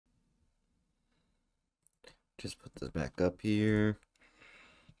Just put this back up here.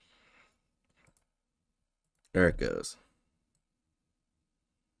 There it goes.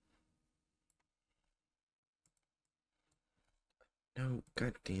 No,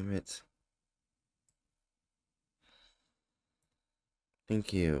 god damn it.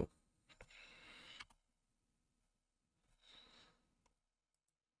 Thank you.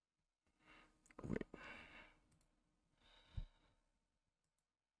 Wait.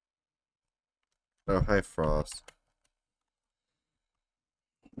 Oh, hi, Frost.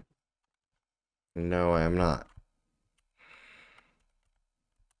 No, I am not.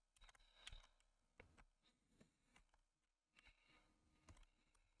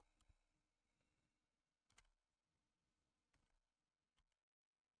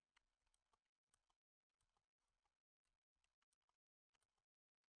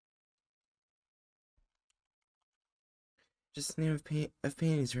 Just the name of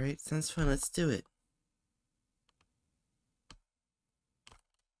paintings, right? Sounds fun. Let's do it.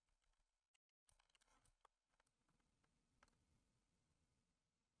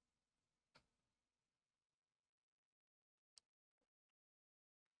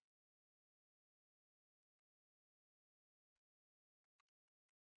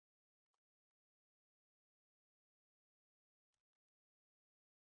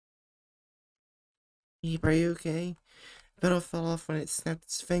 Eve, are you okay? Beetle fell off when it snapped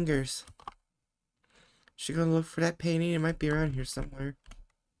its fingers. Should go look for that painting. It might be around here somewhere.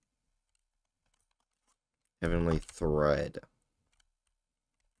 Heavenly Thread.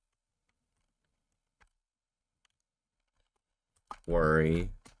 Worry.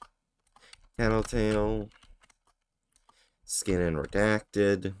 Tattletale. Skin and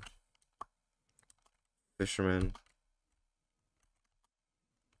Redacted. Fisherman.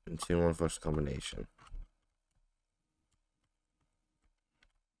 And 2-1 flush combination.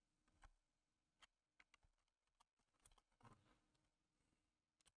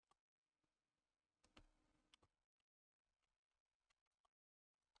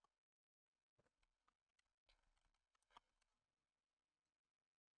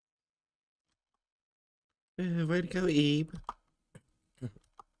 Way to go, Ebe.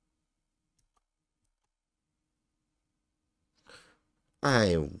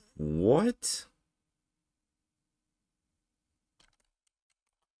 What?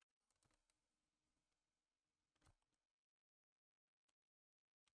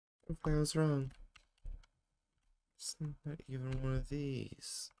 What if I was wrong? It's not even one of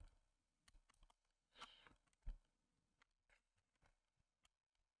these.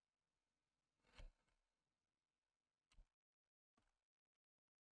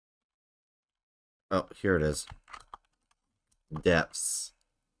 Oh, here it is. Depths.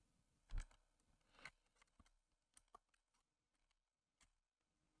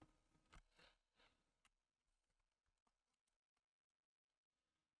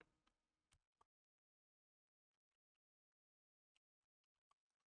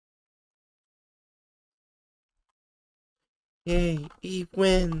 Yay, Eve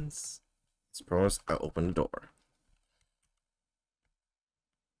wins. It's promised I open the door.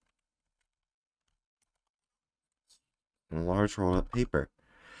 A large roll of paper.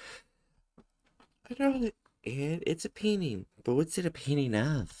 I know that, and it's a painting. But what's it a painting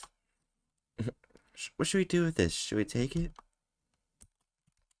of? What should we do with this? Should we take it?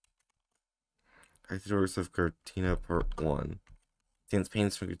 Artworks of Cortina Part 1. Contains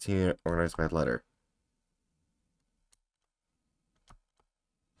paintings from Cortina organized by letter.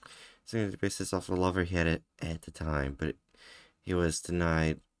 Seems to base this off the lover he had at the time, but he was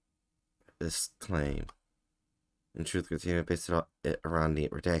denied this claim. In truth, Cortina based it around the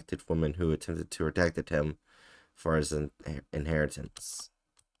redacted woman who attempted to redact him for his inheritance.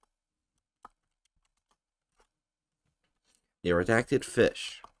 The redacted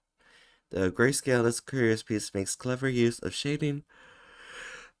fish. The grayscale of this curious piece makes clever use of shading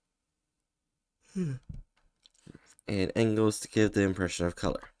and angles to give the impression of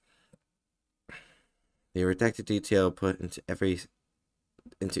color. The redacted detail put into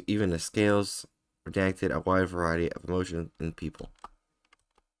even the scales redacted a wide variety of emotions in people.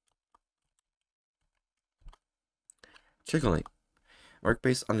 Jiggling. Work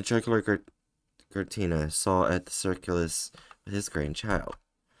based on the jugular Cortina saw at the circus with his grandchild.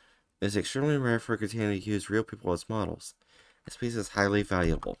 It is extremely rare for Cortina to use real people as models. This piece is highly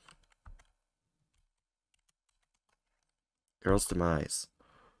valuable. Girl's demise.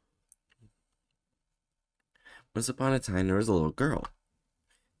 Once upon a time, there was a little girl.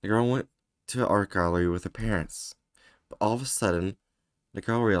 The girl went to an art gallery with her parents, but all of a sudden, the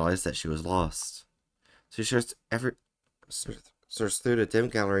girl realized that she was lost. So she searched through the dim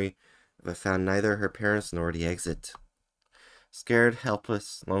gallery but found neither her parents nor the exit. Scared,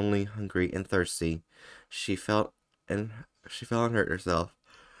 helpless, lonely, hungry, and thirsty, she felt and she fell and hurt herself.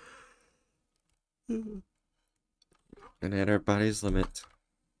 And at her body's limit.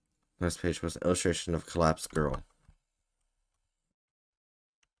 This page was an illustration of a collapsed girl.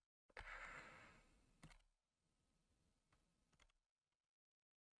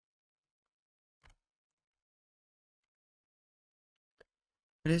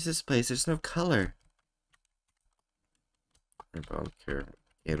 What is this place? There's no color. Brown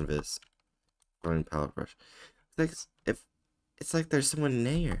canvas, drawing palette brush. It's like there's someone in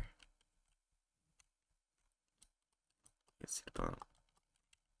there. Let's see the bottom.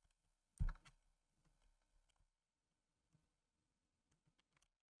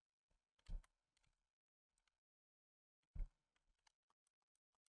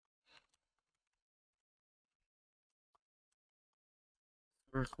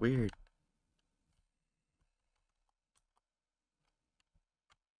 It's weird.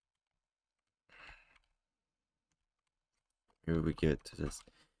 Here we get to this.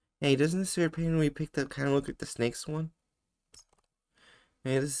 Hey, doesn't this weird painting we picked up kind of look like the snakes one?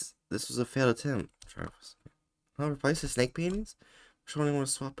 Hey, this was a failed attempt. Travis. I'll replace the snake paintings? Which one do you want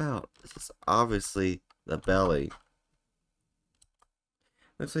to swap out? This is obviously the belly.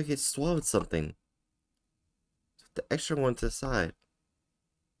 Looks like it swallowed something. The extra one to the side.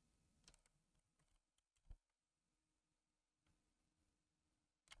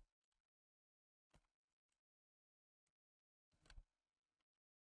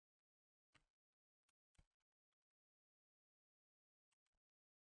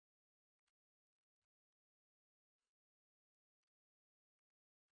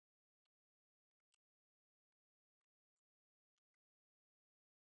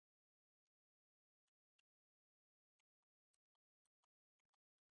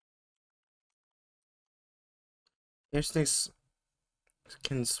 Air snakes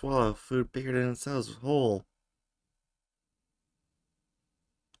can swallow food bigger than themselves whole.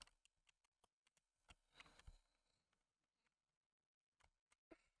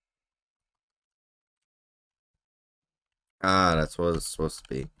 Ah, that's what it's supposed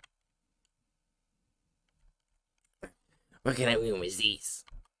to be. What can I win with these?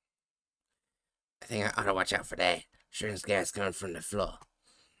 I think I ought to watch out for that. Sure, this gas coming from the floor.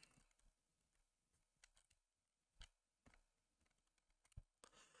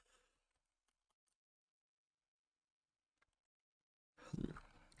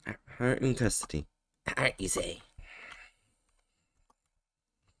 Her in custody. Alright, you say.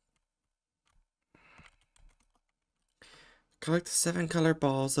 Collect the 7 color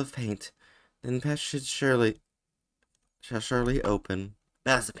balls of paint. Then patch shall surely open.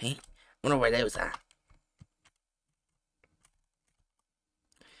 Balls of paint? Wonder where those are.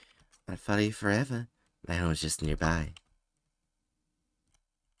 I'd follow you forever. My home is just nearby.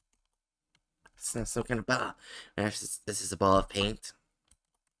 It's not some kind of ball. Perhaps this is a ball of paint.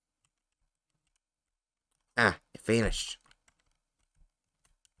 Ah, it vanished.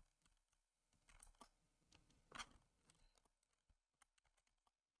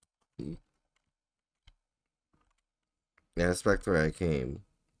 Yeah, that's back to where I came.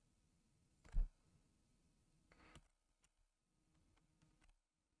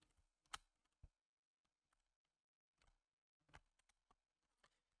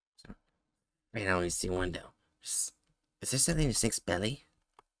 Right now, we see a window. Is there something in the snake's belly?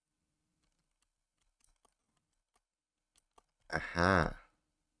 Aha.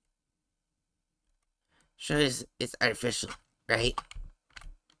 Sure, it's artificial, right?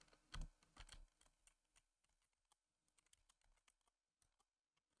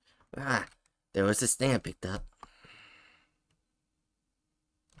 Ah, there was this thing I picked up.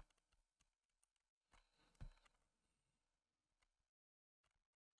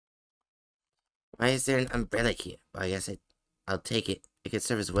 Why is there an umbrella here? Well, I guess I'll take it. It could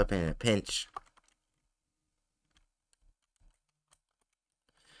serve as a weapon in a pinch.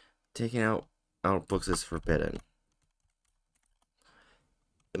 Taking out books is forbidden.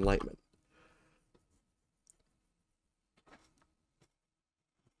 Enlightenment.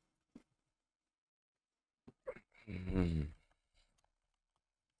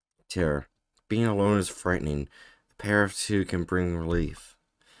 Terror. Being alone is frightening. A pair of 2 can bring relief.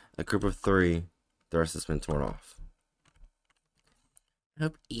 A group of 3, the rest has been torn off.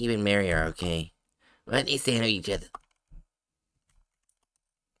 Hope Eve and Mary are okay. What do they say to each other?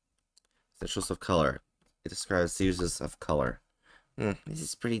 Essentials of color. It describes the uses of color. This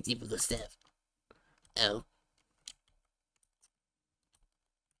is pretty typical stuff. Oh.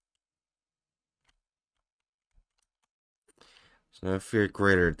 No fear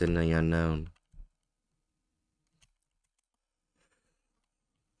greater than the unknown.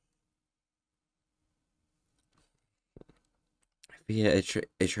 Via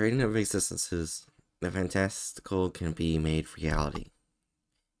a trading of existences, the fantastical can be made reality.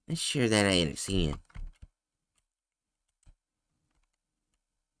 I'm sure that I understand.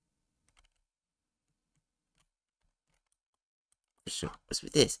 What's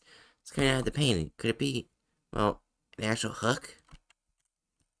with this? It's coming out of the painting. Could it be, well, an actual hook?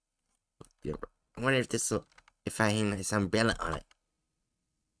 Yeah, I wonder if I hang this umbrella on it.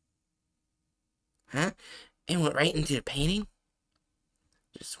 Huh? And went right into the painting?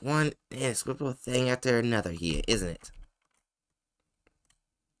 Just one inexplicable thing after another here, isn't it?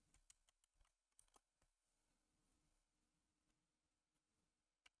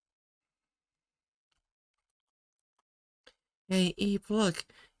 Hey, Eve, look!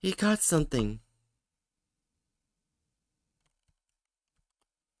 He caught something!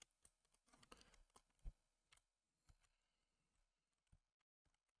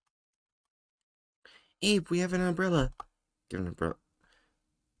 Abe, we have an umbrella. Get an umbrella.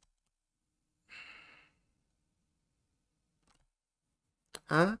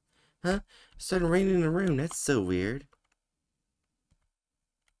 Huh? Huh? It started raining in the room. That's so weird.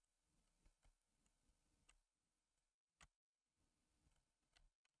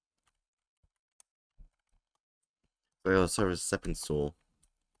 So it'll serve as a stepping stool.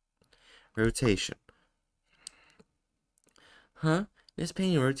 Rotation. Huh? This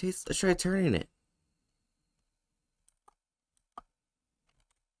painting rotates? Let's try turning it.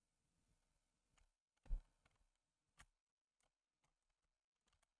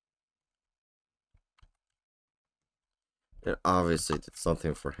 It obviously did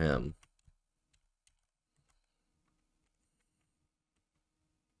something for him.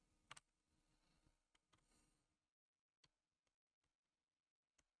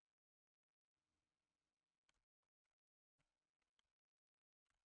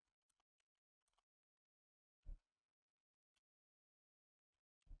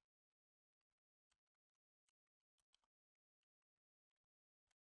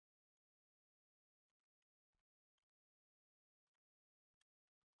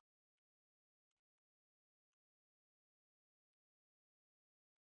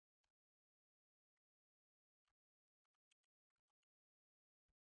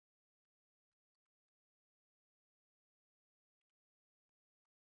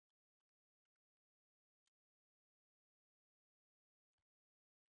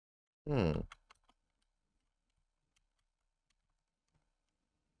 Hmm.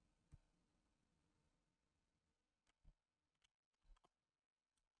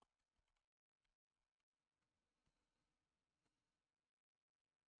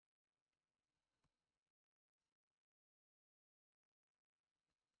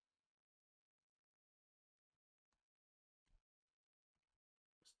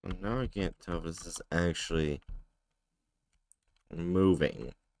 So now I can't tell if this is actually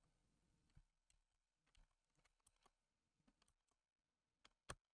moving.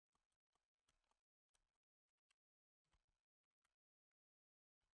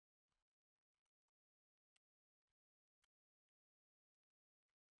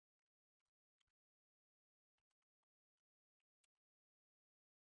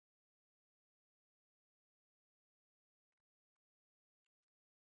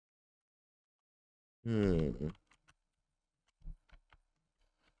 Hmm.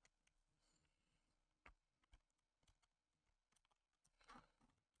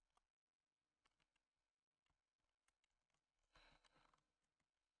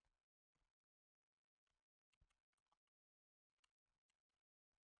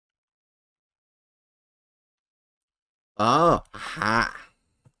 Oh, ha.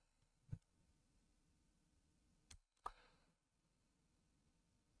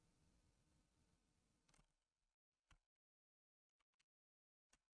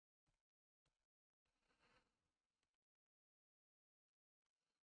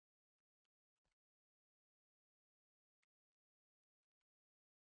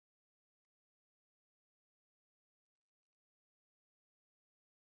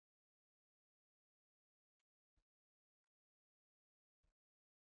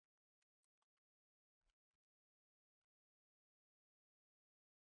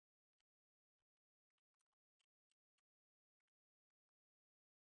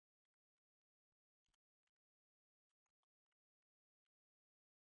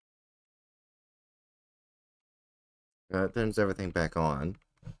 That turns everything back on.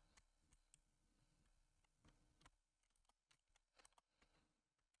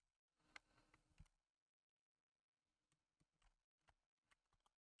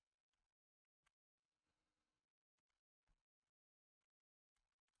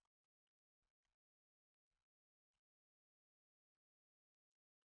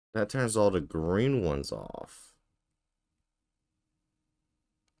 That turns all the green ones off.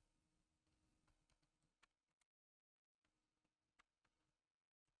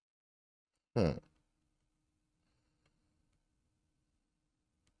 Hmm.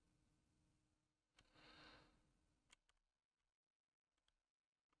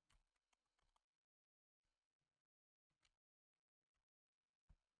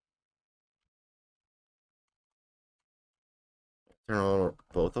 Turn all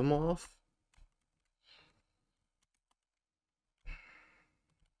both of them off?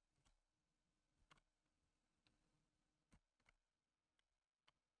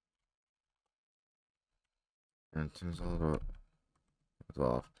 And it turns all the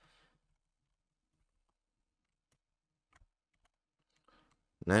off.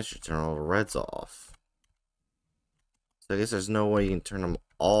 And that should turn all the reds off. So I guess there's no way you can turn them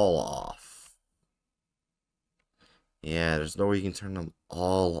all off. Yeah, there's no way you can turn them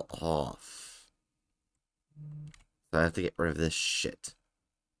all off. So I have to get rid of this shit.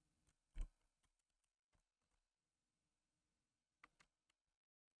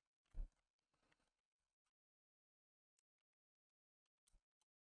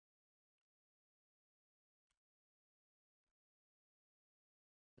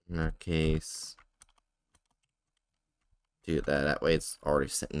 In that case, do that. That way it's already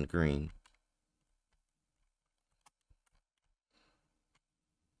set in green.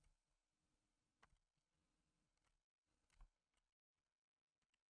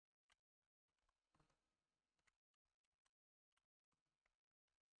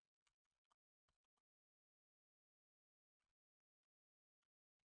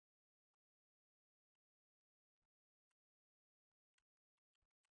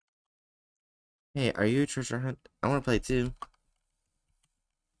 Hey, are you a treasure hunt? I want to play too.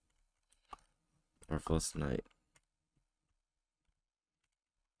 Or first night.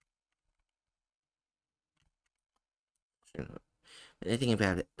 Anything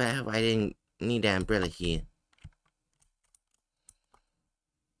about it, but I hope I didn't need an umbrella here.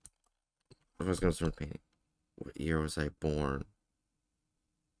 I was gonna start painting. What year was I born?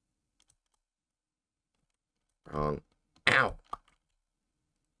 Wrong. Ow!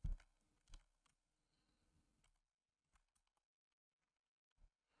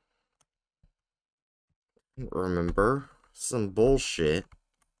 Remember? Some bullshit.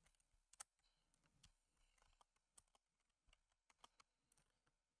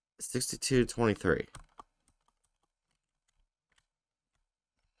 62-23.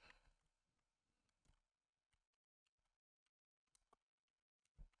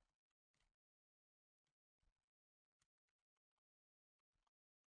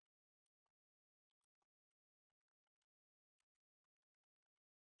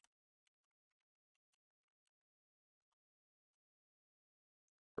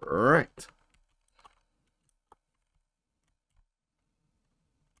 Right.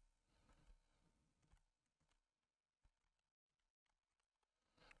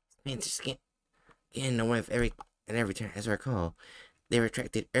 Man, just getting away with every turn. As I recall, they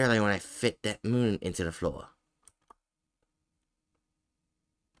retracted earlier when I fit that moon into the floor.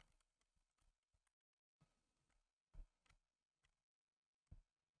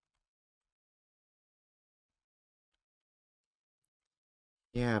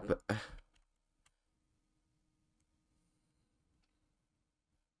 Yeah, but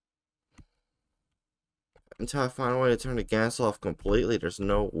until I find a way to turn the gas off completely, there's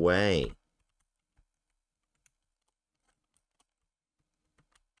no way.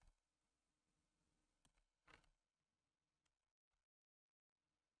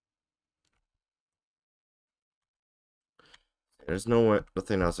 There's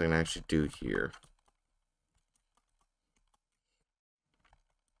nothing else I can actually do here.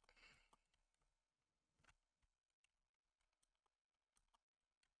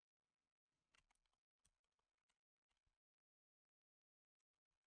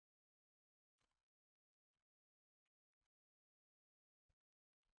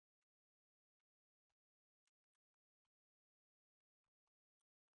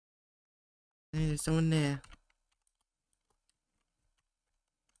 Hey, there's someone there.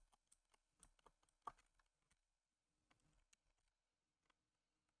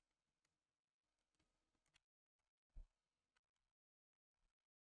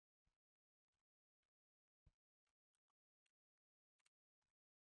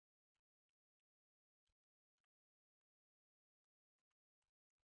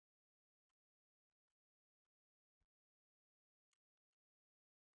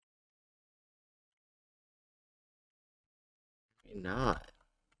 Maybe not.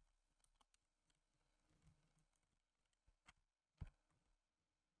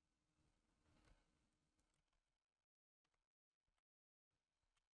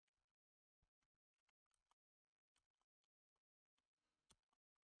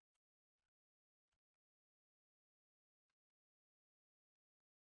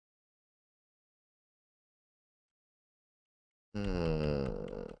 Hmm.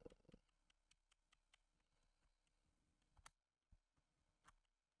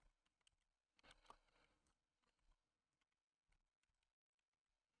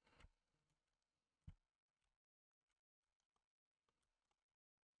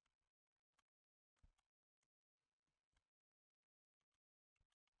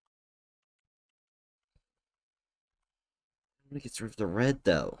 I'm gonna get rid of the red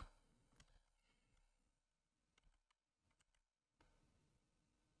though.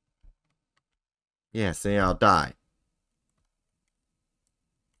 Yeah, see, I'll die.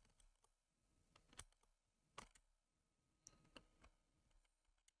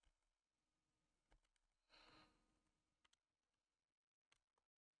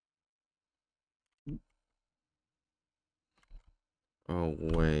 Oh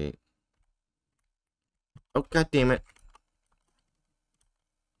wait. Oh god damn it.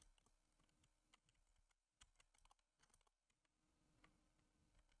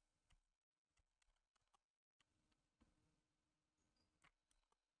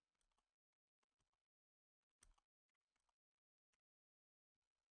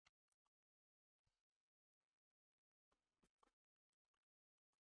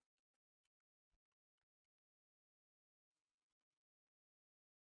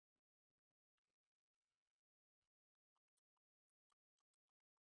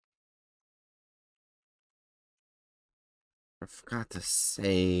 I forgot to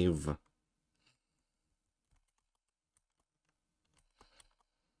save.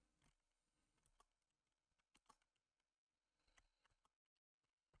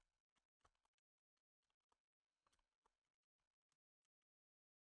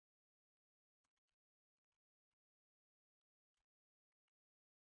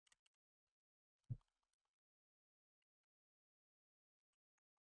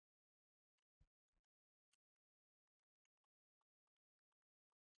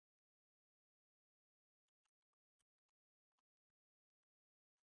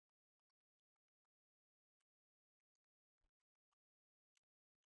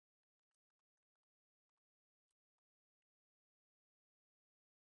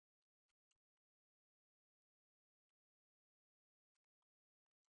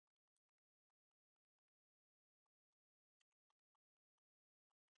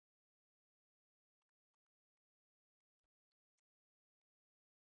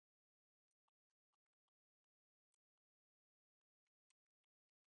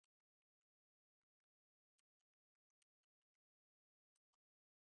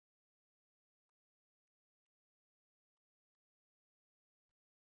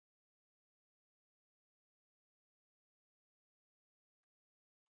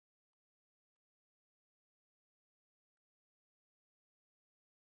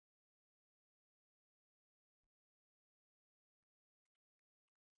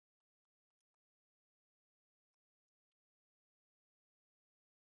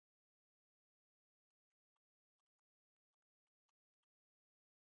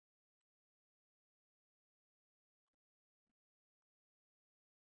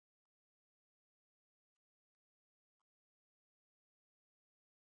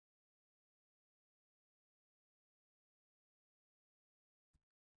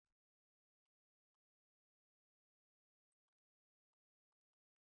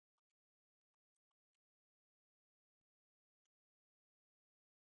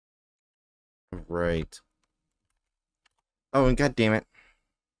 Right. Oh, and god damn it.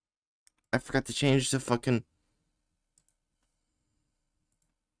 I forgot to change the fucking.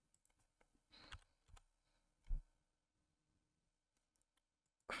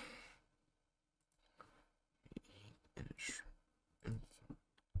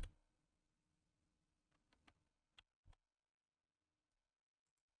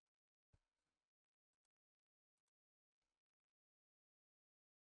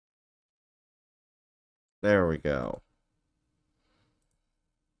 There we go.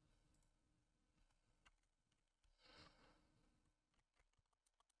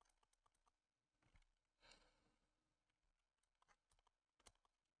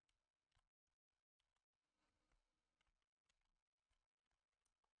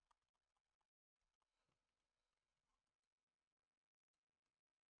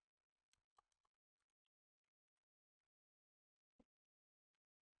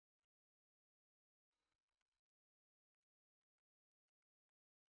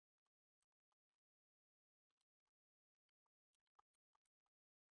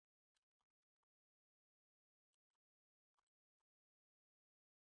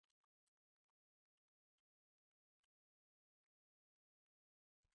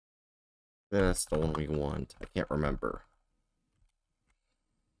 That's the one we want. I can't remember.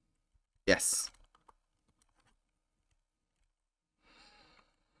 Yes.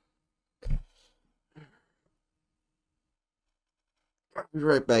 I'll be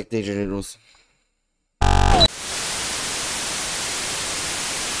right back, Danger Noodles.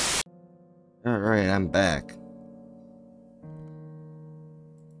 Alright, I'm back.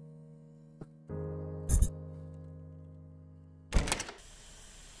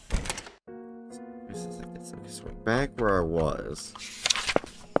 Back where I was.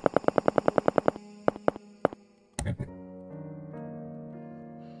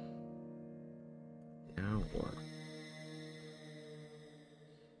 Now what?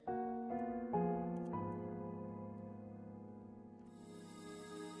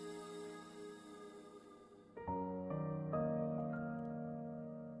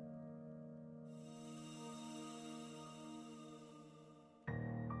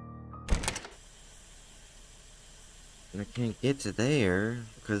 I can't get to there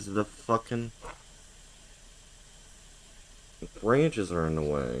because the fucking branches are in the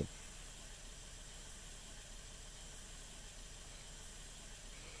way.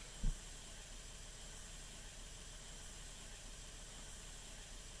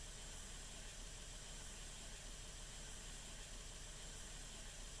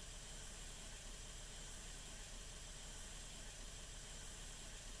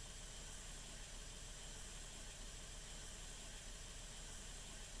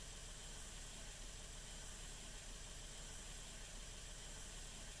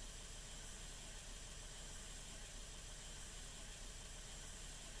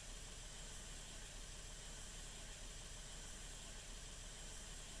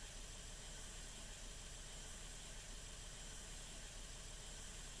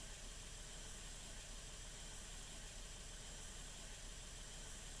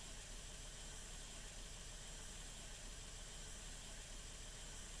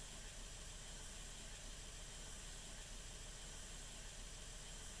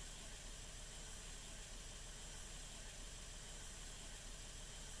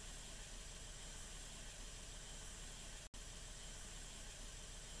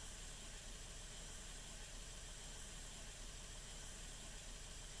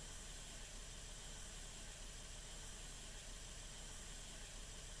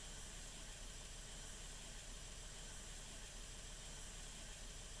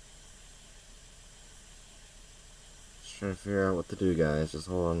 Just trying to figure out what to do, guys. Just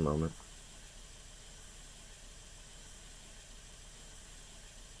hold on a moment.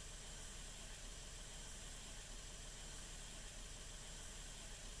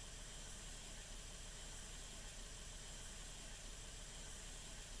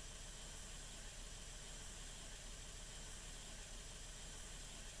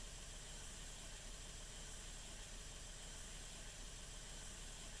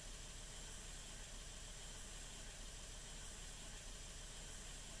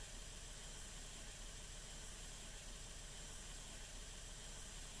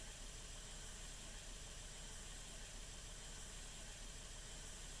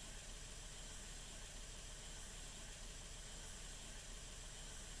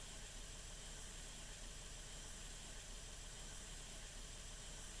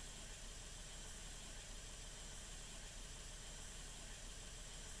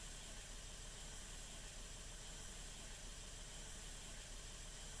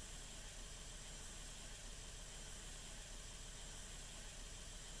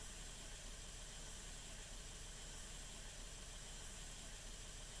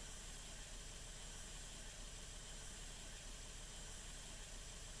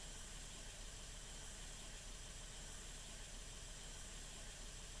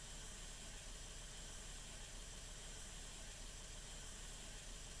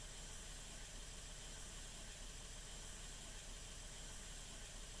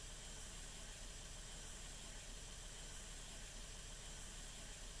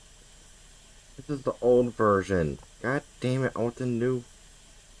 This is the old version. God damn it, I want the new.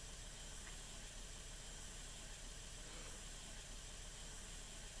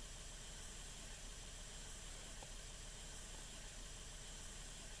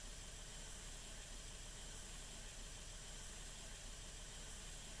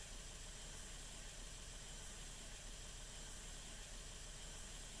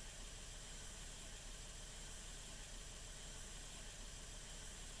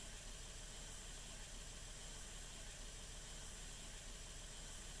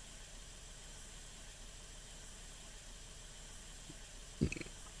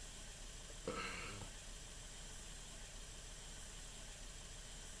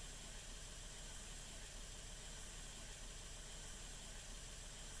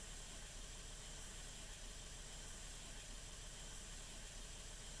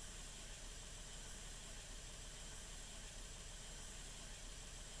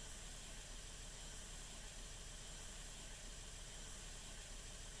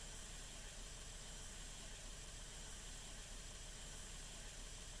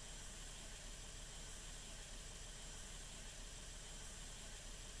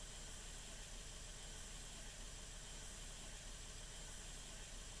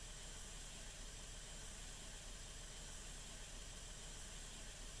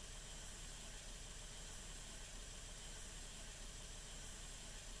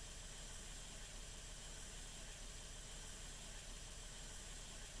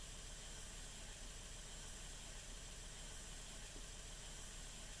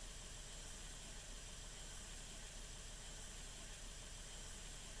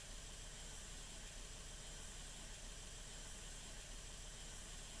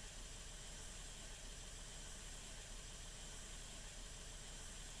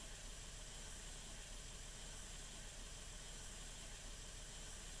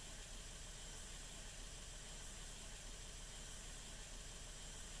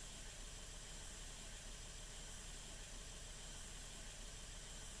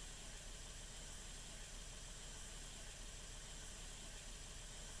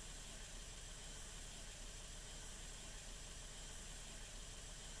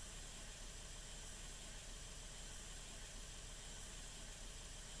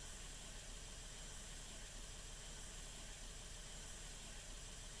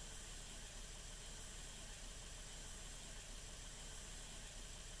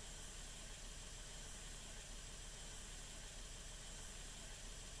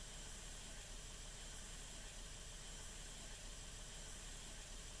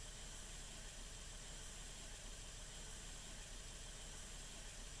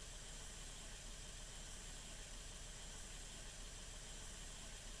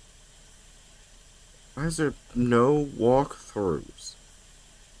 Why is there no walkthroughs?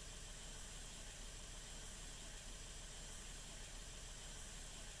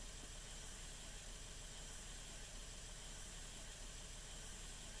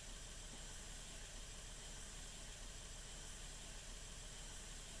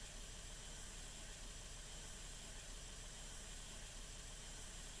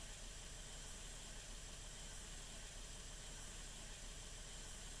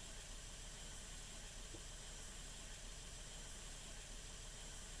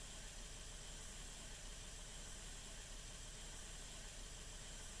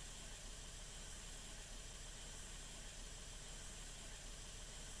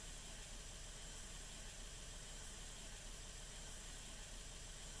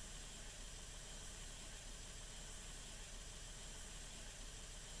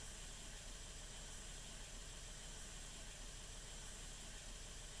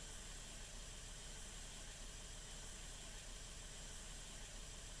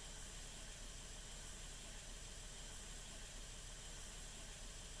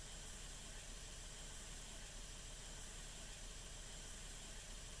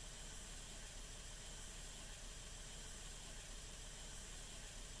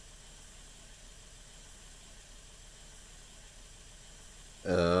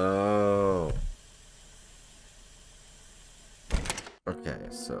 Oh. Okay,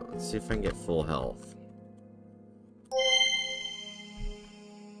 so let's see if I can get full health.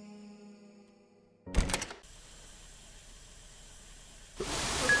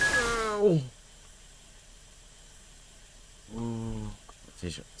 Ow! Ooh.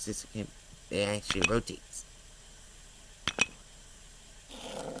 Official. Since it actually rotates.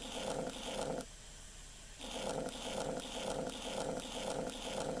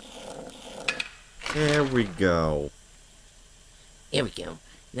 There we go. Here we go.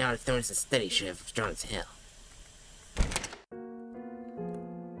 Now it's throwing us a steady shift, strong as hell.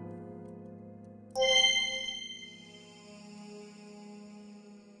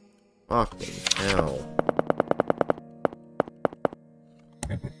 Fucking hell.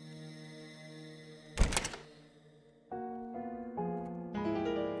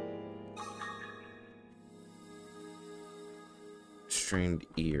 Strained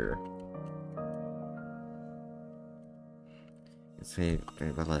ear. It's made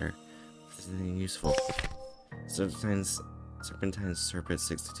by letter. If there's anything useful. Serpentine Serpent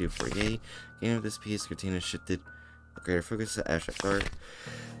 6248. Game of this piece, Cortina shifted a greater focus to abstract art.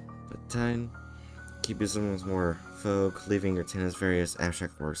 But time, Cubism was more folk, leaving Cortina's various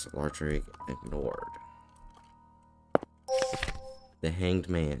abstract works largely ignored. The Hanged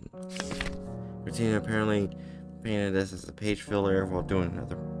Man. Cortina apparently painted this as a page filler while doing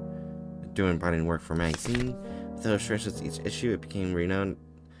binding work for a magazine. With illustrations each issue, it became renowned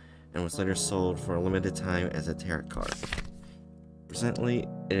and was later sold for a limited time as a tarot card. Presently,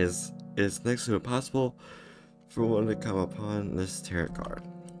 it is next to impossible for one to come upon this tarot card.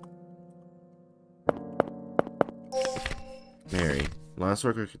 Mary, last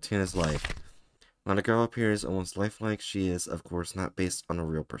work of Katina's life. When a girl appears almost lifelike, she is, of course, not based on a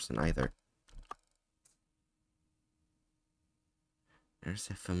real person either. There's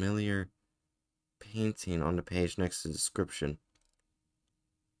a familiar painting on the page next to the description.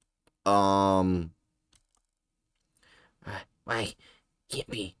 Why? Can't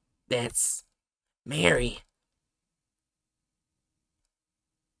be. That's Mary.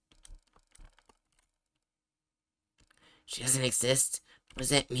 She doesn't exist? What does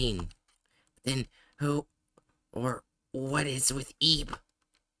that mean? Then who or what is with Ebe?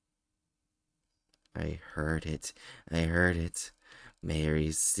 I heard it. I heard it.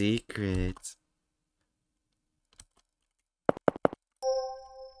 Mary's secret.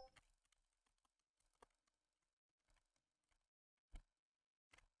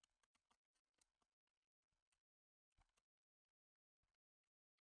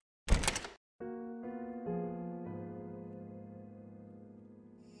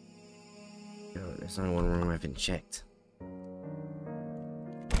 Oh, there's only one room I haven't checked.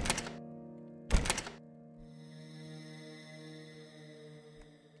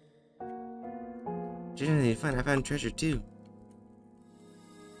 Generally fun. I found treasure too.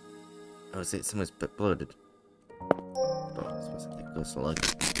 Oh, someone's bloated. Oh, this was a close look.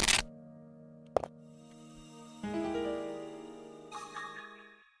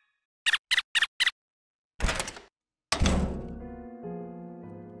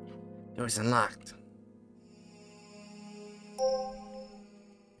 Door's unlocked.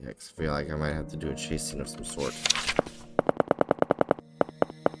 Yeah, I feel like I might have to do a chase scene of some sort.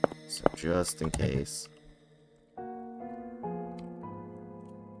 So just in case.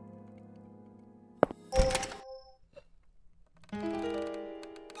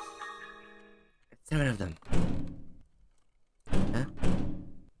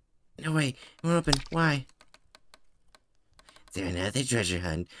 No way. It won't open. Why? Is there another treasure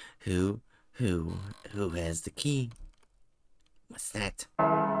hunt? Who has the key? What's that?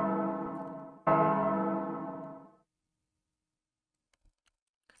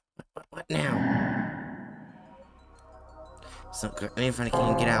 What now? So, I need to find a key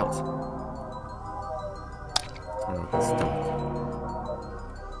and get out. Oh, it's stuck.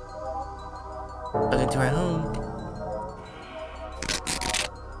 Welcome to our home.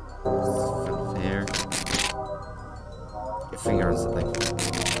 There. Your finger on something.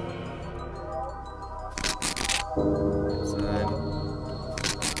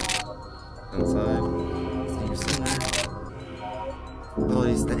 Inside. See you somewhere. All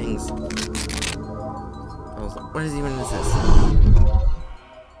these things. What is even this?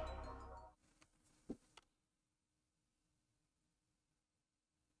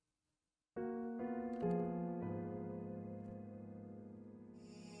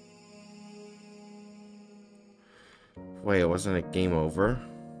 Wait, it wasn't a game over?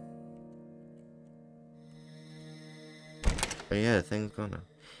 Oh yeah, the thing's gone now.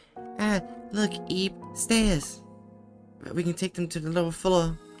 Ah, look, Eve, stairs. We can take them to the lower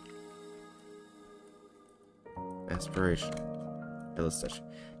floor. Aspiration. Illustration.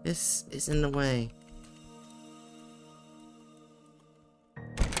 This is in the way.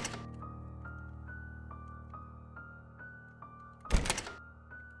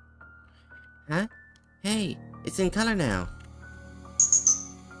 Huh? Hey, it's in color now.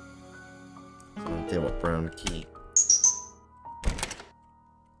 They want brown key.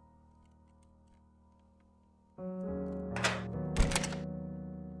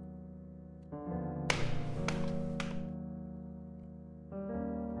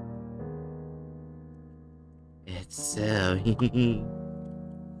 It's so.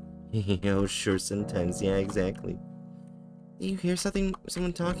 Oh, sure, sometimes. Yeah, exactly. Do you hear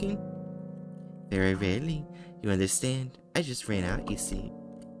someone talking? Very rarely. You understand? I just ran out, you see.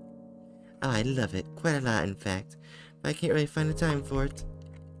 Oh, I love it. Quite a lot, in fact. But I can't really find the time for it.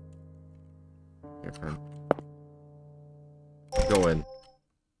 Here, fine. Go in.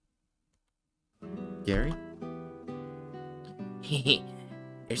 Gary?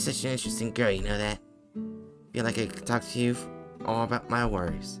 You're such an interesting girl, you know that? Feel like I could talk to you all about my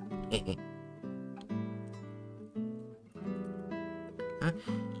worries. Huh?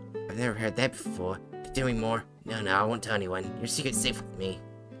 I've never heard that before. Tell me more. No, I won't tell anyone. Your secret's safe with me.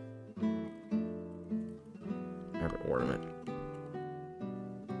 Have an ornament.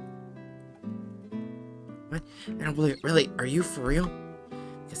 What? I don't believe it. Really? Are you for real?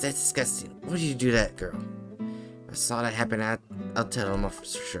 Because that's disgusting. What did you do to that girl? If I saw that happen, I'll tell them off for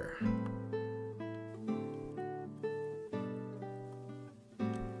sure.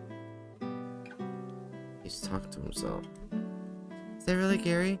 He's talking to himself. Is that really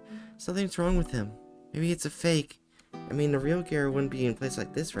Gary? Something's wrong with him. Maybe it's a fake. I mean, the real Gary wouldn't be in a place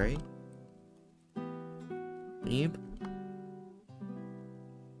like this, right? Yep.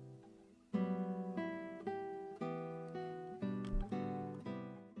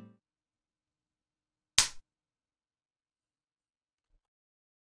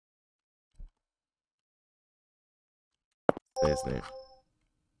 Say his name.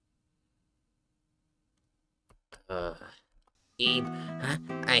 Ebe, huh?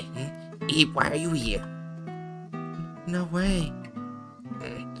 Ebe, why are you here? No way.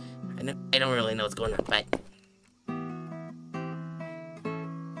 I don't really know what's going on, but...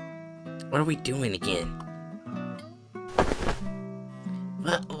 What are we doing again?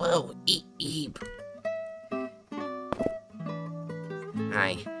 Whoa, Ebe.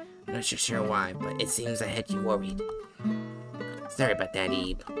 Hi. I'm not sure why, but it seems I had you worried. Sorry about that,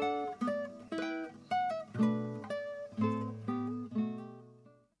 Ebe.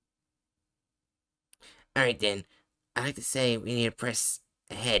 Alright then, I like to say we need to press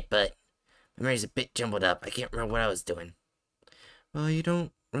ahead, but my memory's a bit jumbled up. I can't remember what I was doing. Well, you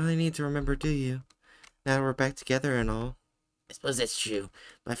don't really need to remember, do you? Now that we're back together and all. I suppose that's true,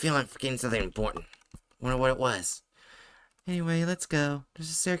 but I feel I'm forgetting something important. Wonder what it was. Anyway, let's go. There's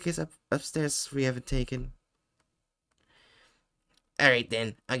a staircase upstairs we haven't taken. Alright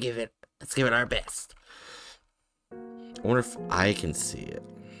then, let's give it our best. I wonder if I can see it.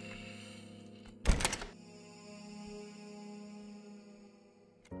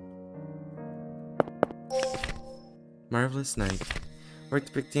 Marvelous night. We're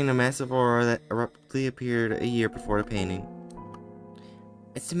depicting a massive aurora that abruptly appeared a year before the painting.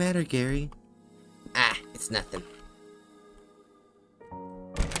 What's the matter, Gary? Ah, it's nothing.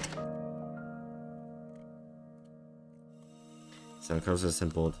 Some colors are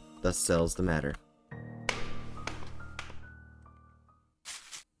simple, thus sells the matter.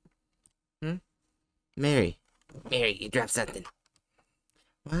 Mary. Mary, you dropped something.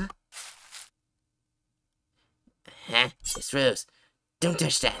 What? Huh? It's Rose. Don't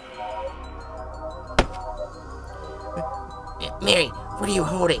touch that. Mary, what are you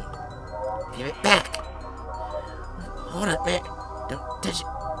holding? Give it back. Hold up, Mary. Don't touch it.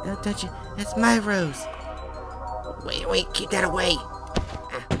 Don't touch it. That's my rose. Wait, keep that away.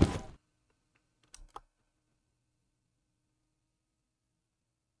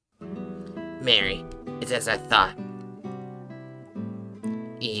 Mary, it's as I thought.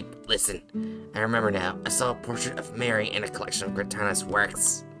 Eve, listen. I remember now. I saw a portrait of Mary in a collection of Gratana's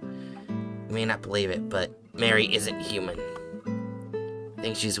works. You may not believe it, but Mary isn't human. I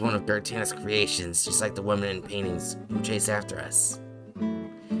think she's one of Gratana's creations, just like the women in paintings who chase after us.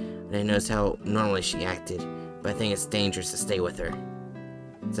 And I noticed how normally she acted, but I think it's dangerous to stay with her.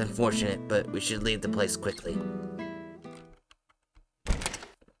 It's unfortunate, but we should leave the place quickly.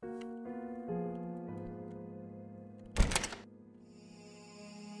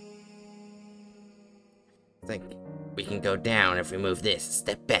 I think we can go down if we move this.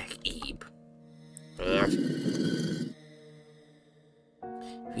 Step back, Ebe.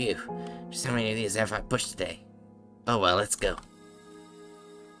 Phew. Just how many of these have I pushed today? Oh well, let's go.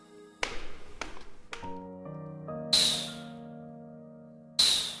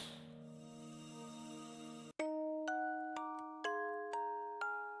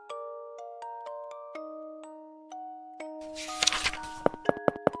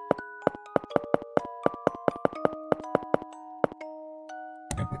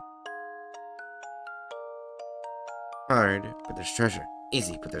 Hard, but there's treasure.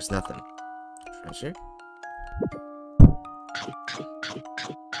 Easy, but there's nothing. Treasure?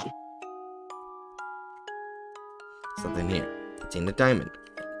 Something here. Contain a diamond.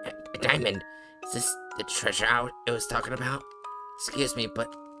 A diamond? Is this the treasure it was talking about? Excuse me,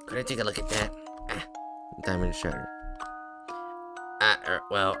 but could I take a look at that? Diamond shutter.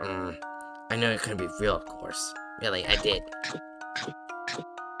 I know it couldn't be real, of course. Really, I did.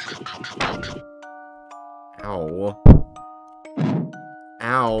 Ow.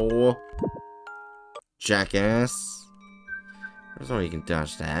 Ow. Jackass. There's no way you can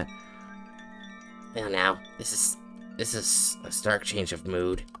dodge that. Well now, this is a stark change of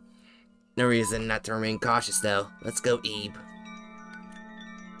mood. No reason not to remain cautious though. Let's go, Ebe.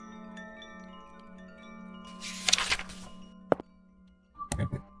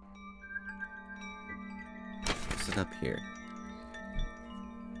 What's it up here?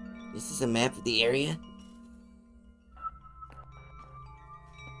 This is a map of the area?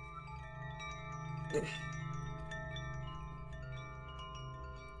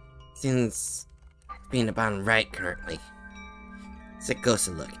 Seems being about right currently. Let's take a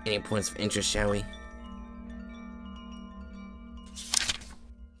closer look. Any points of interest, shall we?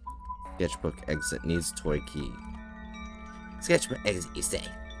 Sketchbook exit needs toy key. Sketchbook exit, you say?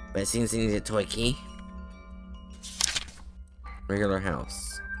 But it seems it needs a toy key. Regular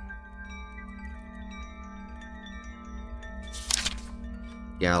house.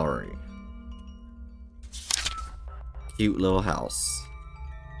 Gallery. Cute little house.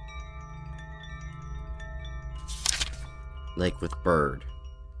 Lake with bird.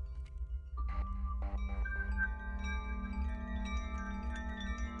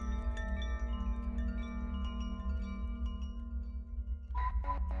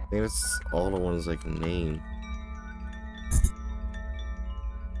 I think that's all the ones I can name.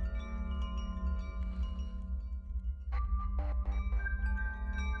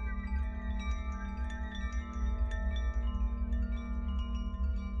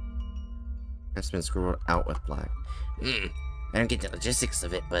 That's been scrolled out with black. I don't get the logistics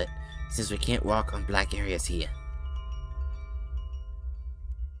of it, but since we can't walk on black areas here.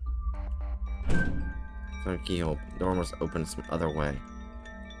 So keyhole. Door must open some other way.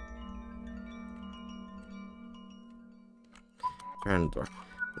 Turn the door.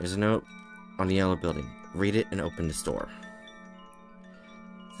 There's a note on the yellow building. Read it and open this door.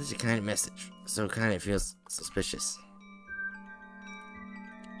 Such a kind message. So kind it feels suspicious.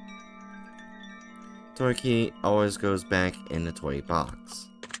 Toy key always goes back in the toy box.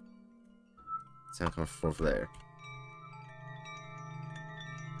 Sound coming from over there.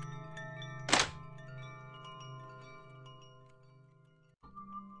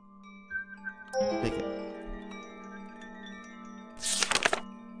 Pick it.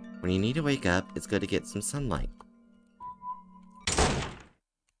 When you need to wake up, it's good to get some sunlight.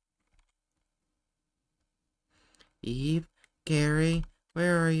 Eve, Gary,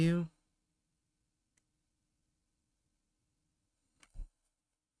 where are you?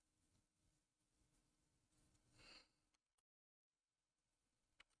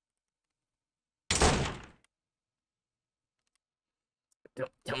 Don't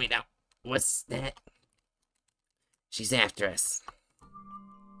tell me now. What's that? She's after us.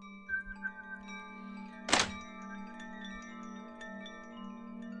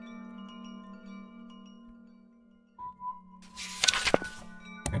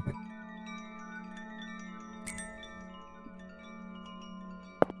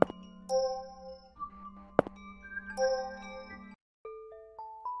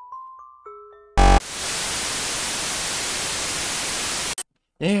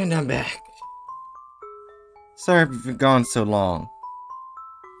 And I'm back. Sorry if we've gone so long.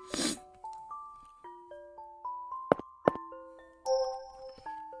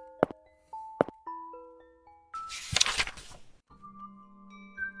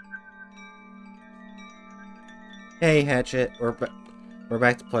 Hey, Hatchet, we're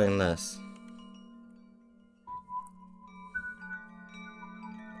back to playing this.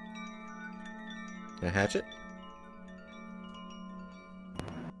 A Hatchet?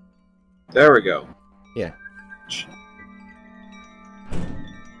 There we go. Yeah.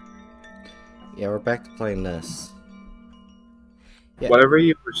 Yeah, we're back to playing this. Yeah. Whatever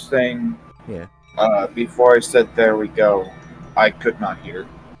you were saying Yeah. before I said there we go, I could not hear.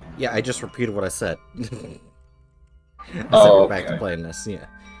 Yeah, I just repeated what I said. I said Oh, we're back to okay. playing this,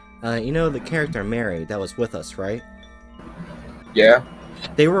 yeah. You know the character Mary that was with us, right? Yeah?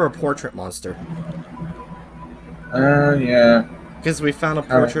 They were a portrait monster. Yeah. Because we found a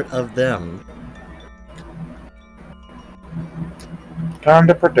portrait of them.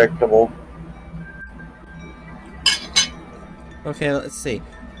 Kinda predictable. Okay, let's see.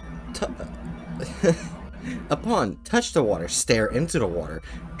 Upon touch the water, stare into the water.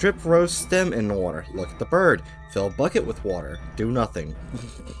 Drip rose stem in the water. Look at the bird. Fill bucket with water. Do nothing.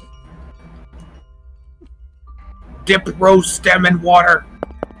 Dip rose stem in water.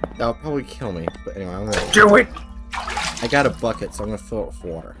 That'll probably kill me. But anyway, I'm gonna Do it. I got a bucket, so I'm gonna fill it with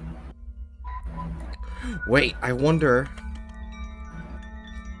water. Wait, I wonder.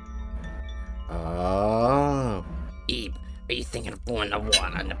 Oh. Eve, are you thinking of pouring the water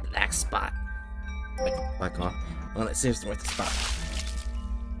on the black spot? Back on. Well, it seems to work the spot.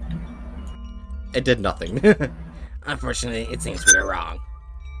 It did nothing. Unfortunately, it seems we were wrong.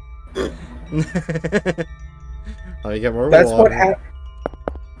 Oh, you get more That's water. what happened.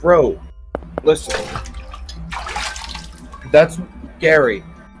 Bro, listen. That's Gary.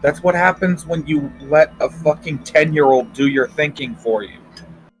 That's what happens when you let a fucking 10-year-old do your thinking for you.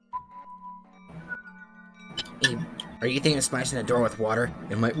 Eve, are you thinking of splashing the door with water?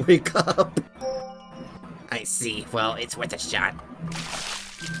 It might wake up. I see. Well, it's worth a shot.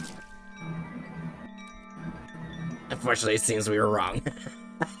 Unfortunately, it seems we were wrong.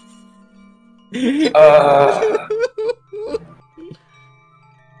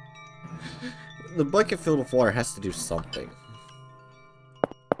 The bucket filled with water has to do something.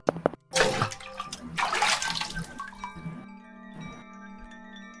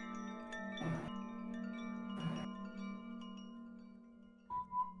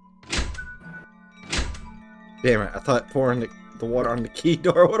 Damn it, I thought pouring the water on the key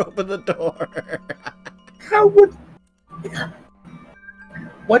door would open the door. How would...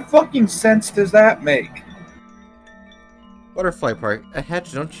 What fucking sense does that make? Butterfly park.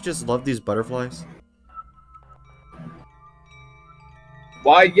 Hatch, don't you just love these butterflies?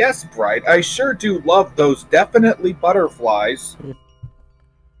 Why, yes, Bright. I sure do love those definitely butterflies.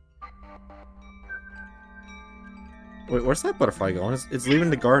 Wait, where's that butterfly going? It's leaving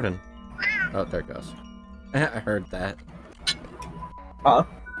the garden. Oh, there it goes. I heard that. Huh?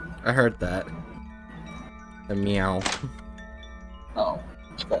 I heard that. The meow. Oh,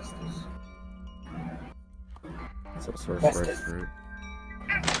 Festus. Some sort of red Festus. fruit.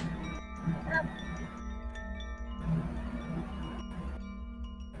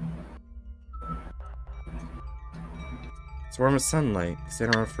 It's warm as sunlight.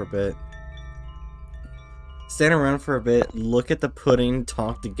 Stand around for a bit. Stand around for a bit, look at the pudding,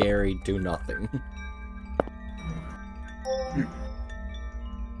 talk to Gary, do nothing.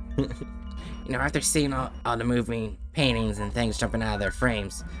 You know, after seeing all the moving paintings and things jumping out of their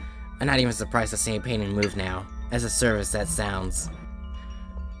frames, I'm not even surprised to see a painting move now. As a service, that sounds...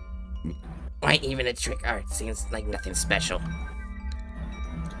 Why even a trick art seems like nothing special.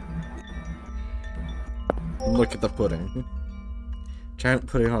 Look at the pudding. Try and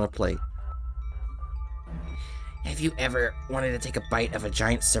put it on a plate. Have you ever wanted to take a bite of a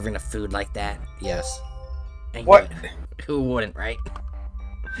giant serving of food like that? Yes. And What? Who wouldn't, right?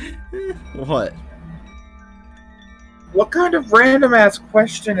 What? What kind of random-ass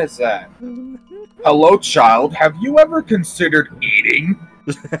question is that? Hello, child. Have you ever considered eating?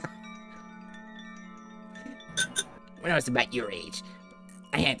 When I was about your age,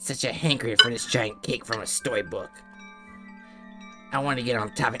 I had such a hankering for this giant cake from a storybook. I want to get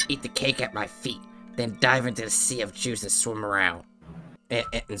on top and eat the cake at my feet, then dive into the sea of juice and swim around.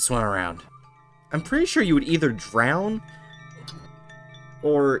 And swim around. I'm pretty sure you would either drown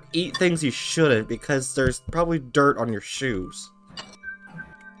or eat things you shouldn't because there's probably dirt on your shoes.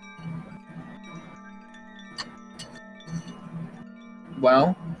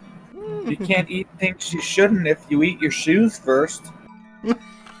 Well, you can't eat things you shouldn't if you eat your shoes first.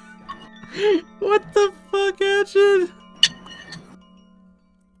 What the fuck, Hatchet?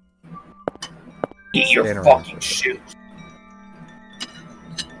 Eat your Stand around. fucking shoes.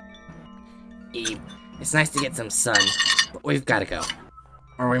 Eve, it's nice to get some sun, but we've got to go.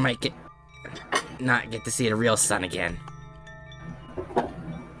 Or we might not get to see the real sun again.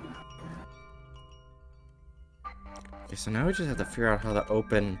 Okay, so now we just have to figure out how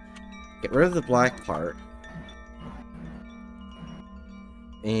to get rid of the black part.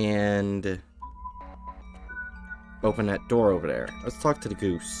 And open that door over there. Let's talk to the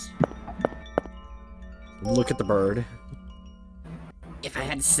goose. Look at the bird. If I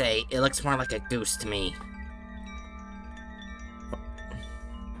had to say, it looks more like a goose to me.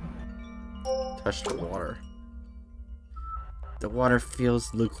 Touch the water. The water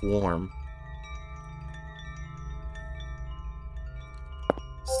feels lukewarm.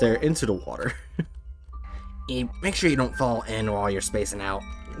 Stare into the water. Eve, make sure you don't fall in while you're spacing out.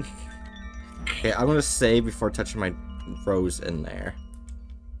 Okay, I'm gonna save before touching my rose in there.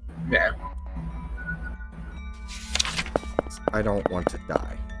 Yeah. I don't want to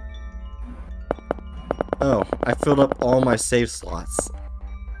die. Oh, I filled up all my save slots.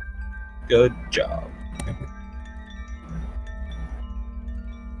 Good job.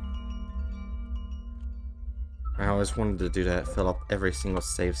 I always wanted to do that, fill up every single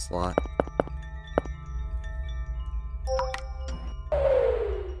save slot.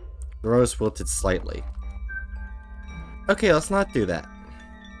 The rose wilted slightly. Okay, let's not do that.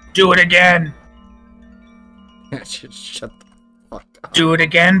 Do it again. Shut the fuck up. Do it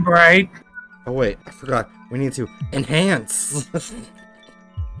again, Bright. Oh wait, I forgot. We need to enhance.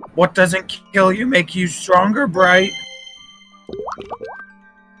 What doesn't kill you make you stronger, Bright?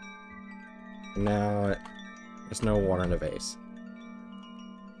 Now, there's no water in the vase.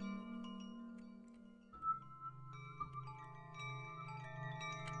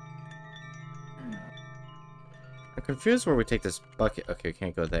 I'm confused where we take this bucket. Okay, we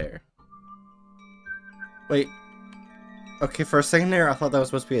can't go there. Wait. Okay, for a second there, I thought that was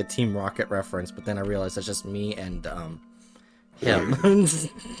supposed to be a Team Rocket reference, but then I realized that's just me and, him.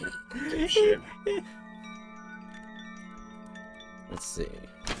 Let's see.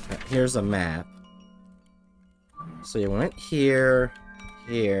 Here's a map. So you went here,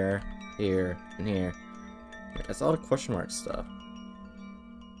 here, here, and here. That's all the question mark stuff.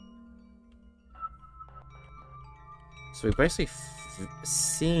 So we've basically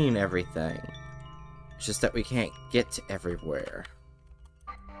seen everything. It's just that we can't get to everywhere.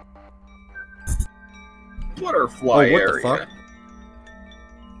 Butterfly Oh, what area. the fuck?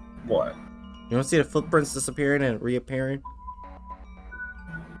 What? You want to see the footprints disappearing and reappearing?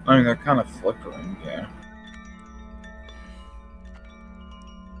 I mean, they're kind of flickering, yeah.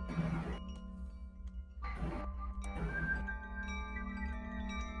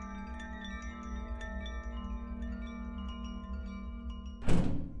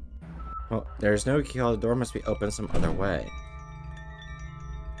 Well, there's no key. The door must be open some other way.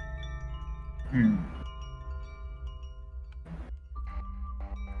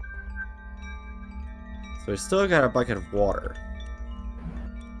 So we still got a bucket of water.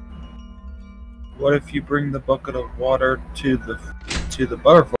 What if you bring the bucket of water to the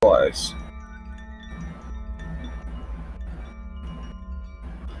butterflies?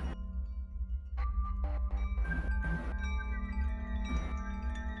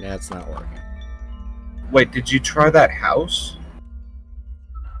 Yeah, it's not working. Wait, did you try that house?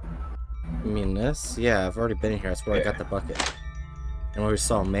 You mean this? Yeah, I've already been here. That's where I got the bucket. And where we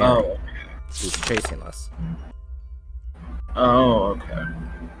saw Mary. Oh. Who's chasing us. Oh, okay.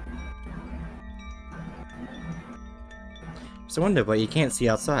 It's a window, but you can't see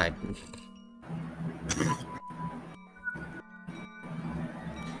outside.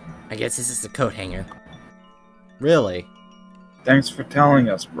 I guess this is the coat hanger. Really? Thanks for telling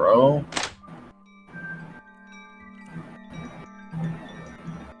us, bro.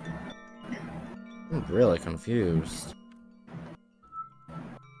 I'm really confused.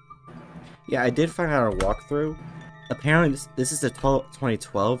 Yeah, I did find out a walkthrough. Apparently, this is the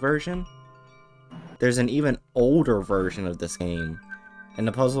 2012 version. There's an even older version of this game, and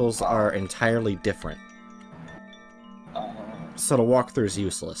the puzzles are entirely different. So the walkthrough is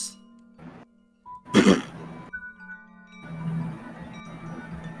useless.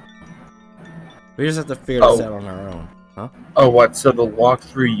 We just have to figure this out on our own. Huh? Oh, what? So the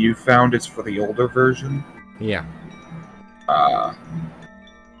walkthrough you found is for the older version? Yeah.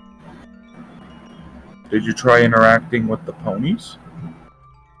 Did you try interacting with the ponies?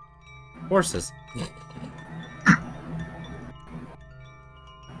 Horses.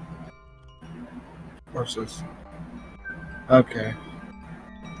 Horses. Okay.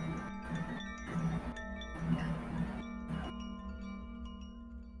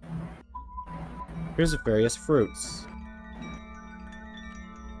 Here's the various fruits.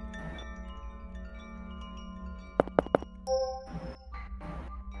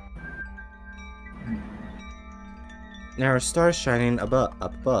 There are stars shining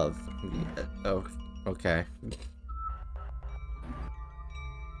above. Oh, okay.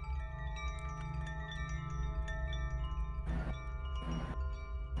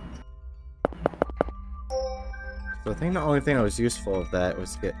 So I think the only thing that was useful of that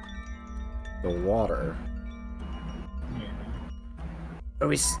was to get the water.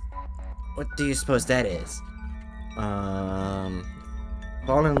 What do you suppose that is?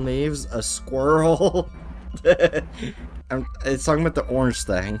 Fallen leaves, a squirrel. It's talking about the orange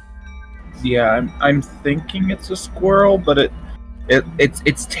thing. Yeah, I'm thinking it's a squirrel, but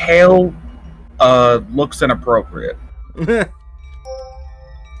its tail looks inappropriate. A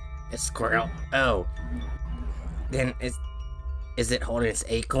squirrel. Oh. Then is it holding its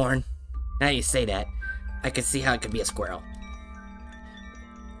acorn? Now you say that, I can see how it could be a squirrel.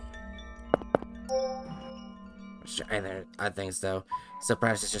 Sure, and there are things though, so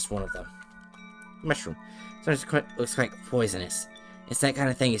perhaps it's just one of them. Mushroom. Sometimes looks quite poisonous. It's that kind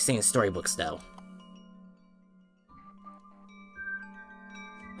of thing you see in storybooks, though.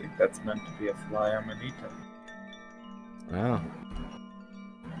 I think that's meant to be a fly amanita. Oh.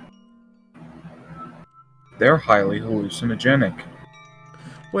 They're highly hallucinogenic.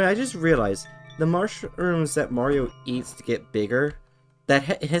 Wait, I just realized the mushrooms that Mario eats to get bigger,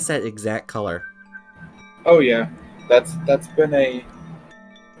 that has that exact color. Oh yeah, that's been a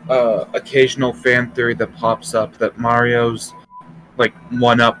occasional fan theory that pops up that Mario's like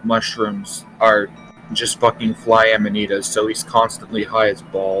one-up mushrooms are just fucking fly amanitas, so he's constantly high as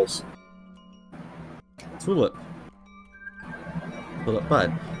balls. Tulip. Tulip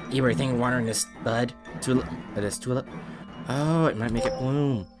bud. You were thinking watering this bud? Tulip. It is tulip. Oh, it might make it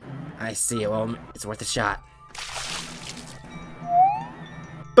bloom. I see. Well, it's worth a shot.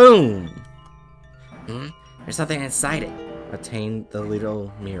 Boom! Hmm? There's something inside it. Attain the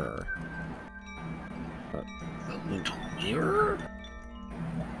little mirror. Mirror?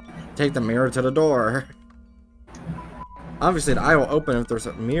 Take the mirror to the door. Obviously, the eye will open if there's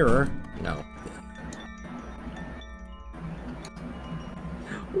a mirror. No.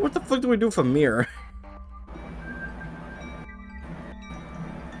 What the fuck do we do with a mirror?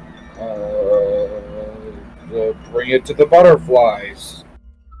 Bring it to the butterflies.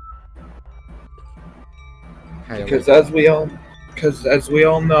 Because as we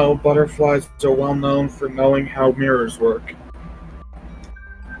all know, butterflies are well known for knowing how mirrors work.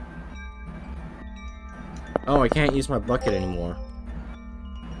 Oh, I can't use my bucket anymore.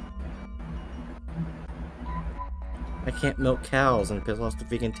 I can't milk cows and piss off the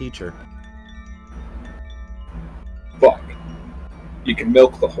vegan teacher. Fuck. You can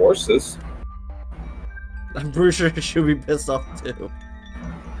milk the horses. I'm pretty sure she should be pissed off too.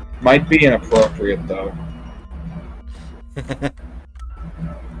 Might be inappropriate though. I'm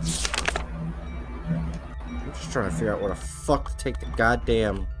just trying to figure out where the fuck to take the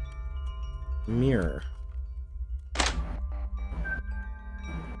goddamn mirror.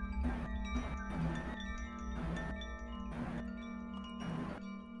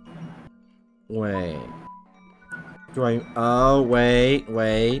 Wait. Do I... Oh,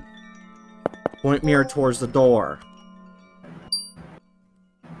 wait. Point mirror towards the door.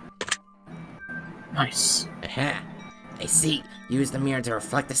 Nice. Aha! I see. Use the mirror to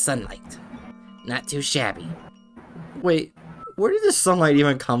reflect the sunlight. Not too shabby. Wait, where did the sunlight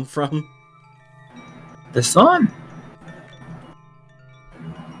even come from? The sun.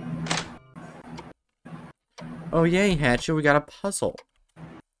 Oh yay, Hatchet, we got a puzzle.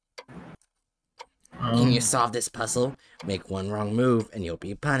 Can you solve this puzzle? Make one wrong move and you'll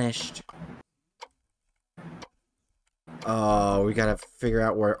be punished. Oh, we gotta figure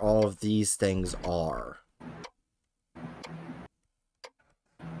out where all of these things are.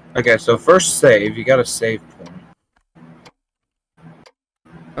 Okay, so first save. You got a save point.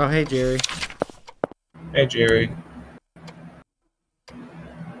 Oh, hey, Jerry. Hey, Jerry.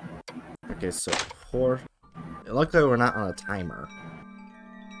 Okay, so pour Luckily, we're not on a timer.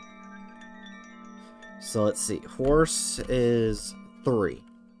 So let's see. Horse is 3.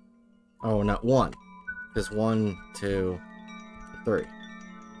 Oh, not 1. It's 1, 2, 3.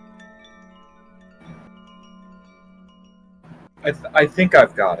 I think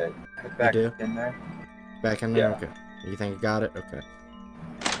I've got it. Back do? in there. Back in there? Yeah. Okay. You think you got it? Okay.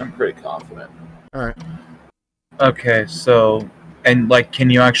 I'm pretty confident. Alright. Okay, so and like, can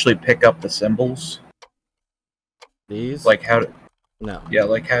you actually pick up the symbols? These? Like how? No. Yeah,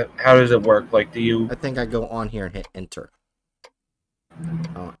 like how does it work? Like, do you? I think I go on here and hit enter.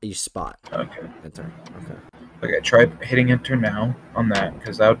 Each spot. Okay. Enter. Okay. Okay, try hitting enter now on that,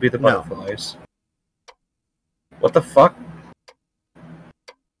 because that would be the No. butterflies. What the fuck?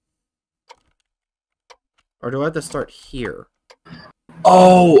 Or do I have to start here?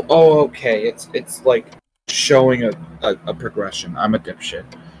 Oh, okay. It's like showing a progression. I'm a dipshit.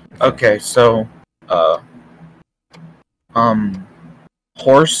 Okay, so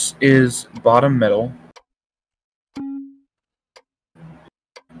horse is bottom middle.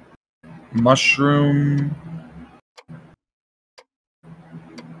 Mushroom.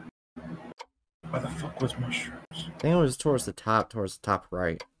 Where the fuck was mushrooms? I think it was towards the top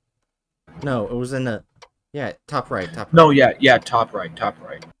right. No, it was in the... Yeah, top right. No, yeah, top right.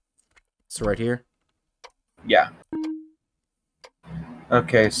 So right here? Yeah.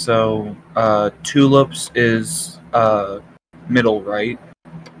 Okay, so tulips is middle right.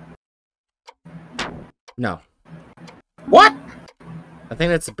 No. What? I think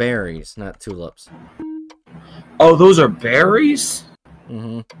that's berries, not tulips. Oh, those are berries?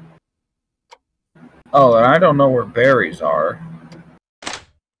 Mm-hmm. Oh, and I don't know where berries are.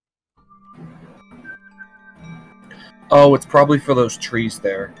 Oh, it's probably for those trees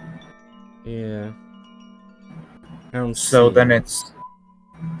there. Yeah. I don't So see. then it's...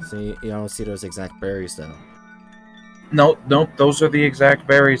 See, you don't see those exact berries, though. Nope, those are the exact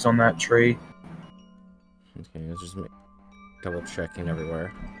berries on that tree. Okay, let's just double checking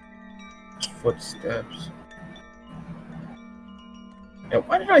everywhere. Footsteps. Yeah,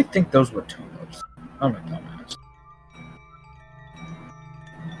 why did I think those were tulips? I'm a dumbass.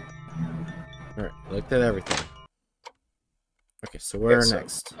 Alright, looked at everything. Okay, so where Okay,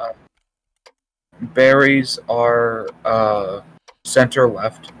 next? Berries are center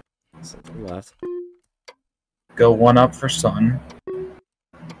left. Center left. Go one up for sun.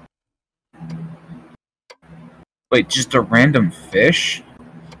 Wait, just a random fish?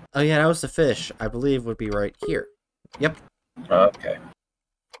 Oh yeah, that was the fish. I believe would be right here. Yep. Okay.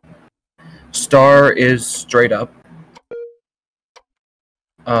 Star is straight up.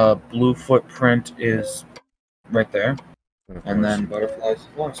 Blue footprint is right there. And then butterflies is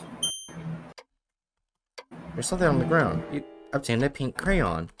last. There's something on the ground. You obtained a pink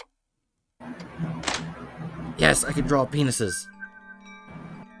crayon. Yes, I can draw penises.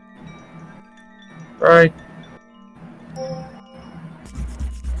 Right.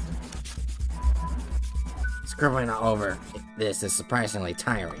 Scribbling all over this is surprisingly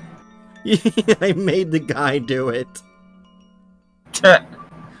tiring. I made the guy do it. Now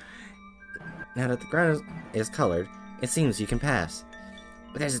that the ground is colored, it seems you can pass.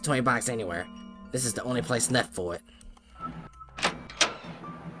 But there's a toy box anywhere. This is the only place left for it.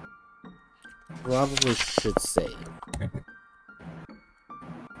 Probably should save.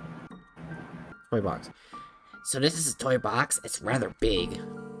 Toy box. So this is a toy box. It's rather big.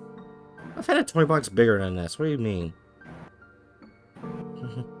 I've had a toy box bigger than this. What do you mean?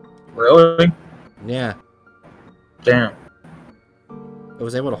 Really? Yeah. Damn. It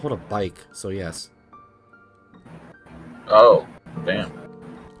was able to hold a bike, so yes. Oh, damn.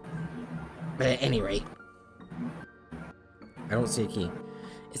 But at any rate, I don't see a key.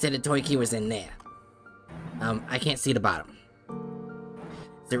 it said the toy key was in there. I can't see the bottom.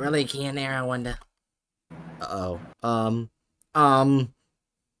 Is there really a key in there, I wonder? Uh-oh.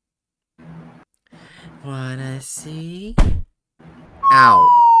 Wanna see? Ow.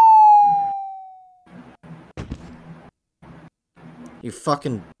 You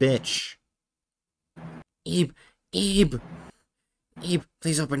fucking bitch. Ebe,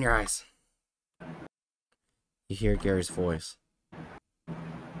 please open your eyes. You hear Gary's voice.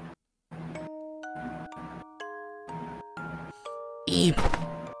 Ebe!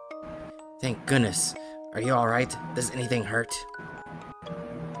 Thank goodness. Are you alright? Does anything hurt?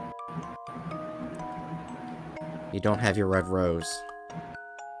 You don't have your red rose.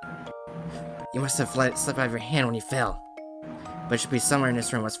 You must have let it slip out of your hand when you fell. But it should be somewhere in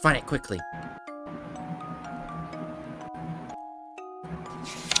this room. Let's find it quickly.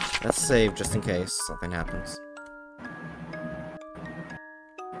 Let's save just in case something happens.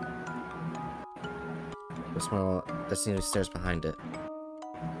 The small destiny stairs behind it.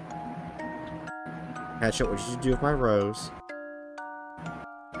 Hatchet, what did you do with my rose?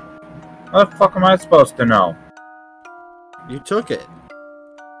 How the fuck am I supposed to know? You took it.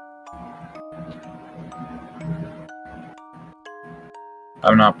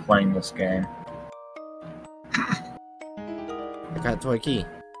 I'm not playing this game. I got a toy key.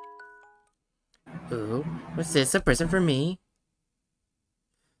 Ooh, what's this? A present for me?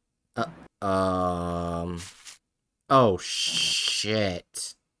 Oh,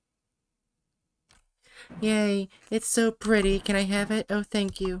 shit. Yay, it's so pretty. Can I have it? Oh,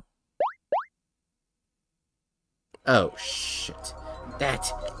 thank you. Oh, shit.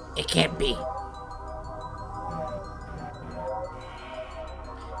 It can't be.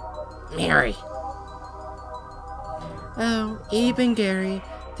 Mary. Oh, Eve and Gary,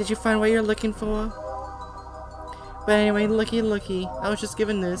 did you find what you're looking for? But anyway, looky. I was just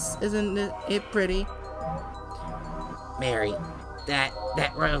given this. Isn't it pretty? Mary, that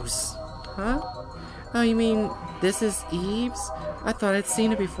rose. Huh? Oh, you mean this is Eve's? I thought I'd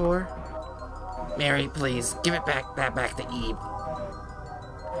seen it before. Mary, please, give it back to Eve.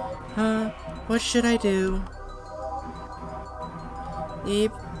 Huh? What should I do?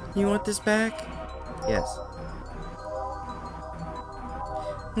 Eve, you want this back? Yes.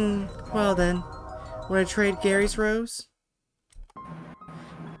 Well then. Wanna trade Gary's rose?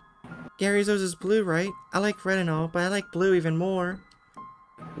 Gary's rose is blue, right? I like red and all, but I like blue even more.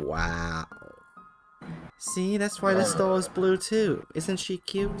 Wow. See, that's why this doll is blue too. Isn't she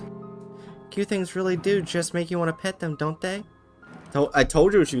cute? Cute things really do just make you want to pet them, don't they? I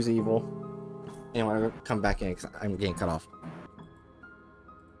told you she was evil. Anyway, I'm gonna come back in because I'm getting cut off.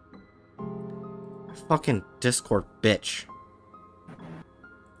 Fucking Discord bitch.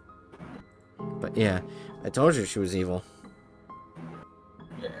 But yeah, I told you she was evil.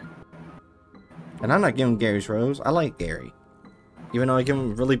 Yeah. And I'm not giving Gary's rose. I like Gary. Even though I give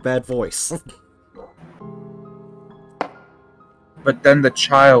him a really bad voice. But then the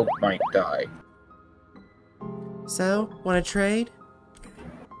child might die. So, wanna trade?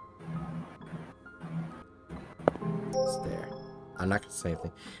 It's there. I'm not gonna say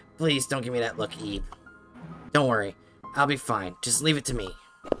anything. Please don't give me that look, Eve. Don't worry, I'll be fine. Just leave it to me.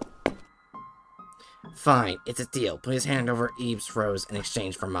 Fine, it's a deal. Please hand over Eve's rose in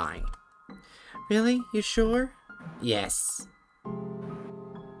exchange for mine. Really? You sure? Yes.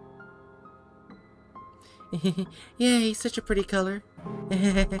 Yay, such a pretty color.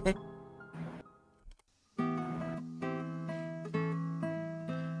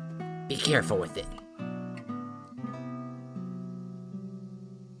 Be careful with it.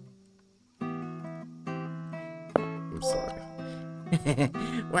 I'm sorry.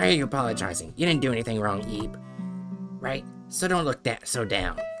 Why are you apologizing? You didn't do anything wrong, Eve. Right? So don't look so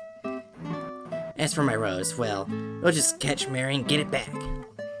down. As for my rose, well, we'll just catch Mary and get it back.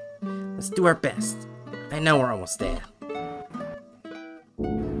 Let's do our best. I know we're almost there.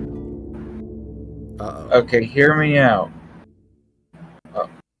 Uh-oh. Okay, hear me out. What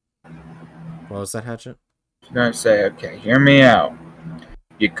was that, Hatchet? I'm gonna say, okay, hear me out.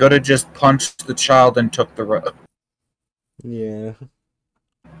 You could have just punched the child and took the road. Yeah.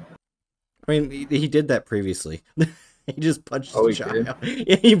 I mean, he did that previously. He just punched the child.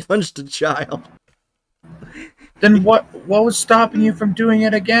 Yeah, he punched a child. Then what was stopping you from doing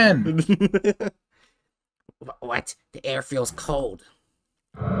it again? What? The air feels cold.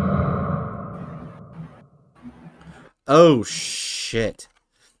 Oh, shit.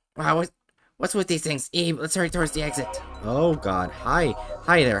 Wow, what's with these things? Eve, let's hurry towards the exit. Oh, God. Hi.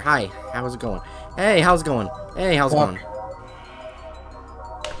 Hi there. Hi. How's it going? Hey, how's it going? Hey, how's it going?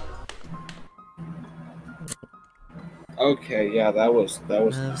 Okay, yeah, that was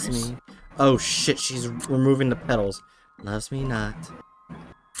Loves nice. me. Oh, shit. She's removing the petals. Loves me not.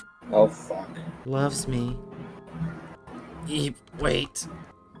 Oh fuck. Loves me. Eve, wait.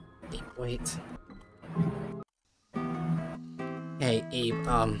 Eve, wait. Hey, Eve,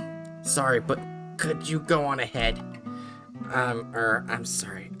 sorry, but could you go on ahead? I'm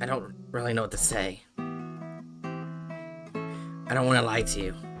sorry. I don't really know what to say. I don't want to lie to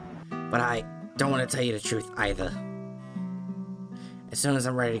you, but I don't want to tell you the truth either. As soon as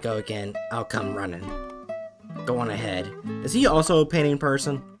I'm ready to go again, I'll come running. Go on ahead. Is he also a painting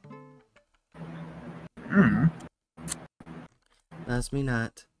person? Hmm. Loves me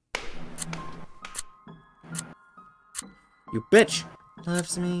not. You bitch!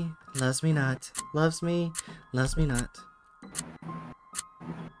 Loves me not. Loves me not. Loves me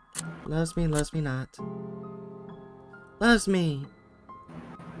not. Loves me.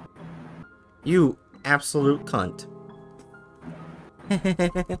 You absolute cunt.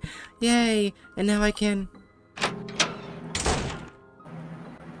 Yay! And now I can...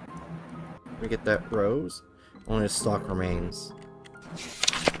 We get that rose. Only a stalk remains.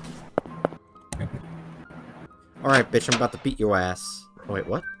 Alright, bitch, I'm about to beat your ass. Oh, wait,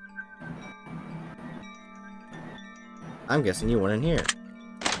 what? I'm guessing you went in here.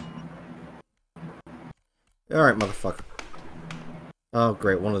 Alright, motherfucker. Oh,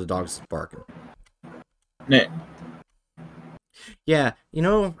 great, one of the dogs is barking. Nah. Yeah, you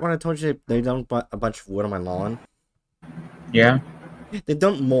know when I told you they dumped a bunch of wood on my lawn? Yeah? They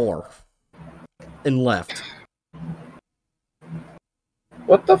dumped more. And left.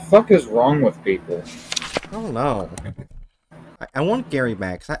 What the fuck is wrong with people? I don't know. I want Gary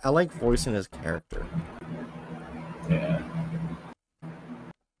back, 'cause I like voicing his character. Yeah.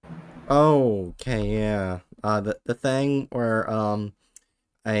 Oh, okay, yeah. The thing where,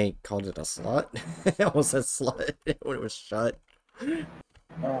 I called it a slut. I almost said slut when it was shut.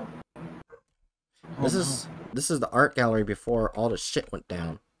 Oh. This is the art gallery before all the shit went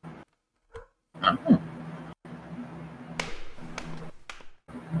down. Oh.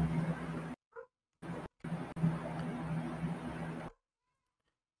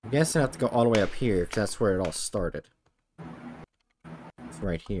 I'm guessing I have to go all the way up here, because that's where it all started. It's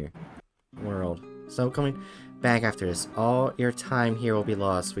right here. World. So coming back after this, all your time here will be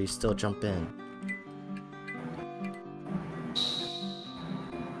lost, but you still jump in.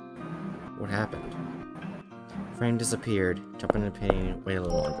 What happened? Frame disappeared. Jump in the painting, wait a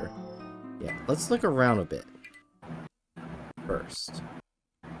little longer. Yeah, let's look around a bit. First.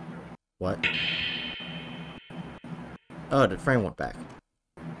 What? Oh, the frame went back.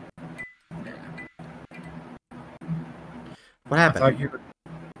 What I happened? thought you were...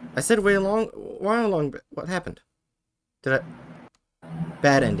 I said wait a while long. What happened? Did I?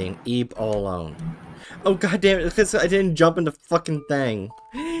 Bad ending. Ebe all alone. Oh god damn it! Because I didn't jump in the fucking thing.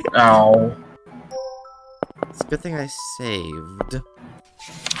 Ow. It's a good thing I saved.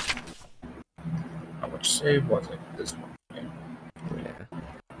 How much save was it? This one. Yeah.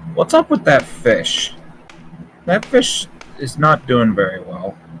 What's up with that fish? That fish is not doing very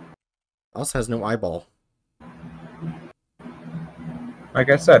well. Also has no eyeball. Like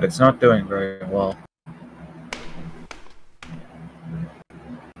I said, it's not doing very well.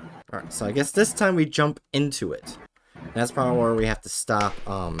 Alright, so I guess this time we jump into it. That's probably where we have to stop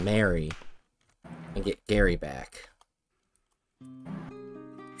Mary and get Gary back.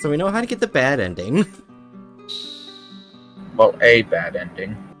 So we know how to get the bad ending. Well, a bad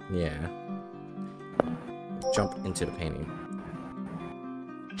ending. Yeah. Jump into the painting.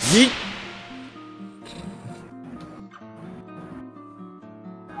 Yeet!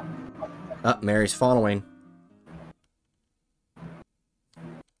 Mary's following.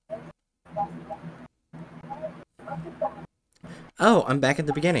 Oh, I'm back at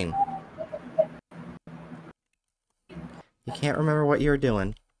the beginning. You can't remember what you were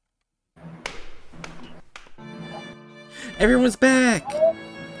doing. Everyone's back!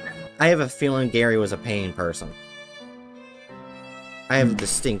 I have a feeling Gary was a pain person. I have a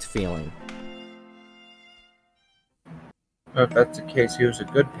distinct feeling. If that's the case, he was a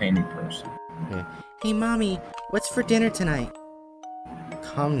good painting person. Yeah. Hey, Mommy, what's for dinner tonight?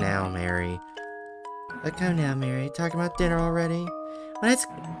 Come now, Mary. Come now, Mary. Talking about dinner already? Well,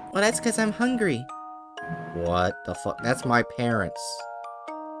 that's because I'm hungry. What the fuck? That's my parents.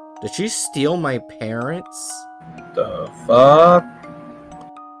 Did she steal my parents? The fuck?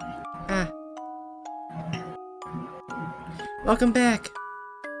 Ah. Welcome back.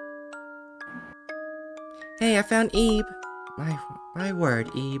 Hey, I found Ebe. My word,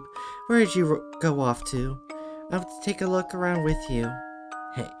 Ebe. Where did you go off to? I'll have to take a look around with you.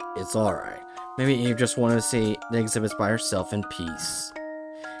 Hey, it's alright. Maybe Ebe just wanted to see the exhibits by herself in peace.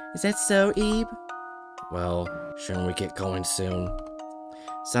 Is that so, Ebe? Well, shouldn't we get going soon?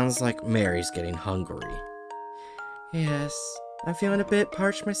 Sounds like Mary's getting hungry. Yes, I'm feeling a bit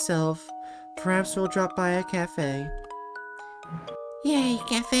parched myself. Perhaps we'll drop by a cafe. Yay,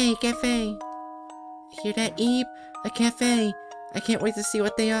 cafe, cafe. Hear that, Ebe? A cafe. I can't wait to see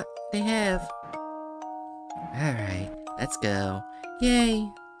what they have. Alright, let's go. Yay!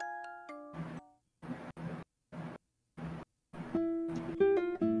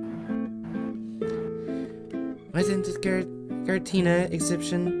 Wasn't this Gertina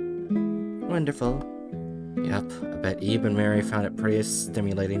exhibition wonderful? Yep, I bet Ebe and Mary found it pretty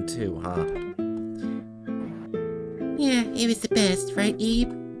stimulating too, huh? Yeah, it was the best, right,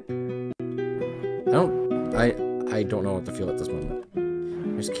 Ebe? I don't know what to feel at this moment.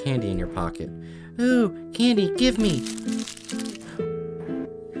 There's candy in your pocket. Ooh, candy, give me!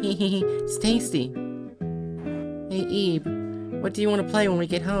 Hehehe, it's tasty. Hey, Ebe, what do you want to play when we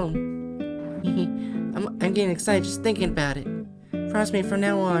get home? I'm getting excited just thinking about it. Promise me from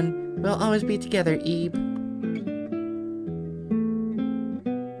now on, We'll always be together, Ebe.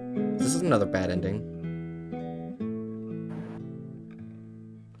 This is another bad ending.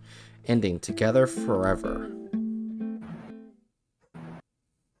 Ending together forever.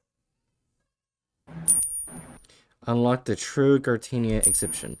 Unlock the true Gartenia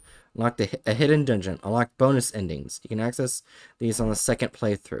exhibition. Unlock a hidden dungeon. Unlock bonus endings. You can access these on the second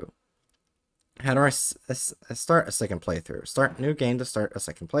playthrough. How do I start a second playthrough? Start new game to start a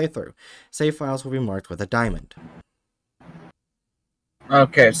second playthrough. Save files will be marked with a diamond.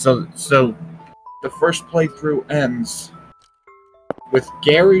 Okay, so the first playthrough ends with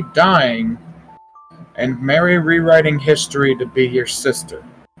Gary dying and Mary rewriting history to be your sister.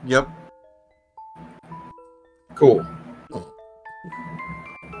 Yep. Cool.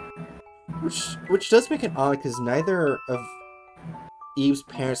 Which does make it odd because neither of Eve's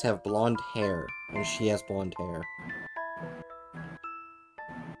parents have blonde hair, and she has blonde hair.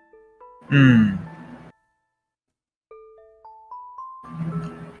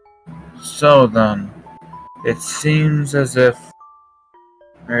 So then, it seems as if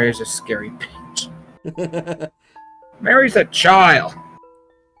Mary's a scary bitch. Mary's a child.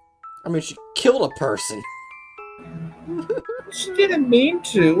 I mean, she killed a person. She didn't mean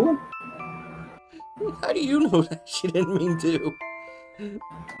to. How do you know that she didn't mean to?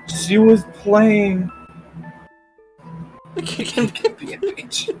 She was playing.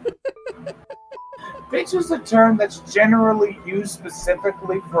 Bitch. Bitch is a term that's generally used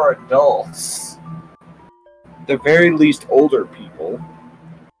specifically for adults. At the very least, older people.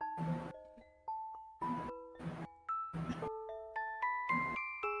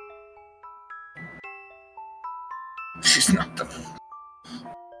 She's not the.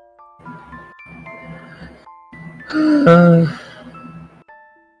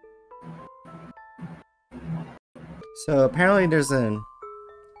 So apparently there's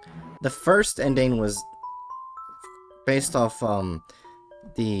the first ending was based off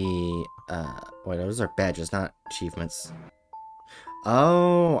the wait, those are badges, not achievements.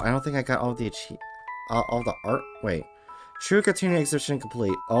 Oh, I don't think I got all the all the art. Wait, true Cartina exhibition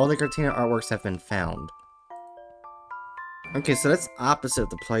complete. All the Cartina artworks have been found. Okay, so that's opposite of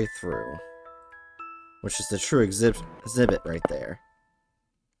the playthrough, which is the true exhibit right there.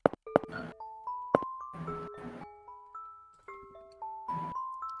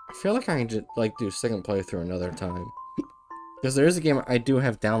 I feel like I can just do second playthrough another time. Because there is a game I do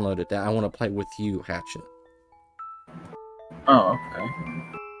have downloaded that I want to play with you, Hatchet. Oh, okay.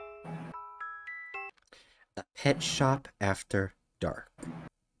 A Pet Shop After Dark.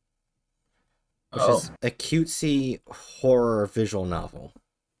 Which Oh, is a cutesy horror visual novel.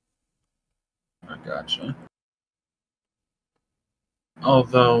 I gotcha.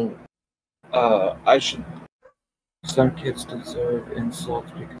 Although, I should. Some kids deserve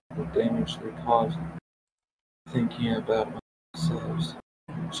insults because of the damage they cause thinking about themselves.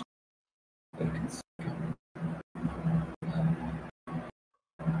 They can see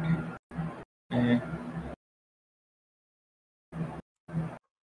coming.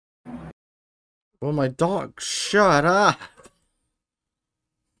 Well, my dog, shut up!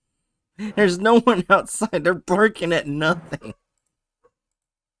 There's no one outside, they're barking at nothing.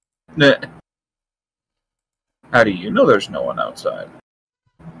 How do you know there's no one outside?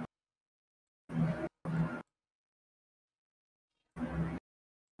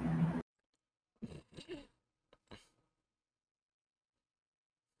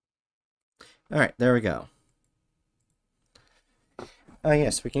 Alright, there we go. Oh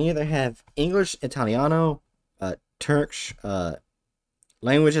yes, we can either have English, Italiano, Turkish,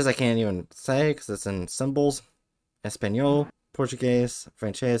 languages I can't even say because it's in symbols, Espanol, Portuguese,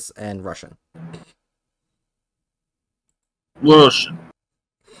 French, and Russian. Russian.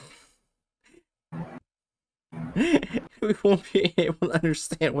 We won't be able to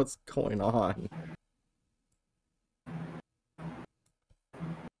understand what's going on.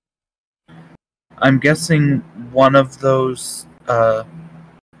 I'm guessing one of those,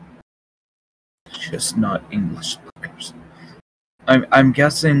 just not English letters. I'm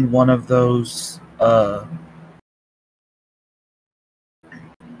guessing one of those,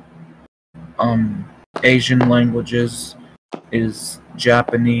 Asian languages is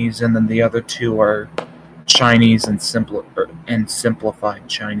Japanese, and then the other two are Chinese and simplified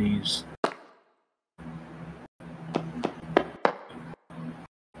Chinese.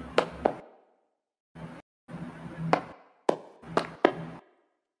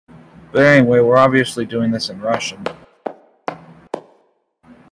 But anyway, we're obviously doing this in Russian.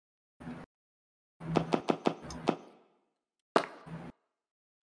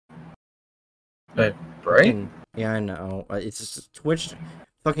 But, right? Yeah, I know. It's just Twitch.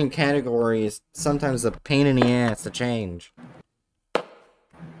 fucking category is sometimes a pain in the ass to change.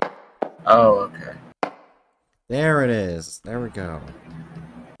 Oh, okay. There it is. There we go.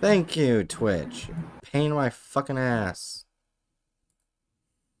 Thank you, Twitch. Pain in my fucking ass.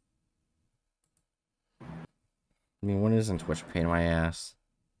 I mean, when isn't Twitch a pain in my ass?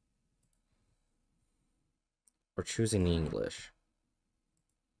 Or choosing English.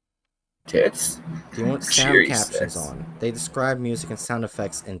 Tits. Do you want sound captions on? They describe music and sound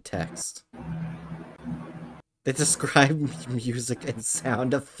effects in text. They describe music and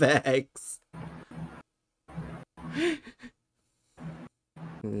sound effects.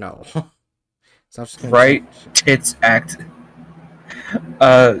 No. So I'm just gonna Right? Tits act.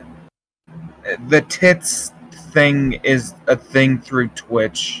 The tits thing is a thing through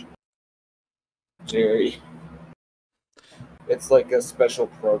Twitch. Jerry. It's like a special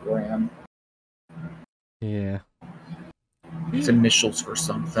program. Yeah. It's initials for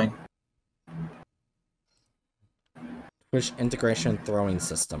something. Twitch integration throwing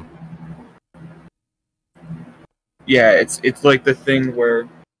system. Yeah, it's like the thing where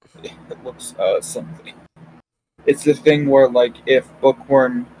it looks something. It's the thing where like if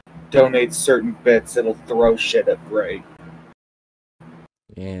Bookworm donates certain bits, it'll throw shit at Gray.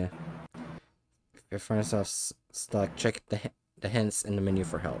 Yeah. If you find yourself stuck, check the hints in the menu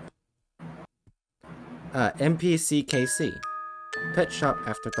for help. NPCKC. Pet shop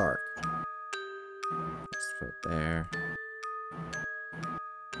after dark. Let's put there.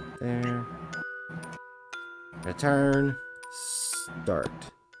 There. Return. Start.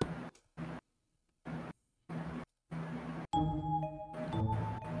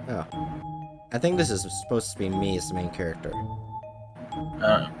 Oh. I think this is supposed to be me as the main character.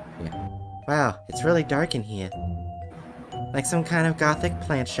 Uh, Yeah. Wow, it's really dark in here. Like some kind of gothic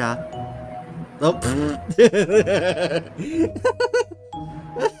plant shop. Oh.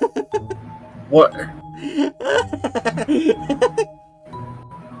 what?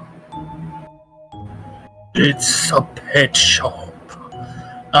 It's a pet shop.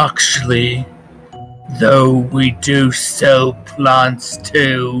 Actually, though we do sell plants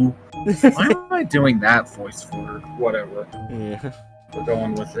too. Why am I doing that voice for whatever? Yeah. We're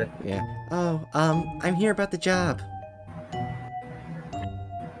going with it. Yeah. Oh, I'm here about the job.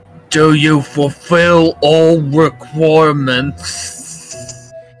 Do you fulfill all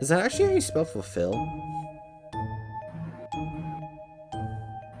requirements? Is that actually how you spell fulfill?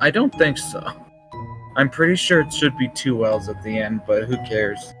 I don't think so. I'm pretty sure it should be 2 L's at the end, but who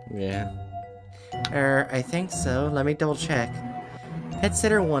cares? Yeah. I think so. Let me double check. Pet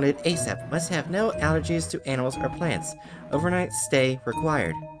sitter wanted ASAP. Must have no allergies to animals or plants. Overnight stay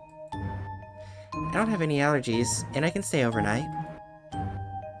required. I don't have any allergies, and I can stay overnight.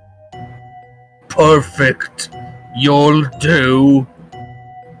 Perfect. You'll do.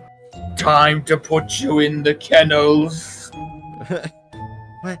 Time to put you in the kennels.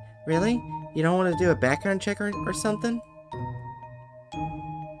 What? Really? You don't want to do a background check or something?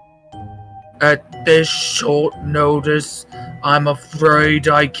 At this short notice, I'm afraid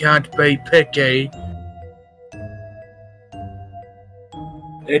I can't be picky.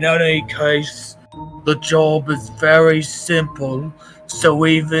 In any case, the job is very simple, so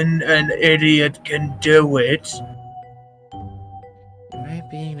even an idiot can do it. Am I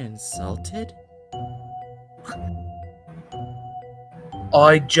being insulted?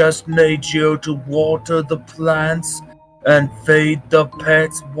 I just need you to water the plants and feed the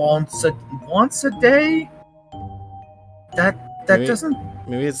pets once a day? That Maybe- doesn't...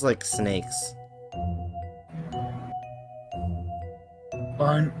 Maybe it's like snakes.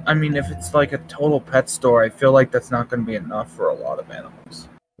 I mean, if it's like a total pet store, I feel like that's not going to be enough for a lot of animals.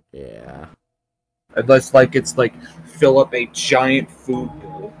 Yeah. Unless, like, it's like fill up a giant food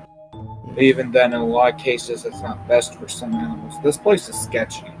bowl. Even then, in a lot of cases, it's not best for some animals. This place is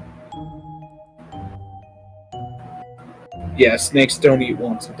sketchy. Yeah, snakes don't eat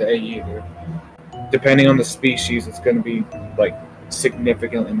once a day either. Depending on the species, it's going to be, like,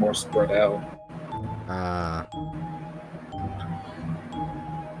 significantly more spread out.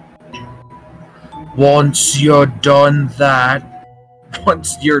 Once you're done that...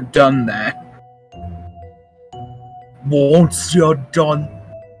 Once you're done...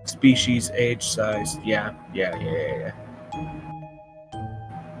 Species, age, size. Yeah.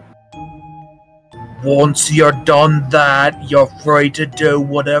 Once you're done that, you're free to do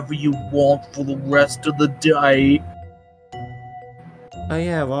whatever you want for the rest of the day. Oh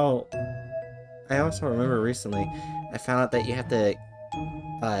yeah, well, I also remember recently, I found out that you have to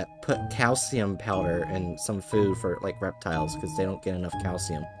put calcium powder in some food for like reptiles because they don't get enough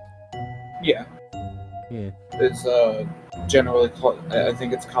calcium. Yeah. Yeah. It's generally called. I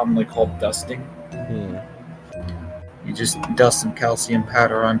think it's commonly called dusting. Yeah. You just dust some calcium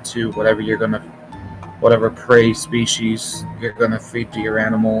powder onto whatever prey species you're gonna feed to your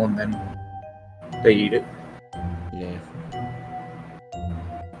animal, and then they eat it. Yeah.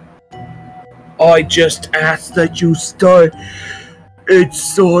 I just asked that you stay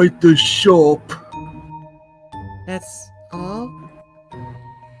inside the shop. That's all?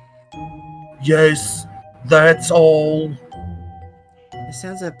 Yes, that's all. It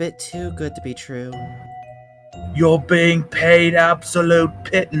sounds a bit too good to be true. You're being paid absolute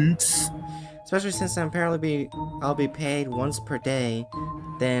pittance. Especially since I'll be paid once per day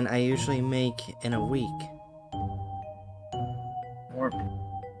than I usually make in a week.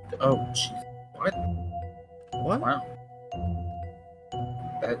 Oh, jeez. What? What? Wow.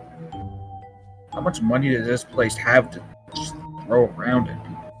 How much money does this place have to just throw around at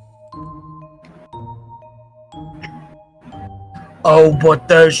people? Oh, but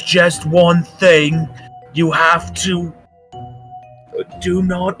there's just one thing. You have to do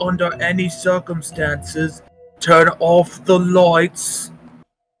not, under any circumstances, turn off the lights.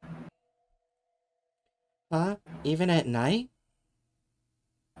 Huh? Even at night?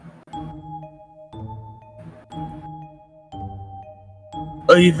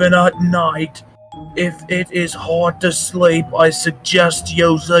 Even at night. If it is hard to sleep, I suggest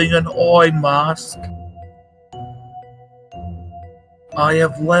using an eye mask. I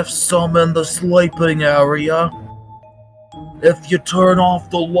have left some in the sleeping area. If you turn off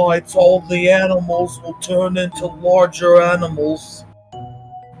the lights, all the animals will turn into larger animals.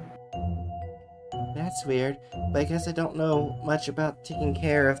 That's weird, but I guess I don't know much about taking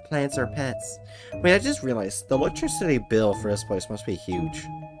care of plants or pets. Wait, I just realized the electricity bill for this place must be huge.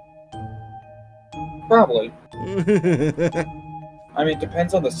 Probably. I mean, it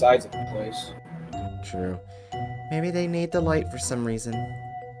depends on the size of the place. True. Maybe they need the light for some reason.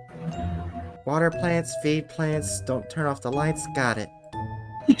 Water plants, feed plants, don't turn off the lights, got it.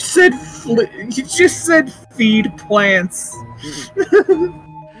 You just said feed plants.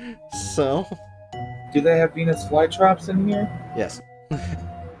 So? Do they have Venus flytraps in here? Yes.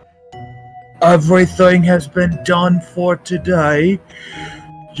 Everything has been done for today.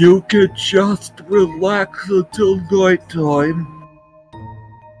 You could just relax until nighttime.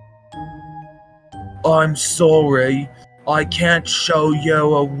 I'm sorry, I can't show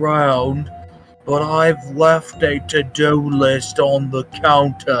you around, but I've left a to-do list on the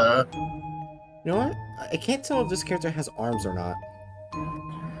counter. You know what? I can't tell if this character has arms or not.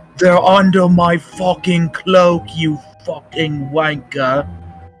 They're under my fucking cloak, you fucking wanker.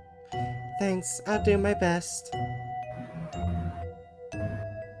 Thanks, I'll do my best.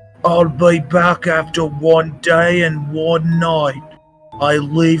 I'll be back after one day and one night. I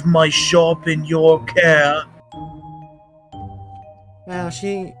leave my shop in your care. Wow,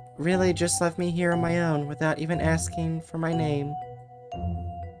 she really just left me here on my own without even asking for my name.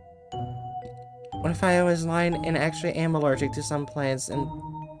 What if I was lying and actually am allergic to some plants and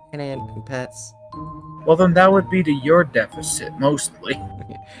pets? Well, then that would be to your deficit, mostly.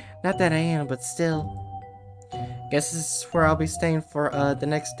 Not that I am, but still. Guess this is where I'll be staying for the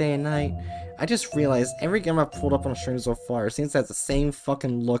next day and night. I just realized every game I've pulled up on stream so far seems to have the same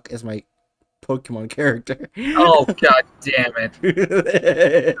fucking look as my Pokemon character. Oh, god damn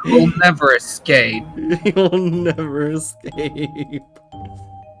it. You'll never escape. You'll never escape.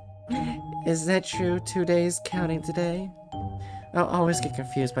 Is that true? 2 days counting today? I'll always get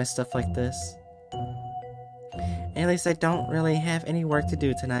confused by stuff like this. At least I don't really have any work to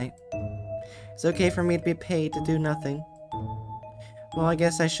do tonight. It's okay for me to be paid to do nothing. Well, I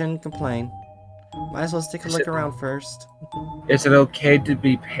guess I shouldn't complain. Might as well take a look around first. Is it okay to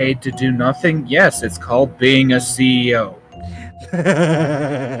be paid to do nothing? Yes, it's called being a CEO.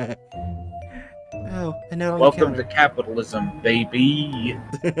 Oh, a note on Welcome the to capitalism, baby.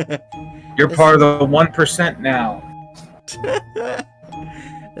 You're This- part of the 1% now.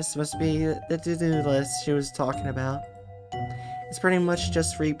 This must be the to-do list she was talking about. It's pretty much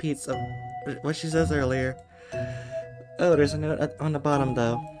just repeats of what she says earlier. Oh, there's a note on the bottom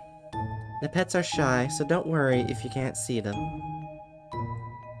though. The pets are shy, so don't worry if you can't see them.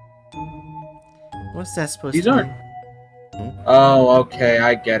 What's that supposed These to aren't- mean? Oh, okay,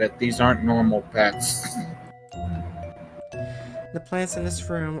 I get it. These aren't normal pets. The plants in this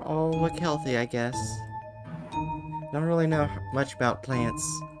room all look healthy, I guess. Don't really know much about plants.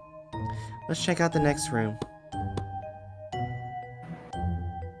 Let's check out the next room.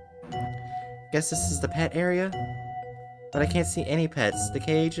 Guess this is the pet area? But I can't see any pets. The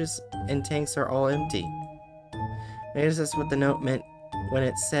cages and tanks are all empty. Maybe that's what the note meant when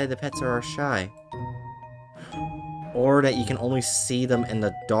it said the pets are shy. or that you can only see them in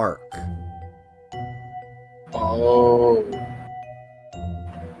the dark. Oh.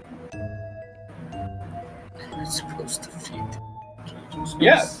 I'm supposed to feed cages.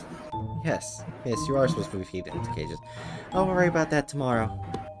 Yes. Yes, you are supposed to be feeding into cages. I'll worry about that tomorrow.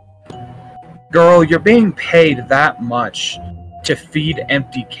 Girl, you're being paid that much to feed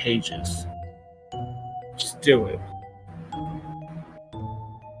empty cages. Just do it.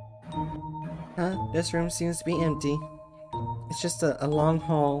 Huh? This room seems to be empty. It's just a long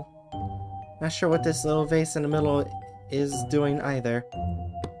hall. Not sure what this little vase in the middle is doing either.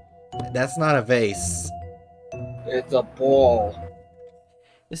 That's not a vase. It's a ball.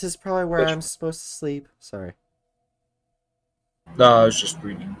 This is probably where I'm supposed to sleep. Sorry. No, I was just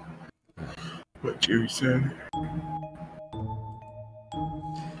reading what Jerry said.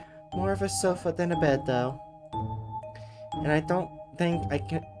 More of a sofa than a bed, though. And I don't think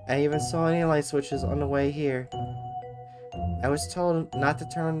I even saw any light switches on the way here. I was told not to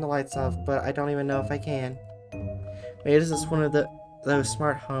turn the lights off, but I don't even know if I can. Maybe this is one of those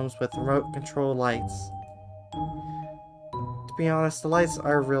smart homes with remote control lights. To be honest, the lights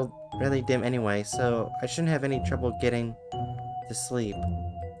are really dim anyway, so I shouldn't have any trouble getting to sleep.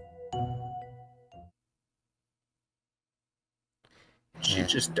 Did she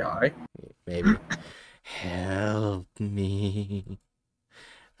just die? Maybe. Help me.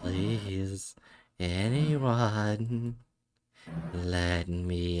 Please. Anyone. Let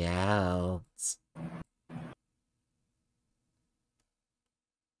me out.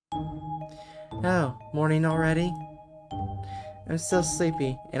 Oh, morning already? I'm still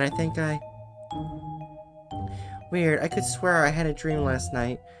sleepy, and I think Weird, I could swear I had a dream last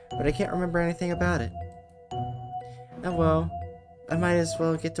night, but I can't remember anything about it. Oh well, I might as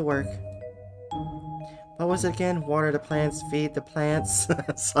well get to work. What was it again? Water the plants, feed the plants?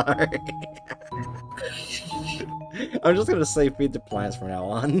 Sorry. I'm just gonna say feed the plants from now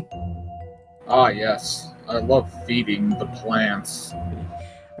on. Ah, yes. I love feeding the plants.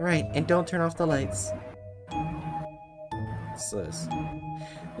 Alright, and don't turn off the lights. What's this?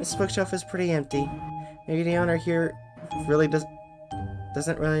 This bookshelf is pretty empty. Maybe the owner here really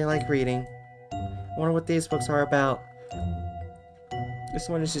doesn't really like reading. I wonder what these books are about. This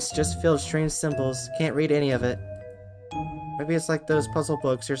one is just filled with strange symbols. Can't read any of it. Maybe it's like those puzzle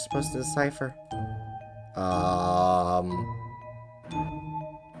books you're supposed to decipher.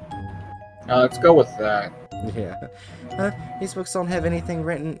 Let's go with that. Yeah. Huh? These books don't have anything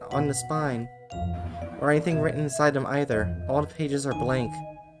written on the spine. Or anything written inside them either. All the pages are blank.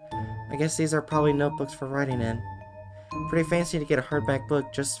 I guess these are probably notebooks for writing in. Pretty fancy to get a hardback book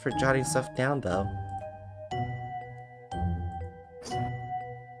just for jotting stuff down, though.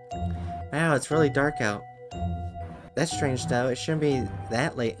 Wow, it's really dark out. That's strange, though. It shouldn't be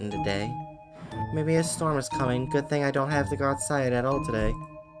that late in the day. Maybe a storm is coming. Good thing I don't have to go outside at all today.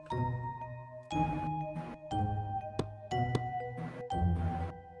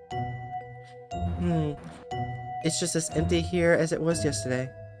 It's just as empty here as it was yesterday.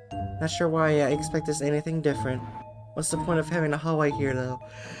 Not sure why I expect this anything different. What's the point of having a hallway here, though?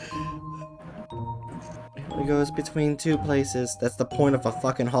 It goes between two places. That's the point of a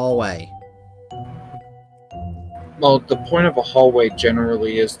fucking hallway. Well, the point of a hallway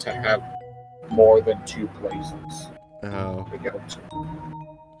generally is to have more than two places Oh. to go to.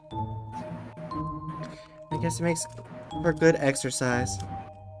 I guess it makes for good exercise.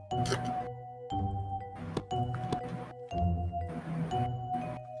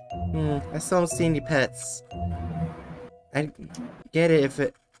 I still don't see any pets. I'd get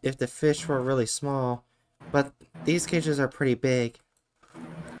it if the fish were really small, but these cages are pretty big.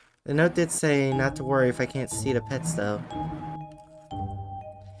 The note did say not to worry if I can't see the pets, though.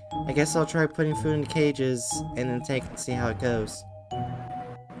 I guess I'll try putting food in the cages and then take and see how it goes.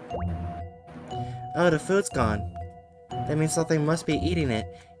 Oh, the food's gone. That means something must be eating it,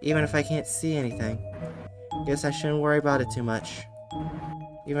 even if I can't see anything. Guess I shouldn't worry about it too much.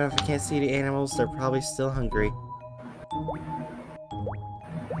 Even if I can't see the animals, they're probably still hungry.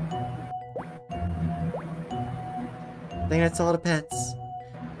 I think that's all the pets.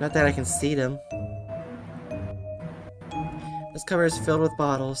 Not that I can see them. This cover is filled with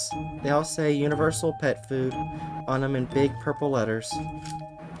bottles. They all say Universal Pet Food on them in big purple letters.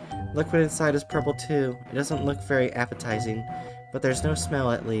 Liquid inside is purple too. It doesn't look very appetizing, but there's no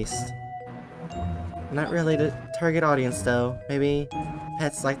smell at least. Not really the target audience though. Maybe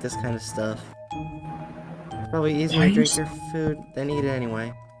pets like this kind of stuff. It's probably easier to drink your food than eat it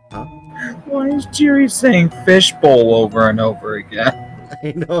anyway. Huh? Why is Jerry saying fishbowl over and over again?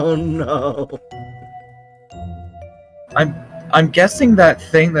 I don't know. I'm guessing that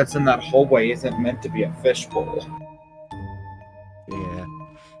thing that's in that hallway isn't meant to be a fishbowl.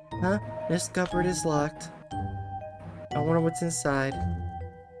 Huh? This cupboard is locked. I wonder what's inside.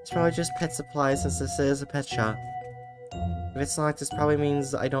 It's probably just pet supplies since this is a pet shop. If it's locked, this probably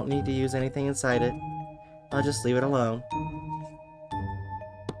means I don't need to use anything inside it. I'll just leave it alone.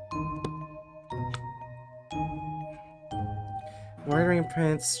 Watering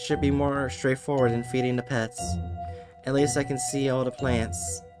plants should be more straightforward than feeding the pets. At least I can see all the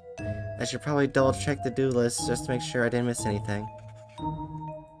plants. I should probably double check the do list just to make sure I didn't miss anything.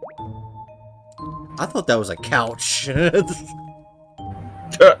 I thought that was a couch. I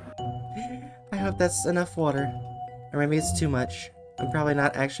hope that's enough water. Or maybe it's too much. I'm probably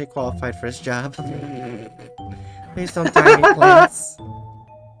not actually qualified for this job. Please don't die any plants.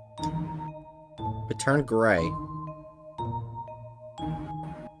 It turned gray.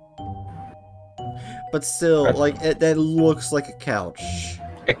 But still, like, that looks like a couch.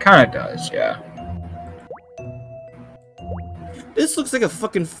 It kind of does, yeah. This looks like a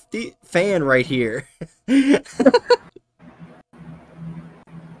fucking fan right here.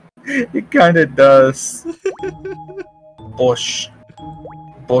 It kind of does. Bush.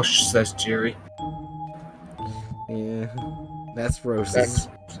 Bush, says Jerry. Yeah, that's roses.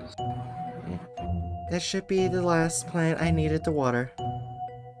 That should be the last plant I needed to water.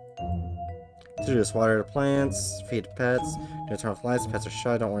 To just water the plants, feed the pets, don't turn off lights, pets are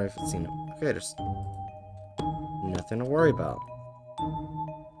shy, don't worry if it's seen them. Okay, there's nothing to worry about.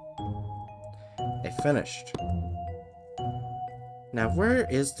 I finished. Now where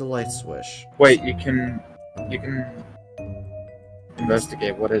is the light switch? Wait, you can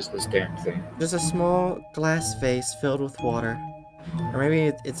investigate what is this damn thing. There's a small glass vase filled with water. Or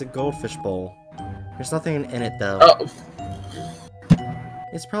maybe it's a goldfish bowl. There's nothing in it though. Oh.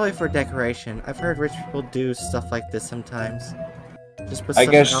 It's probably for decoration. I've heard rich people do stuff like this sometimes. Just put I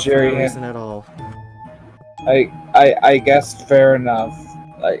stuff guess out Jerry for no reason at all. I guess fair enough.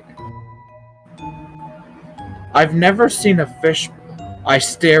 Like, I've never seen a fish. I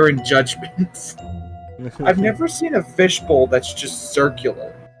stare in judgment. I've never seen a fishbowl that's just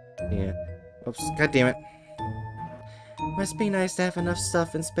circular. Yeah. Oops. God damn it. Must be nice to have enough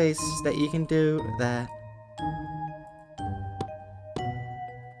stuff in space that you can do that.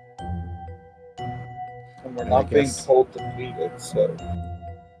 And we're not being told to feed it, so.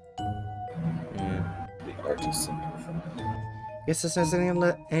 Yeah. The art is simple. Guess there's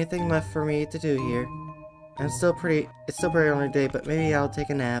anything left for me to do here. It's still pretty early day, but maybe I'll take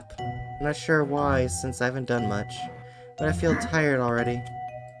a nap. I'm not sure why, since I haven't done much. But I feel tired already.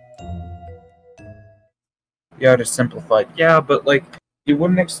 Yeah, to simplify. Yeah, but like, you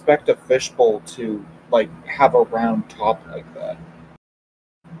wouldn't expect a fishbowl to, like, have a round top like that.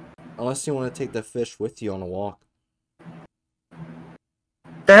 Unless you want to take the fish with you on a walk.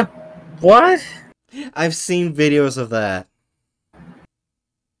 What? I've seen videos of that.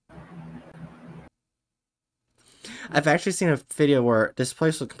 I've actually seen a video where this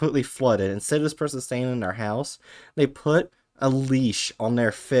place was completely flooded. Instead of this person staying in their house, they put a leash on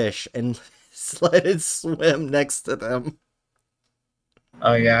their fish and let it swim next to them.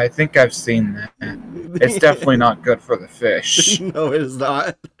 Oh yeah, I think I've seen that. It's definitely not good for the fish. No, it is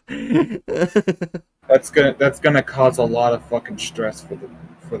not. That's gonna cause a lot of fucking stress for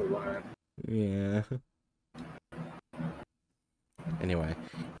the lad. Yeah. Anyway,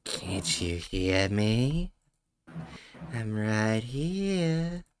 can't you hear me? I'm right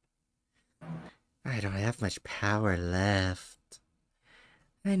here. I don't have much power left.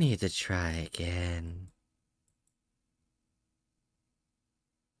 I need to try again.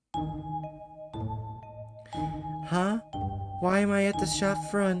 Huh? Why am I at the shop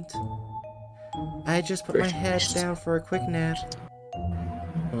front? I just put my head down for a quick nap.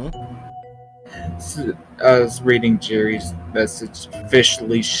 Huh? I was reading Jerry's message. Fish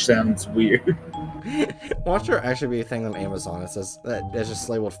leash sounds weird. Watch there actually be a thing on Amazon. It says that it's just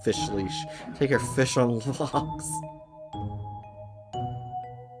labeled fish leash. Take your fish on walks.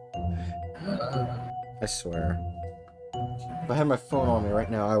 I swear. If I had my phone on me right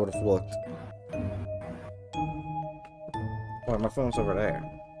now, I would have looked. Oh, my phone's over there.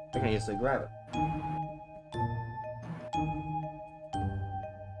 I can easily grab it.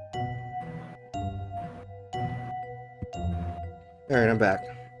 Alright, I'm back.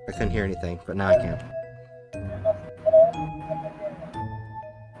 I couldn't hear anything, but now I can.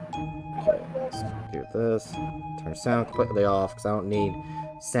 Okay, let's do this. Turn sound completely off, because I don't need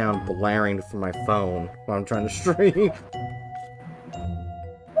sound blaring from my phone while I'm trying to stream.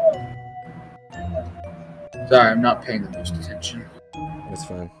 Sorry, I'm not paying the most attention. It's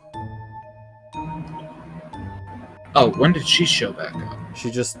fine. Oh, when did she show back up?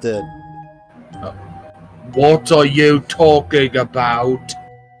 She just did. Oh. What are you talking about?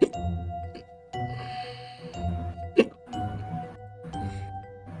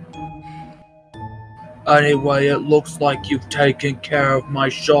 Anyway, it looks like you've taken care of my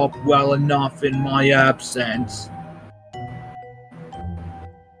shop well enough in my absence.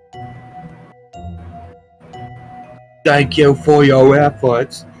 Thank you for your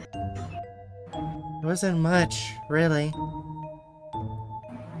efforts. It wasn't much, really.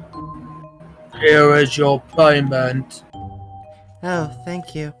 Here is your payment. Oh,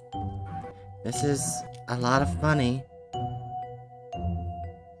 thank you. This is a lot of money.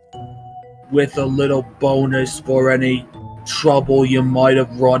 With a little bonus for any trouble you might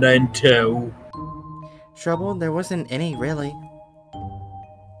have run into. Trouble? There wasn't any, really.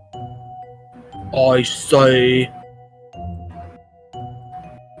 I see.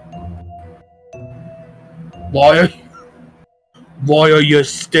 Why are you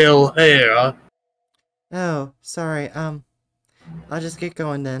still here? Oh, sorry, I'll just get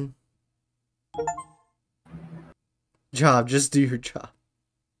going then. Just do your job.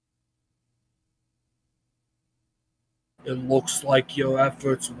 It looks like your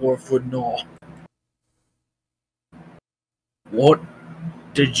efforts were for naught. What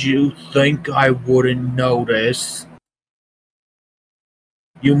did you think I wouldn't notice?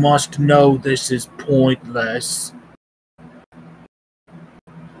 You must know this is pointless.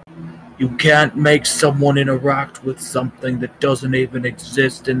 You can't make someone interact with something that doesn't even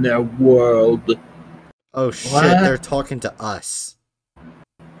exist in their world. Oh shit, What? they're talking to us.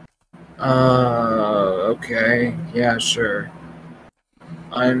 Okay. Yeah, sure.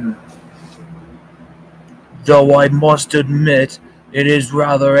 Though I must admit, it is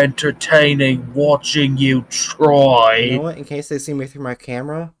rather entertaining watching you try. You know what? In case they see me through my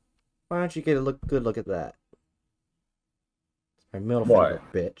camera, why don't you get a good look at that? It's my middle finger,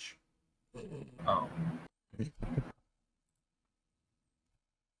 bitch. Oh.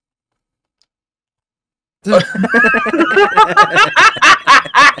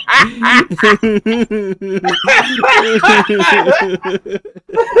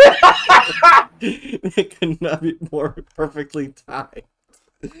 It could not be more perfectly timed.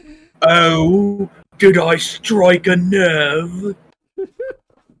 Oh, did I strike a nerve?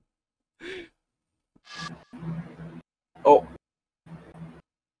 Oh.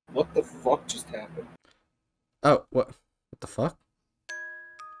 What the fuck just happened? Oh, what the fuck?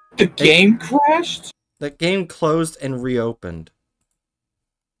 The game crashed? The game closed and reopened.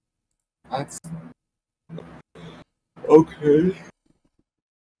 That's... Okay.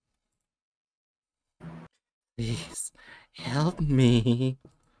 Please, help me.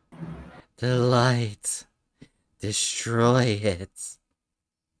 The light. Destroy it.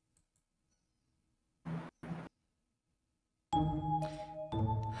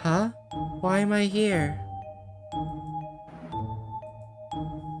 Huh? Why am I here?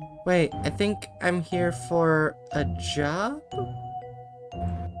 Wait, I think I'm here for a job?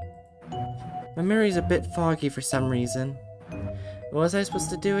 My memory's a bit foggy for some reason. What was I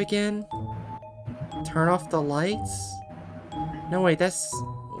supposed to do again? Turn off the lights? No, wait, that's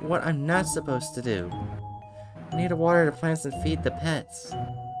what I'm not supposed to do. I need to water the plants and feed the pets.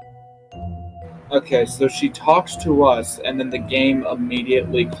 Okay, so she talks to us, and then the game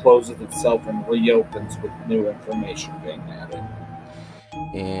immediately closes itself and reopens with new information being added.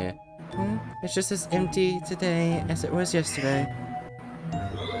 Yeah. It's just as empty today as it was yesterday.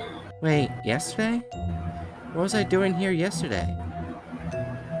 Wait, yesterday? What was I doing here yesterday?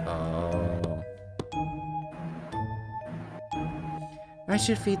 Oh. I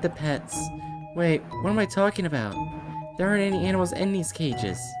should feed the pets. Wait, what am I talking about? There aren't any animals in these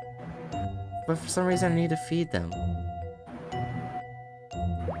cages. But for some reason I need to feed them.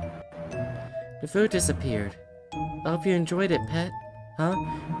 The food disappeared. I hope you enjoyed it, pet. Huh?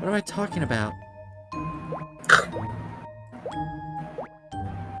 What am I talking about?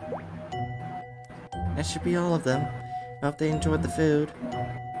 That should be all of them. I hope they enjoyed the food.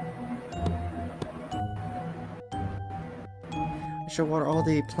 I should water all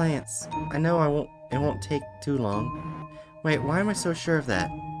the plants. I know it won't take too long. Wait, why am I so sure of that?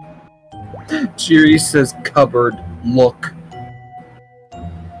 Cheery says cupboard, look.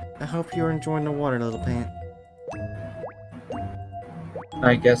 I hope you're enjoying the water, little plant.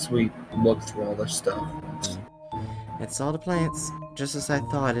 I guess we looked through all this stuff. It's all the plants. Just as I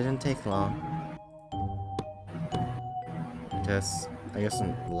thought, it didn't take long. I guess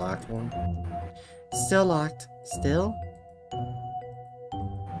a locked one. Still locked. Still?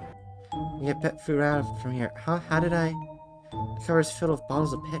 You get pet food out of from here. Huh? How did I? The cover is filled with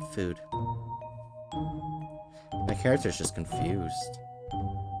bottles of pet food. My character's just confused.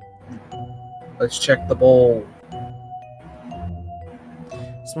 Let's check the bowl.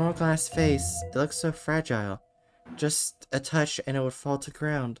 Small glass vase. It looks so fragile. Just a touch and it would fall to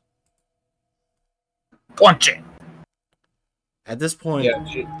ground. Punch it! At this point,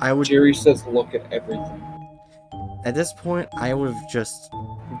 Yeah, I would. Jerry says look at everything. At this point, I would have just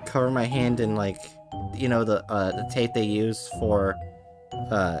covered my hand in, like, you know, the tape they use for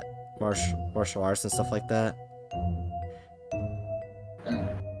martial arts and stuff like that.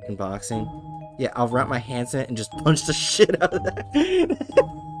 In boxing. Yeah, I'll wrap my hands in it and just punch the shit out of that.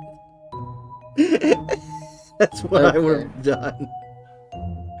 That's what I would have done.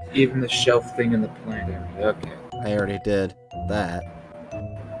 Even the shelf thing in the plant area. Okay. I already did that.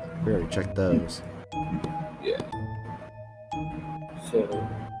 We already checked those. Yeah. So.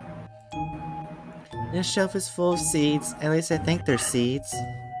 This shelf is full of seeds. At least I think they're seeds.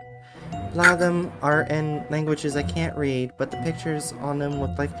 A lot of them are in languages I can't read, but the pictures on them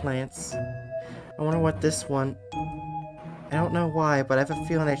look like plants. I wonder what this one... I don't know why, but I have a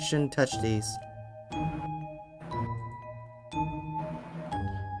feeling I shouldn't touch these.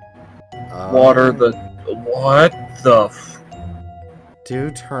 Water the... What the f...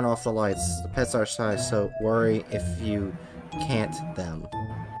 Do turn off the lights. The pets are shy, so worry if you can't them.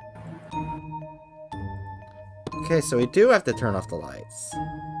 Okay, so we do have to turn off the lights.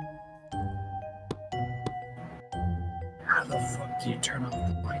 How the fuck do you turn off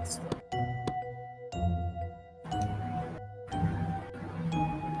the lights though?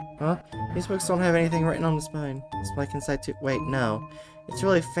 Huh? These books don't have anything written on the spine. It's like inside too. Wait, no. It's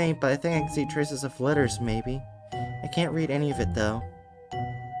really faint, but I think I can see traces of letters, maybe. I can't read any of it, though.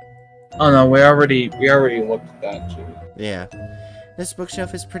 Oh no, we already looked at that too. Yeah. This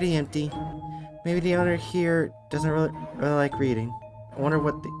bookshelf is pretty empty. Maybe the owner here doesn't really like reading. I wonder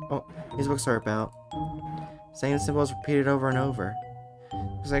what these books are about. Same symbols repeated over and over.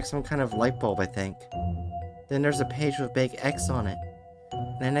 Looks like some kind of light bulb, I think. Then there's a page with a big X on it.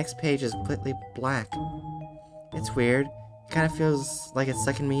 And the next page is completely black. It's weird. It kind of feels like it's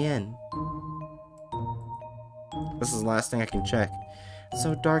sucking me in. This is the last thing I can check. It's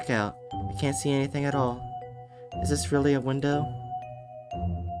so dark out. I can't see anything at all. Is this really a window?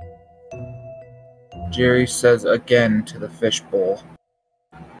 Jerry says again to the fishbowl.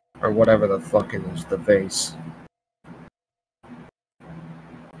 Or whatever the fuck it is, the vase.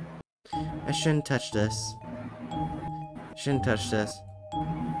 I shouldn't touch this. Shouldn't touch this.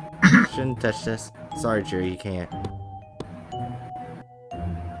 Shouldn't touch this. Sorry, Jerry, you can't.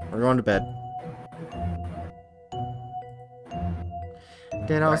 We're going to bed.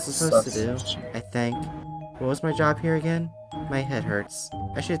 Did all I was supposed to do, I think. What was my job here again? My head hurts.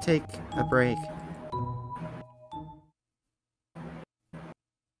 I should take a break.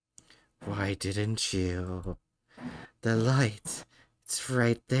 Why didn't you? The light. It's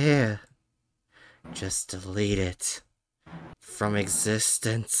right there. Just delete it. From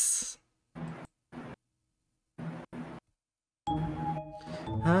existence.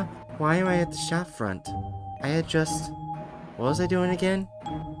 Huh? Why am I at the shop front? I had just... What was I doing again?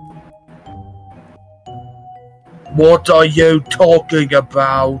 What are you talking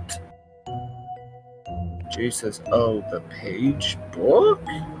about? Jesus, oh, the page book?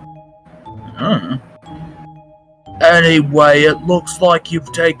 Anyway, it looks like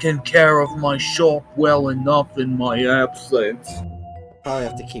you've taken care of my shop well enough in my absence. Probably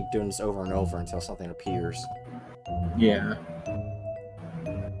have to keep doing this over and over until something appears. Yeah.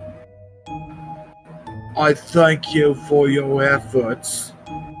 I thank you for your efforts.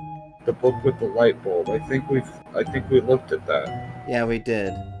 The book with the light bulb. I think we looked at that. Yeah, we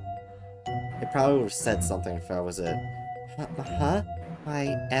did. It probably would have said something if I was it. Huh? My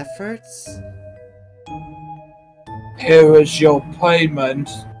efforts? Here is your payment.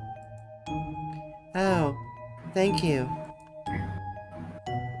 Oh, thank you.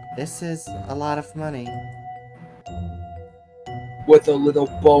 This is a lot of money. With a little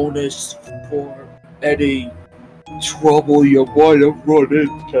bonus for any trouble you might have run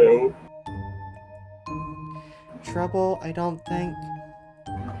into. Trouble, I don't think.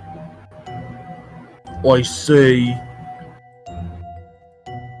 I see.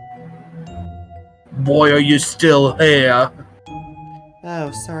 Why are you still here?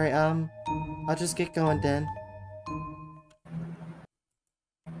 Oh, sorry, I'll just get going then.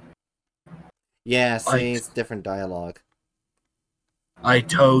 Yeah, see, it's different dialogue. I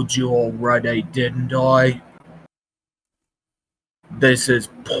told you already, didn't I? This is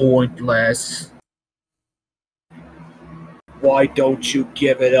pointless. Why don't you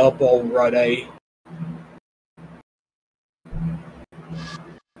give it up already?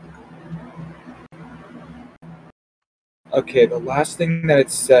 Okay, the last thing that it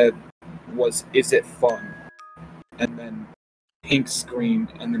said was, is it fun? And then pink screen,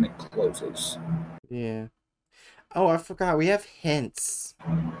 and then it closes. Yeah. Oh, I forgot, we have hints.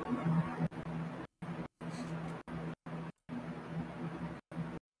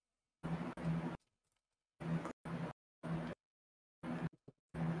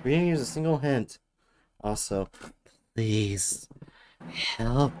 We didn't use a single hint. Also, please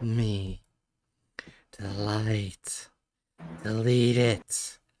help me. Delete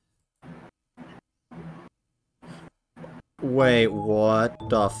it. Wait, what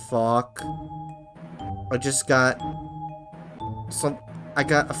the fuck? I just got I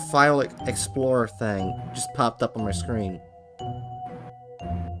got a file explorer thing just popped up on my screen.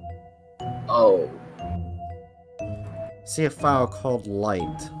 Oh. See a file called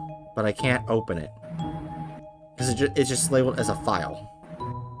light, but I can't open it because it's just labeled as a file.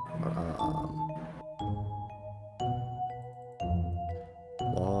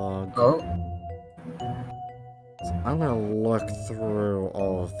 Log. Oh. So I'm gonna look through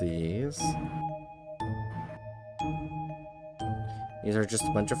all of these. These are just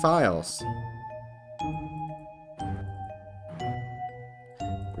a bunch of files.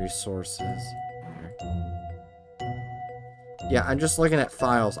 Resources. Yeah, I'm just looking at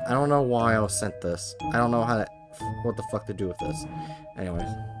files. I don't know why I was sent this. I don't know what the fuck to do with this. Anyways.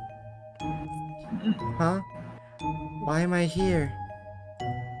 Huh? Why am I here?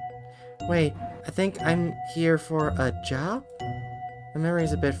 Wait, I think I'm here for a job? My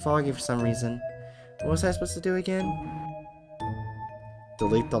memory's a bit foggy for some reason. What was I supposed to do again?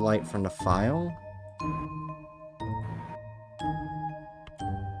 Delete the light from the file?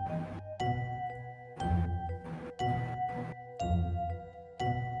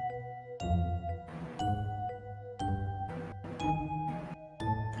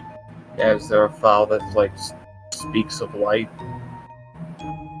 Yeah, is there a file that, like, speaks of light?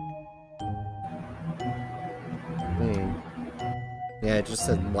 Yeah, it just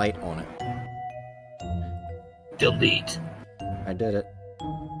said light on it. Delete. I did it.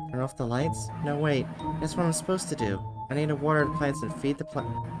 Turn off the lights? No, wait. That's what I'm supposed to do. I need to water the plants and feed the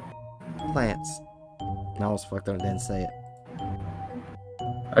plants. I almost fucked up and didn't say it.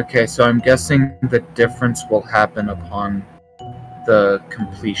 Okay, so I'm guessing the difference will happen upon the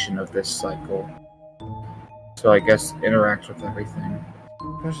completion of this cycle. So I guess interact with everything.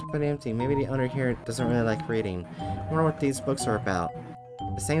 Push is pretty empty. Maybe the owner here doesn't really like reading. I wonder what these books are about.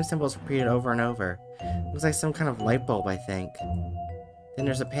 The same symbols repeated over and over. Looks like some kind of light bulb, I think. Then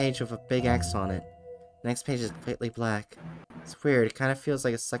there's a page with a big X on it. The next page is completely black. It's weird. It kind of feels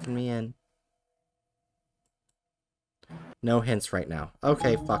like it's sucking me in. No hints right now.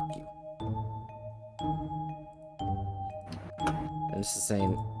 Okay, fuck you. And this is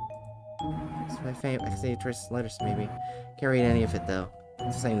saying... It's my favorite. I can see trace letters, maybe. Can't read any of it, though.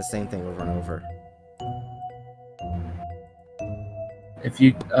 It's saying the same thing over and over. If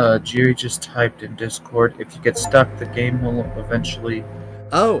you, Jiri just typed in Discord, if you get stuck, the game will eventually...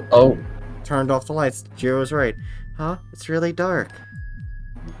 Oh! Oh! Turned off the lights. Jiro was right. Huh? It's really dark.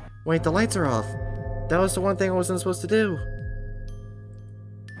 Wait, the lights are off. That was the one thing I wasn't supposed to do.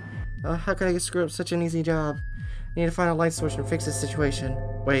 How could I screw up such an easy job? I need to find a light switch and fix this situation.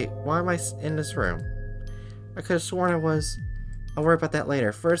 Wait, why am I in this room? I could have sworn I was. I'll worry about that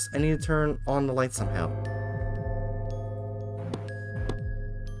later. First, I need to turn on the light somehow.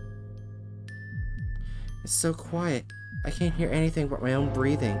 It's so quiet. I can't hear anything but my own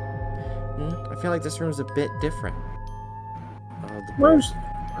breathing. I feel like this room is a bit different. Where's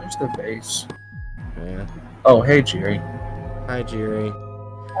the vase? Yeah. Oh, hey, Jiri. Hi, Jiri.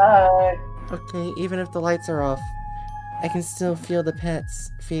 Hi. Okay, even if the lights are off, I can still feel the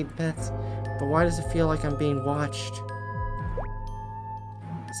feed pets. But why does it feel like I'm being watched?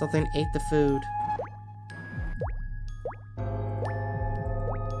 Something ate the food.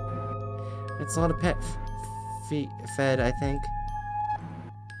 It's not a pet fed, I think.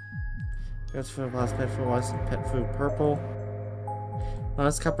 Goes for the last pet food was pet food purple. Oh,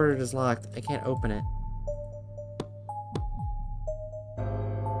 this cupboard is locked. I can't open it.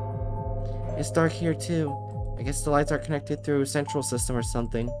 It's dark here too. I guess the lights are connected through a central system or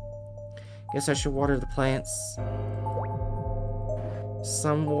something. Guess I should water the plants.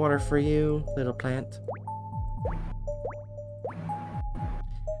 Some water for you, little plant.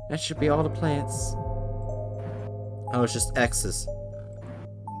 That should be all the plants. Oh, it's just X's.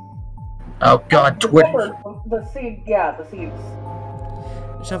 Oh god, Twitter! The seed, yeah, the seeds.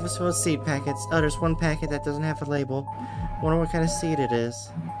 The shelf is full of seed packets. Oh, there's one packet that doesn't have a label. Wonder what kind of seed it is.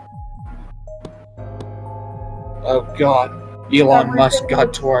 Oh god, Elon Musk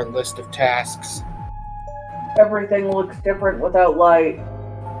got to our list of tasks. Everything looks different without light.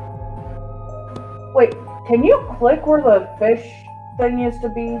 Wait, can you click where the fish thing used to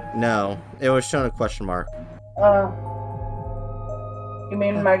be? No, it was shown a question mark. You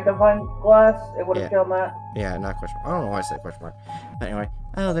mean magnifying glass? It would have Yeah. shown that. Yeah, not question mark. I don't know why I said question mark. But anyway.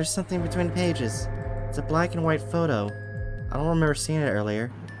 Oh, there's something between the pages. It's a black and white photo. I don't remember seeing it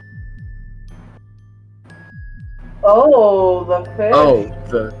earlier. Oh, the fish. Oh,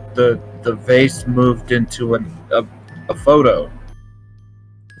 the vase moved into a photo.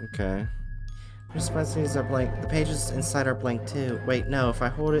 Okay. Responsibilities are blank. The pages inside are blank too. Wait, no, if I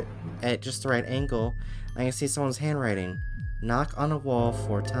hold it at just the right angle, I can see someone's handwriting. Knock on a wall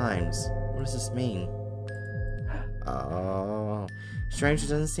 4 times. What does this mean? Oh. Strange, it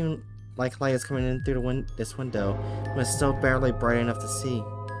doesn't seem like light is coming in through this window, but it's still barely bright enough to see.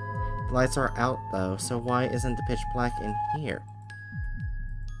 The lights are out though, so why isn't the pitch black in here?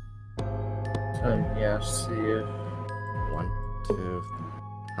 Yeah, see it. 1, 2...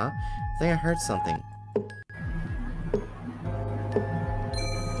 Huh? I think I heard something.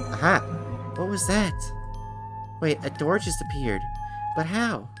 Aha! What was that? Wait, a door just appeared. But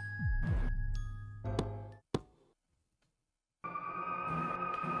how?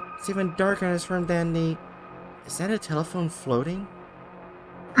 It's even darker in this room than the... Is that a telephone floating?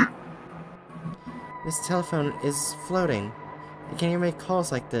 This telephone is floating. I can't even make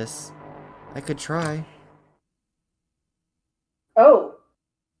calls like this. I could try. Oh.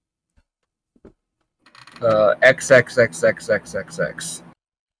 XXXXXXX.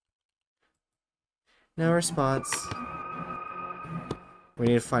 No response. We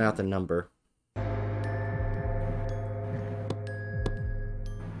need to find out the number.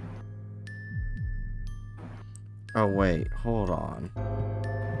 Oh wait, hold on.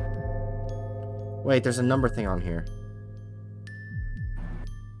 Wait, there's a number thing on here.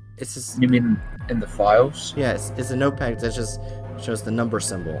 It's just... You mean in the files? Yeah, it's a notepad that just shows the number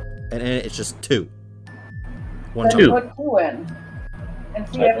symbol. And in it, it's just 2. One Then Two. put 2 in. And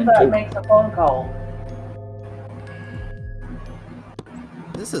see Type if in that 2. makes a phone call.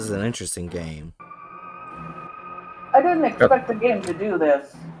 This is an interesting game. I didn't expect the game to do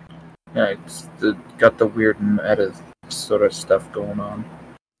this. Yeah, got the weird meta sort of stuff going on.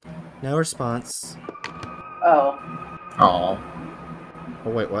 No response. Oh. Aw. Oh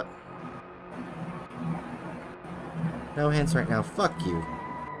wait, what? No hints right now. Fuck you.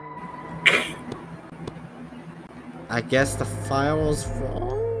 I guess the file was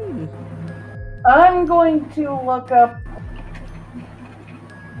wrong. I'm going to look up.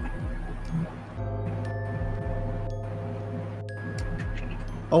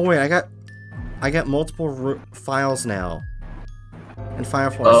 Oh wait, I got multiple files now. And file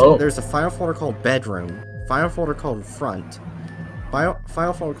folders. Oh. There's a file folder called bedroom, file folder called front,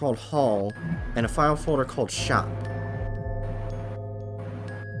 file folder called hall, and a file folder called shop.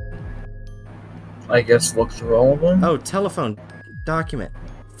 I guess look through all of them. Oh, telephone document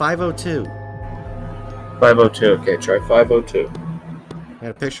 502. 502. Okay, try 502. I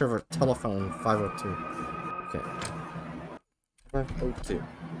got a picture of a telephone 502. Okay. 502.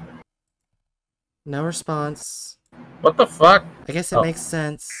 No response. What the fuck? I guess it Oh. makes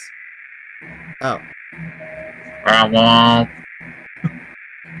sense. Oh. Hello?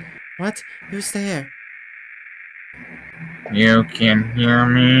 What? Who's there? You can hear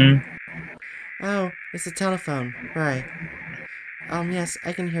me? Oh, it's a telephone. Right. Yes,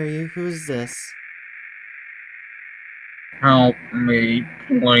 I can hear you. Who is this? Help me,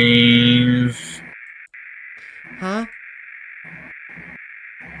 please. Huh?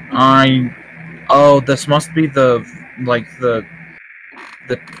 Oh, this must be the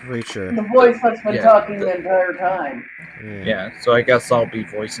Creature. The voice that's been Yeah, talking the entire time. yeah, so I guess I'll be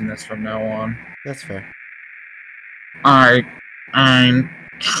voicing this from now on. That's fair. I'm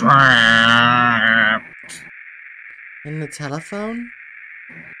trapped. In the telephone?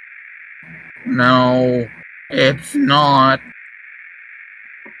 No, it's not.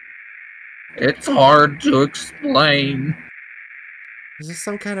 It's hard to explain. Is this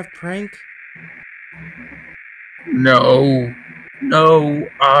some kind of prank? No,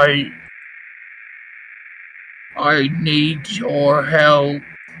 I need your help.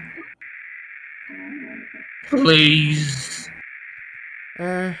 Please.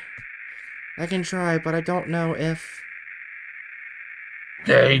 I can try, but I don't know if...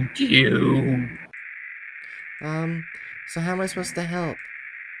 Thank you. So how am I supposed to help?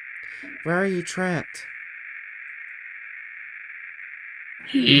 Where are you trapped?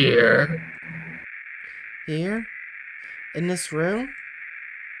 Here. Here? In this room?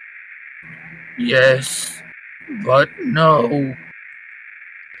 Yes, but no.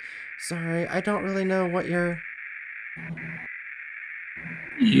 Sorry, I don't really know what you're...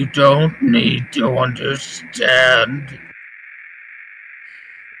 You don't need to understand.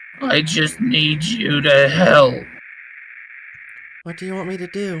 I just need you to help. What do you want me to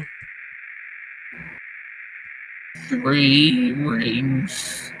do? 3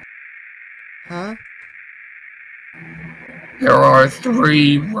 rings. Huh? There are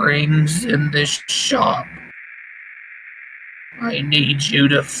 3 rings in this shop. I need you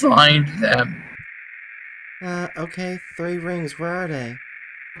to find them. Okay, 3 rings. Where are they?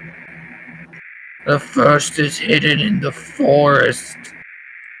 The first is hidden in the forest.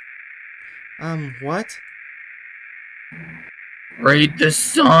 What? Read the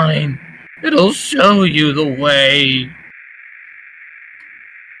sign. It'll show you the way.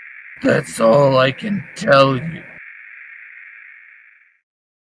 That's all I can tell you.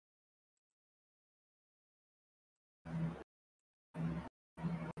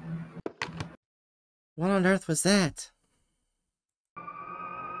 What on earth was that?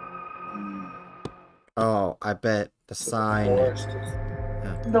 Oh, I bet the sign.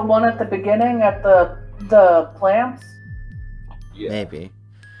 The one at the beginning at the plants? Yeah. Maybe.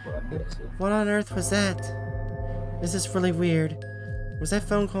 What on earth was that? This is really weird. Was that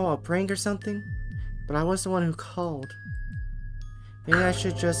phone call a prank or something? But I was the one who called. Maybe I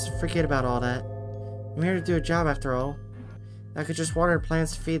should just forget about all that. I'm here to do a job after all. I could just water the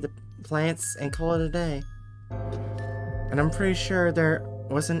plants, feed the plants, and call it a day. And I'm pretty sure there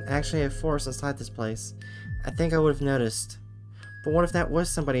wasn't actually a forest inside this place. I think I would have noticed. But what if that was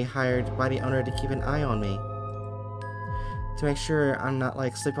somebody hired by the owner to keep an eye on me? To make sure I'm not,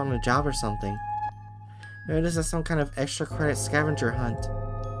 like, sleeping on the job or something. Maybe this is some kind of extra credit scavenger hunt.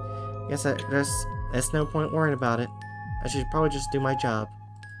 Guess there's no point worrying about it. I should probably just do my job.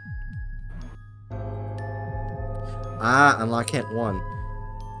 Unlock hint 1.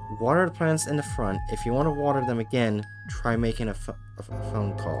 Water the plants in the front. If you want to water them again, try making a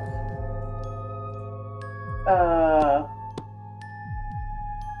phone call.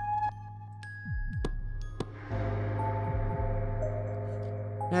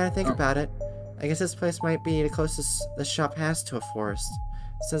 Now I think about it, I guess this place might be the closest the shop has to a forest,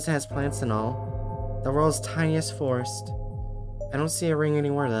 since it has plants and all. The world's tiniest forest. I don't see a ring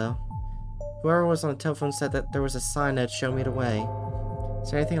anywhere though. Whoever was on the telephone said that there was a sign that'd show me the way.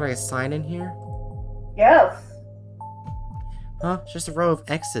 Is there anything like a sign in here? Yes. Huh? It's just a row of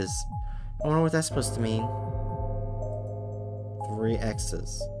X's. I wonder what that's supposed to mean. 3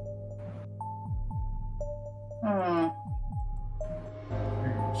 X's.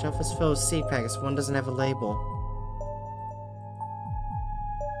 Shelf is filled with seed packets. One doesn't have a label.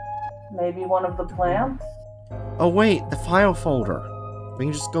 Maybe one of the plants? Oh wait, the file folder. We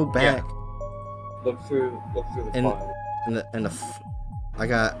can just go back. Look through the file. I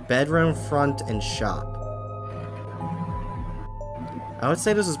got bedroom, front, and shop. I would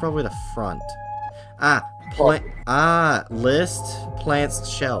say this is probably the front. List, plants,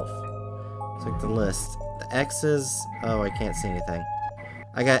 shelf. It's like the list. The X's. Oh, I can't see anything.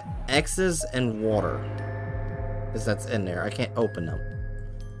 I got X's and water. Because that's in there. I can't open them.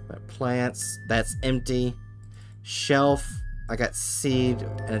 But plants, that's empty. Shelf, I got seed,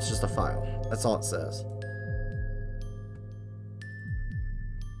 and it's just a file. That's all it says.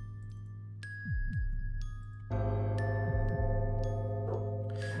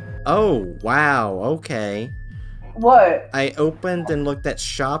 Oh, wow, okay. What? I opened and looked at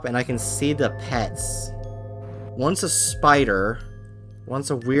shop, and I can see the pets. One's a spider.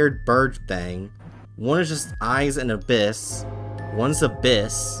 One's a weird bird thing. One is just eyes and abyss. One's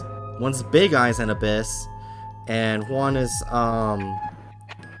abyss. One's big eyes and abyss. And one is,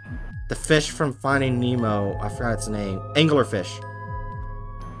 the fish from Finding Nemo. I forgot its name. Anglerfish.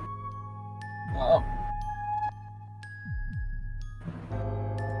 Oh.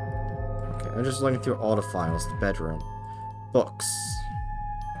 Okay, I'm just looking through all the files. The bedroom. Books.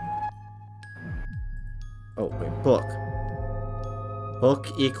 Oh, wait, book. Book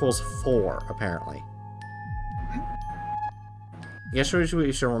equals 4, apparently. I guess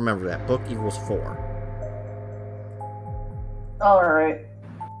we should remember that. Book equals 4. Alright.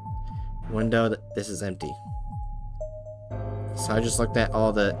 Window, this is empty. So I just looked at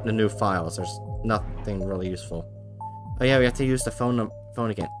all the new files. There's nothing really useful. Oh yeah, we have to use the phone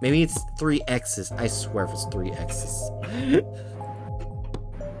again. Maybe it's 3 X's. I swear if it's 3 X's.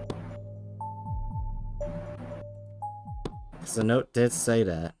 Because the note did say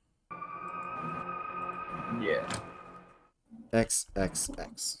that. Yeah.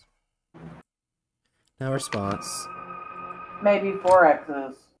 XXX. No response. Maybe 4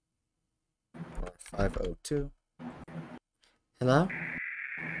 X's. 502. Hello?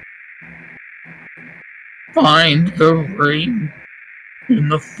 Find the ring in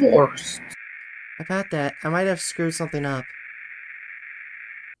the forest. About that, I might have screwed something up.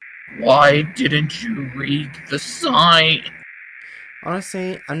 Why didn't you read the sign?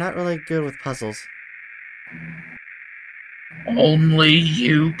 Honestly, I'm not really good with puzzles. Only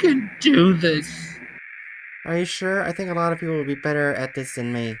you can do this. Are you sure? I think a lot of people will be better at this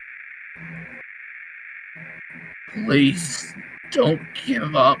than me. Please, Don't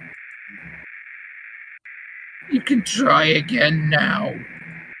give up. You can try again now.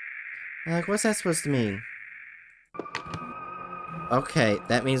 Like, what's that supposed to mean? Okay,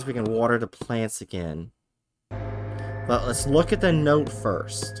 that means we can water the plants again. But let's look at the note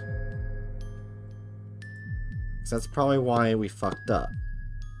first. 'Cause that's probably why we fucked up.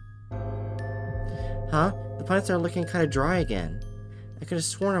 Huh? The plants are looking kind of dry again. I could have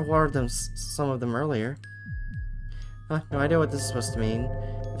sworn I watered them, some of them earlier. Huh? No idea what this is supposed to mean.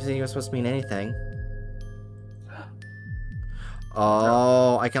 If you think it was supposed to mean anything.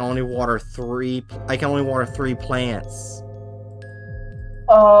 Oh, I can only water three plants.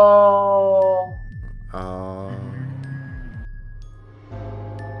 Oh. Oh.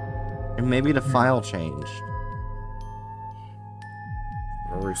 And maybe the file changed.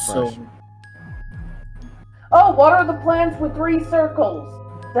 Or refresh. So, Oh, water the plants with 3 circles.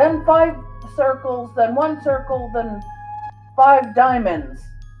 Then 5 circles, then 1 circle, then 5 diamonds.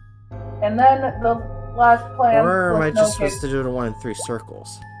 And then the last plant. Or am with I no just cake. supposed to do the one in 3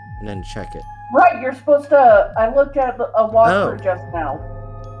 circles? And then check it. Right, you're supposed to. I looked at a walkthrough Oh. just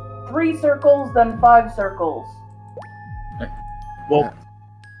now. 3 circles, then 5 circles. well,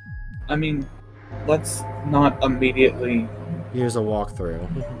 I mean, let's not immediately. Here's a walkthrough.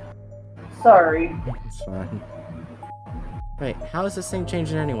 Sorry. It's fine. Wait, how is this thing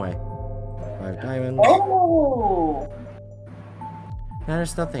changing anyway? 5 diamonds. Oh. Now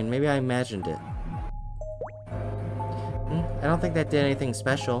there's nothing. Maybe I imagined it. I don't think that did anything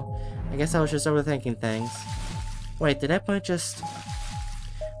special. I guess I was just overthinking things. Wait, did that plant just...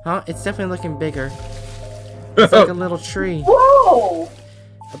 Huh? It's definitely looking bigger. It's like a little tree. Whoa.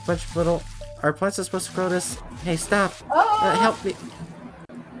 A bunch of little... Our plants are supposed to grow this... Hey, stop! Oh. Help me!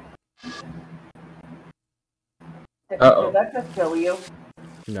 Uh-oh. Did that just kill you?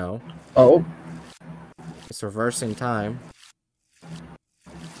 No. Oh, It's reversing time.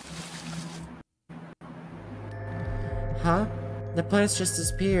 Huh? The plants just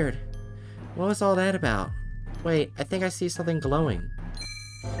disappeared. What was all that about? Wait, I think I see something glowing.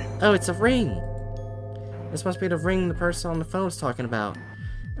 Oh, it's a ring! This must be the ring the person on the phone was talking about.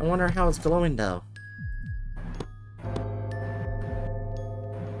 I wonder how it's glowing though.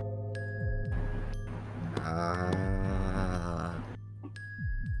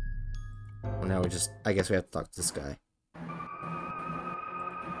 Well, now I guess we have to talk to this guy.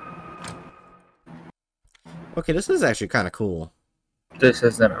 Okay, this is actually kind of cool. this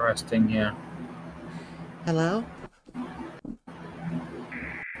is interesting, yeah. Hello?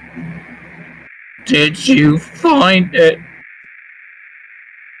 Did you find it?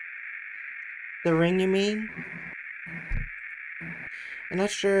 The ring, you mean? I'm not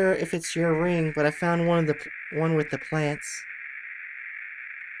sure if it's your ring, but I found one with the plants.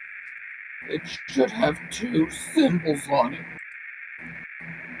 It should have 2 symbols on it.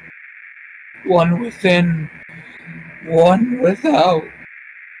 One within, one without.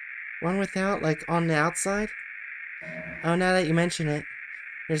 One without, like, on the outside? Oh, now that you mention it,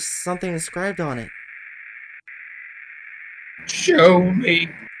 there's something inscribed on it. Show me.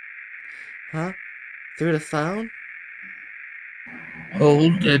 Huh? Through the phone?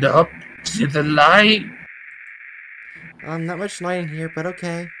 Hold it up to the light. Not much light in here, but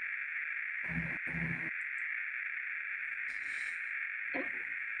okay.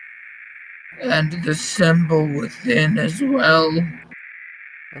 And the symbol within as well.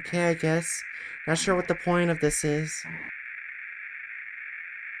 Okay, I guess. Not sure what the point of this is.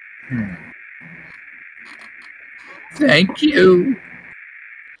 Thank you.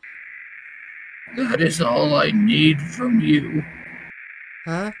 That is all I need from you.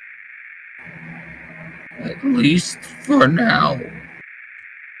 Huh? At least for now.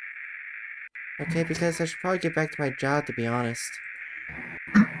 Okay, because I should probably get back to my job, to be honest.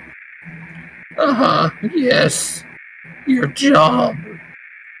 Yes. Your job.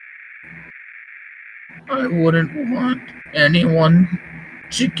 I wouldn't want anyone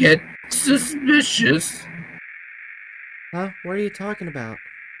to get suspicious. Huh? What are you talking about?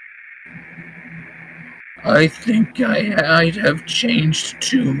 I think I'd have changed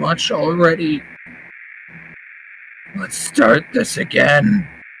too much already. Let's start this again.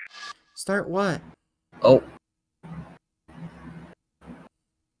 Start what? Oh.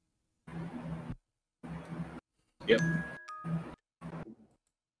 Yep.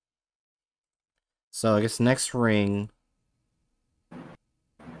 So I guess next ring.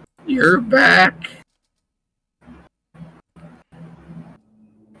 You're back.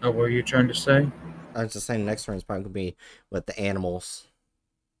 Oh, what were you trying to say? I was just saying next ring is probably gonna be with the animals.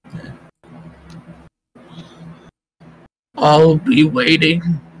 I'll be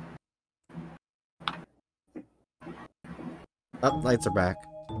waiting. Oh, lights are back.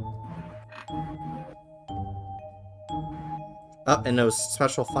 Oh, and those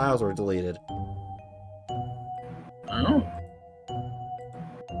special files were deleted. Oh.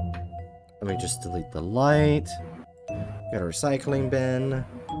 Let me just delete the light. Got a recycling bin.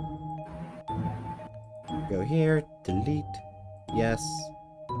 Go here. Delete. Yes.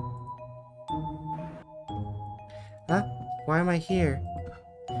 Huh? Why am I here?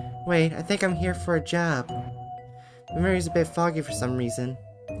 Wait, I think I'm here for a job. My memory's a bit foggy for some reason.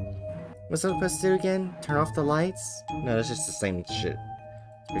 What's I supposed to do again? Turn off the lights? No, that's just the same shit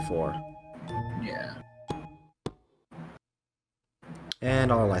as before. Yeah.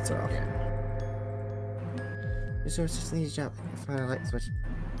 And all the lights are off. Resources need a job. Find a light switch.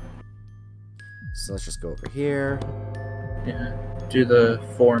 So let's just go over here. Yeah. Do the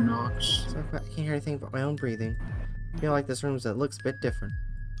 4 knocks. So I can't hear anything but my own breathing. I feel like this room looks a bit different.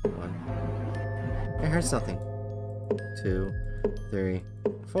 1. I heard something. 2, 3,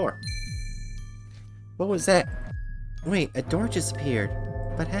 4. What was that? Wait, a door just appeared.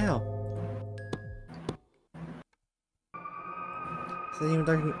 But how?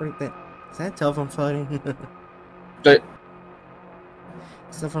 Is that telephone floating? But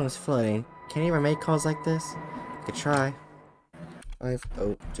Cell phone is floating. Can you ever make calls like this? I could try.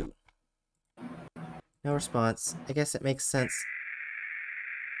 502. No response. I guess it makes sense.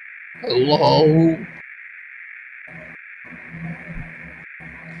 hello?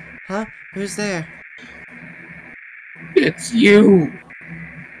 Huh? Who's there? It's you!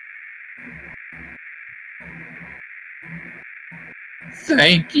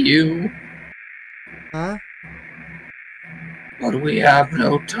 Thank you. Huh? But we have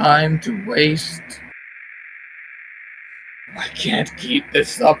no time to waste. I can't keep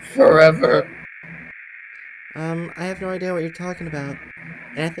this up forever. I have no idea what you're talking about.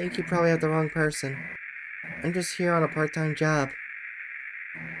 And I think you probably have the wrong person. I'm just here on a part-time job.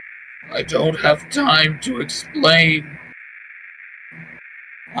 I don't have time to explain.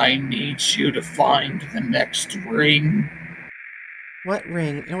 I need you to find the next ring. What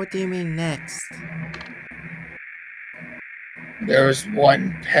ring? And what do you mean next? There's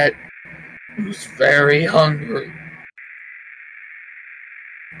one pet who's very hungry.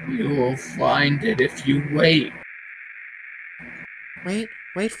 You will find it if you wait. Wait?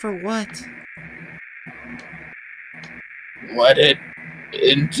 Wait for what? Let it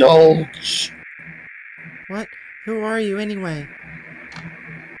indulge. What? Who are you anyway?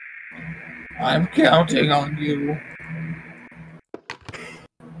 I'm counting on you.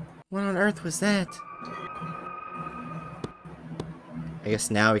 What on earth was that? I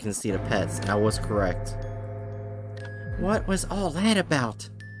guess now we can see the pets, and I was correct. What was all that about?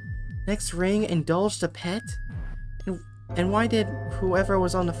 Next ring indulged a pet? And why did whoever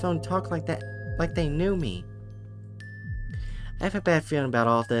was on the phone talk like that, like they knew me? I have a bad feeling about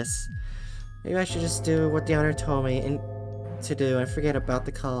all this. Maybe I should just do what the owner told me to do and forget about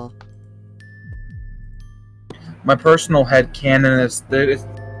the call. My personal headcanon is that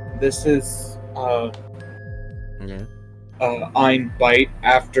this is Yeah. Ein Bite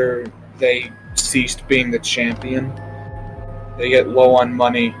after they ceased being the champion. They get low on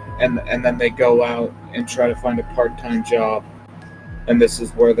money and then they go out and try to find a part-time job. And this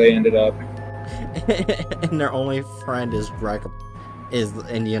is where they ended up. And their only friend is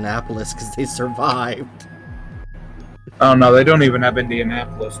Indianapolis because they survived. Oh no, they don't even have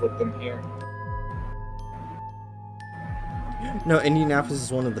Indianapolis with them here. No, Indianapolis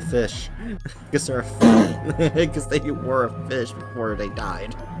is one of the fish. Because they're because they were a fish before they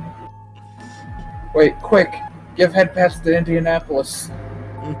died. Wait, quick! Give head pets to Indianapolis.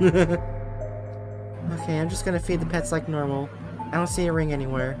 Okay, I'm just gonna feed the pets like normal. I don't see a ring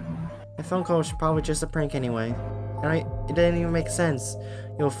anywhere. The phone call was probably just a prank anyway. And it didn't even make sense.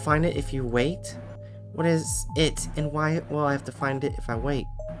 You'll find it if you wait? What is it, and why will I have to find it if I wait?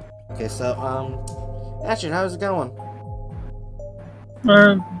 Okay, so, Hatchet, how's it going?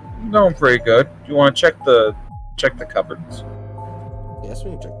 Going pretty good. You want to check the cupboards? Yes,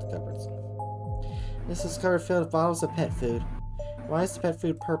 we can check the cupboards. This is cupboard filled with bottles of pet food. Why is the pet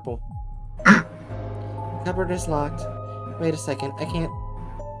food purple? Cupboard is locked. Wait a second, I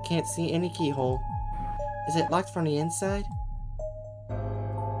can't see any keyhole. Is it locked from the inside?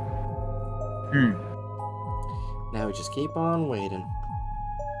 Now we just keep on waiting.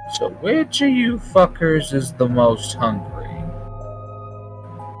 So which of you fuckers is the most hungry?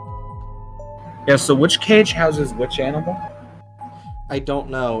 Yeah, so which cage houses which animal? I don't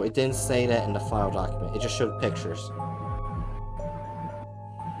know. It didn't say that in the file document. It just showed pictures.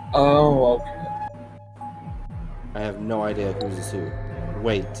 Oh, okay. I have no idea who's who.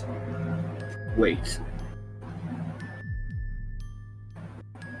 Wait. Wait.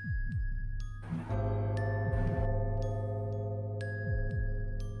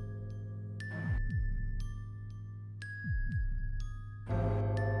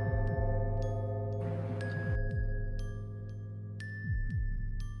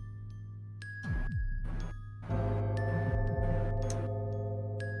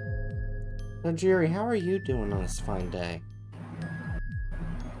 Now, Jerry, how are you doing on this fine day?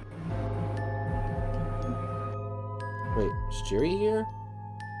 Wait, is Jerry here?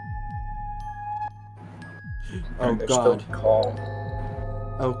 Oh And they're god. still calm.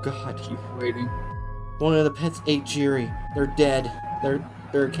 Oh god. Keep waiting. One of the pets ate Jerry. They're dead.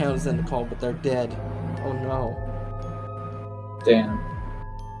 Their account is in the call, but they're dead. Oh no. Damn.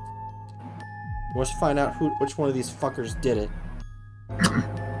 Let's find out which one of these fuckers did it.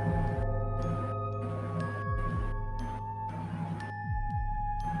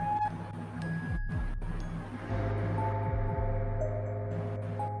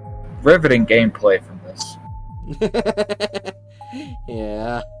 Riveting gameplay from this.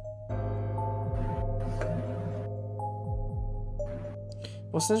 Yeah.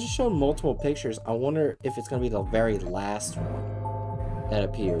 Well, since it showed multiple pictures, I wonder if it's going to be the very last one that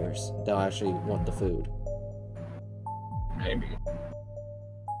appears. They'll actually want the food. Maybe.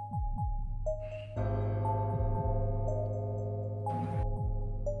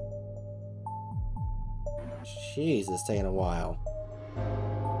 Jeez, it's taking a while.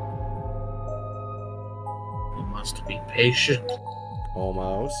 You must be patient.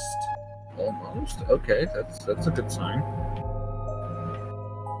 Almost. Almost. Okay, that's a good sign.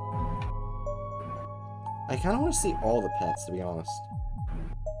 I kind of want to see all the pets, to be honest.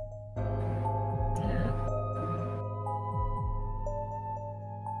 Yeah.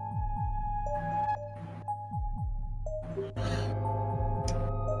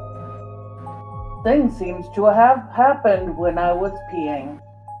 Thing seems to have happened when I was peeing.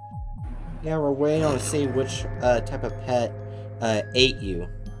 Yeah, we're waiting on to see which type of pet ate you.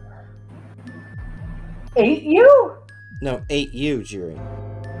 Ate you? No, ate you, Jerry.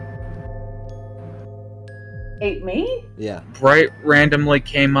 Ate me? Yeah. Bright randomly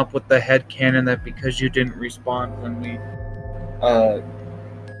came up with the headcanon that because you didn't respond when we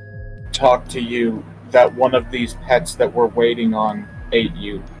talked to you, that one of these pets that we're waiting on ate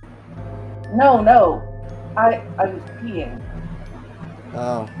you. No. I was peeing.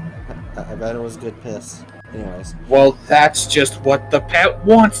 Oh, I bet it was good piss. Anyways. Well, that's just what the pet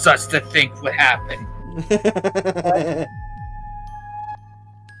wants us to think would happen.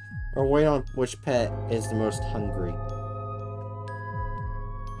 We're waiting on which pet is the most hungry.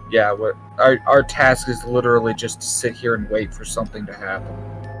 Yeah, our task is literally just to sit here and wait for something to happen.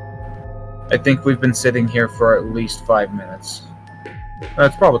 I think we've been sitting here for at least 5 minutes.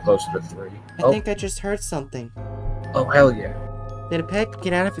 It's probably closer to 3. I think I just heard something. Oh, hell yeah. Did a pet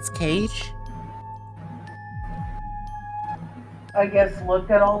get out of its cage? I guess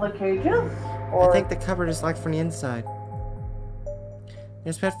look at all the cages? Or I think the cupboard is locked from the inside.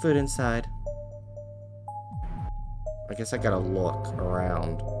 There's pet food inside. I guess I gotta look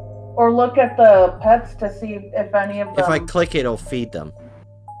around. or look at the pets to see if any of them... If I click it, it'll feed them.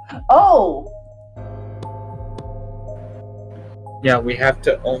 Oh! Yeah, we have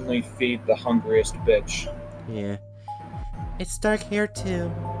to only feed the hungriest bitch. Yeah. It's dark here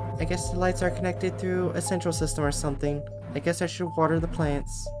too. I guess the lights are connected through a central system or something. I guess I should water the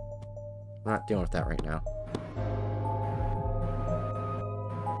plants. I'm not dealing with that right now.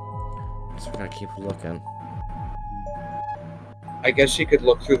 So we're gonna keep looking. I guess you could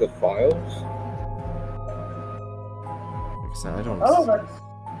look through the files. Like I said, I don't. Oh, that's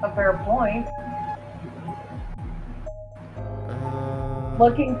a fair point.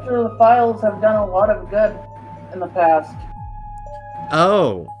 Looking through the files have done a lot of good in the past.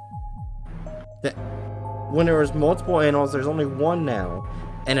 Oh! When there was multiple animals, there's only one now.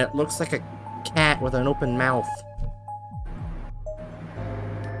 And it looks like a cat with an open mouth.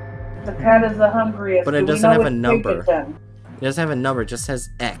 The cat is the hungriest. But it Do we doesn't know have a which number. page it's in? It doesn't have a number, it just says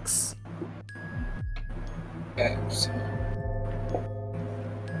X. X.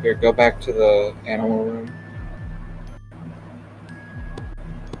 Here, go back to the animal room.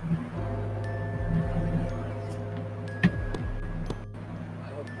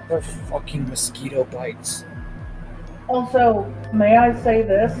 Another fucking mosquito bites. Also, may I say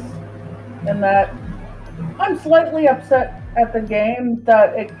this, in that I'm slightly upset at the game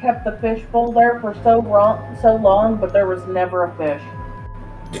that it kept the fishbowl there for so long, but there was never a fish.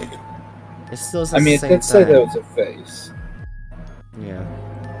 It still says I mean, the it same did say thing. there was a face. Yeah.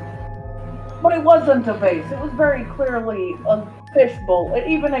 But it wasn't a vase. It was very clearly a fishbowl. It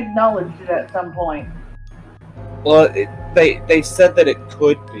even acknowledged it at some point. Well, they said that it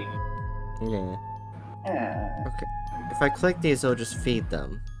could be. Yeah. Eh. Okay. If I click these, it'll just feed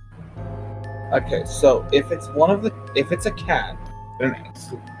them. Okay, so if it's a cat, then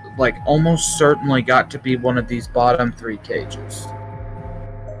it's like almost certainly got to be one of these bottom 3 cages.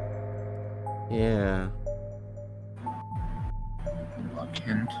 Yeah. Hold on.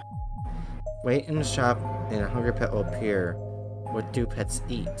 hint. Wait in the shop and a hungry pet will appear. What do pets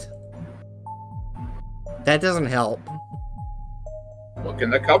eat? That doesn't help. Look in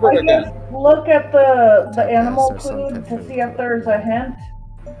the cupboard I guess again. look at the Pet animal there's some food pet to food see if to there's a appear. hint.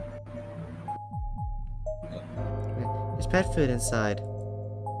 There's pet food inside.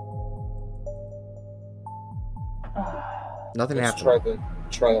 Nothing Let's happened.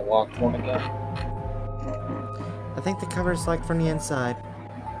 try the locked one again. I think the cover's locked from the inside.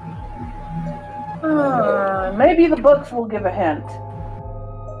 Maybe the books will give a hint.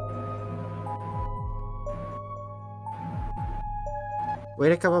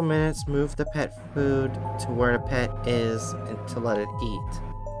 Wait a couple minutes, move the pet food to where the pet is and to let it eat.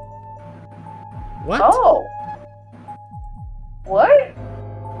 What? Oh. What?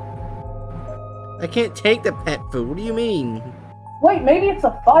 I can't take the pet food. What do you mean? Wait, maybe it's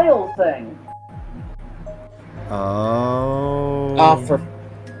a file thing. Oh. Oh, for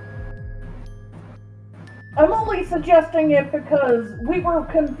I'm only suggesting it because we were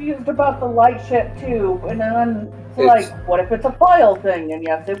confused about the light ship too, and then it's like, what if it's a file thing? And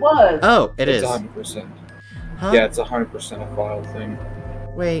yes, it was. Oh, it it's is. 100%. Huh? Yeah, it's 100% a file thing.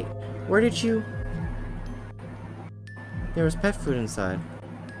 Wait, where did you... There was pet food inside.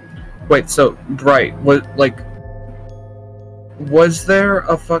 Wait, so, right, was there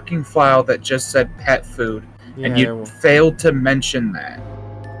a fucking file that just said pet food, Yeah, and you failed to mention that?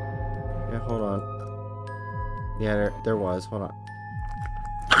 Yeah, hold on. Yeah, there was. Hold on.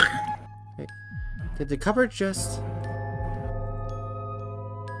 Hey, did the cupboard just...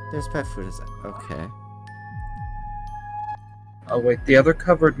 There's pet food inside. Okay. Oh wait, the other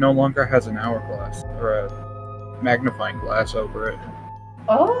cupboard no longer has an hourglass, or a magnifying glass over it.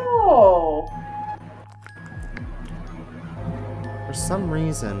 Oh. For some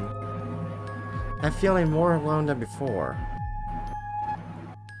reason, I'm feeling more alone than before.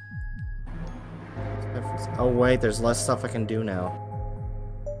 Oh wait, there's less stuff I can do now.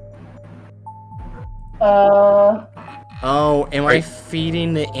 Oh, am I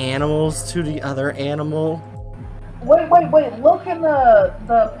feeding the animals to the other animal? Wait, look in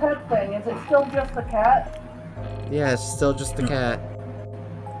the pet thing. Is it still just the cat? Yeah, it's still just the cat.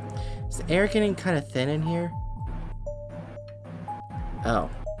 Is the air getting kind of thin in here? Oh.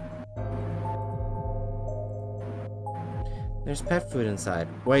 There's pet food inside.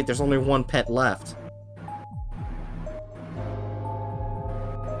 Wait, there's only one pet left.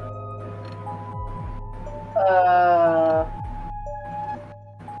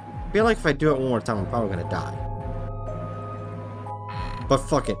 I feel like if I do it one more time, I'm probably gonna die. But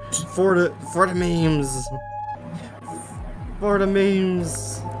fuck it. For the memes. For the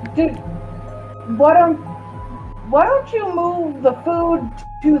memes. Dude, why don't you move the food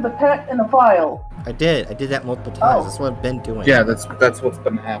to the pet in a file? I did that multiple times. Oh. That's what I've been doing. Yeah, that's what's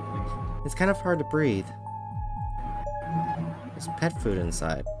been happening. It's kind of hard to breathe. There's pet food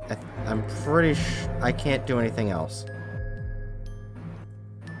inside. I'm pretty sure I can't do anything else.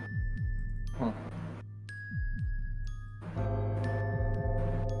 Huh.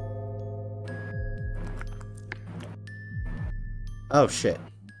 Oh shit.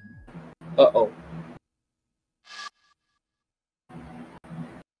 Uh-oh.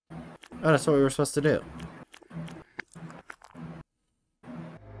 Oh, that's what we were supposed to do.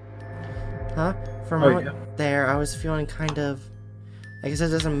 Huh? For a moment there, I was feeling kind of... I guess it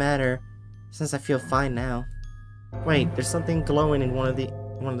doesn't matter, since I feel fine now. Wait, there's something glowing in one of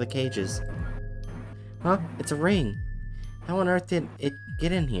the cages. Huh? It's a ring. How on earth did it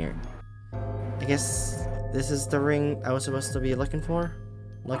get in here? I guess this is the ring I was supposed to be looking for?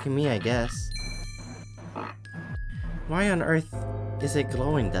 Lucky me, I guess. Why on earth is it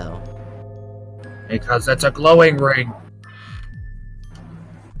glowing, though? Because it's a glowing ring.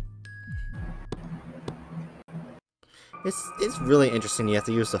 It's really interesting you have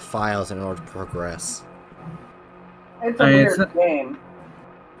to use the files in order to progress. It's a weird game.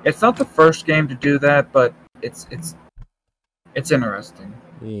 It's not the first game to do that, but it's interesting.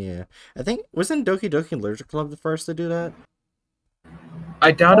 Yeah. I think, wasn't Doki Doki Literature Club the first to do that?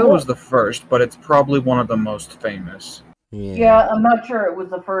 I doubt it was the first, but it's probably one of the most famous. Yeah, I'm not sure it was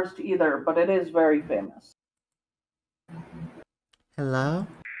the first either, but it is very famous. Hello?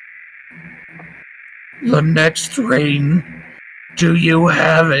 The next ring. Do you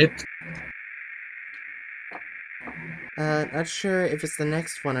have it? Not sure if it's the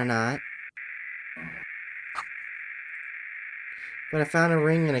next one or not. But I found a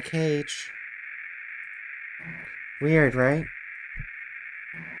ring in a cage. Weird, right?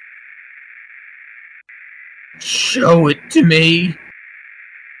 Show it to me.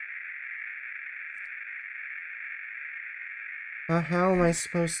 How am I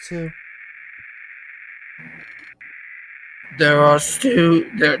supposed to? There are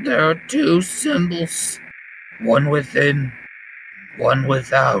two symbols. One within, one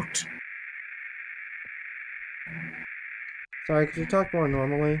without. Sorry, could you talk more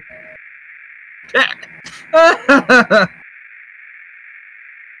normally?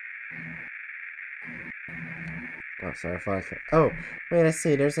 Oh, sorry, I thought I could. Oh, wait, I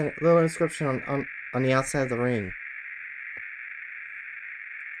see. There's a little inscription on the outside of the ring.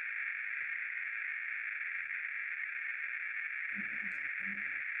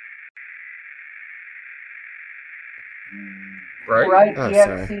 Right? Oh,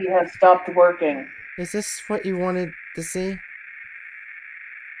 EXE has stopped working. Is this what you wanted to see?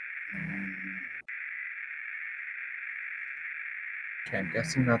 Okay, I'm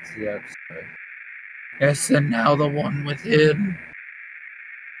guessing that's the outside. Yes, and now the one within.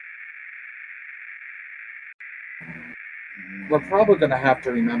 We're probably gonna have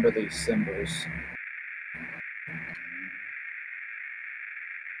to remember these symbols.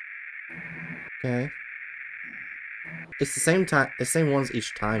 Okay. It's the same ones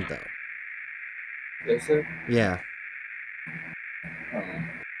each time, though. Is it? Yeah. Oh.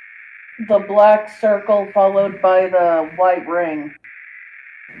 The black circle followed by the white ring.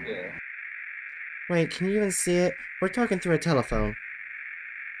 Yeah. Wait, can you even see it? We're talking through a telephone.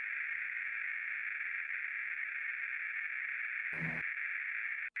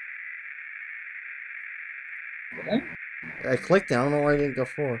 What? I clicked it. I don't know why I didn't go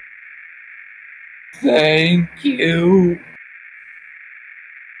forward. Thank you.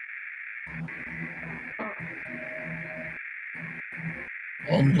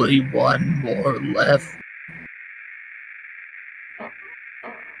 Only one more left.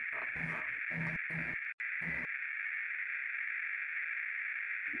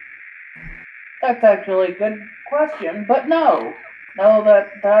 That's actually a good question, but no. No,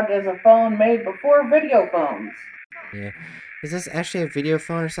 that is a phone made before video phones. Yeah. Is this actually a video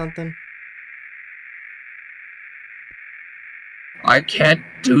phone or something? I can't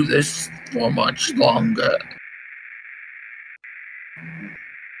do this for much longer.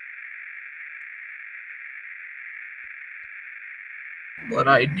 But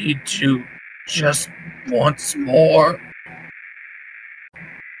I need to just once more.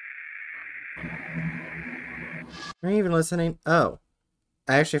 Are you even listening? Oh.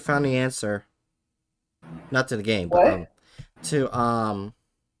 I actually found the answer. Not to the game, but, What? to,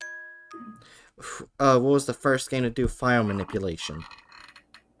 what was the first game to do file manipulation?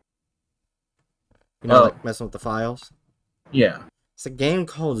 You know, like messing with the files? Yeah. It's a game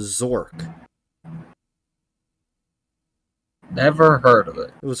called Zork. Never heard of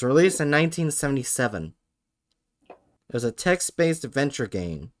it. It was released in 1977. It was a text-based adventure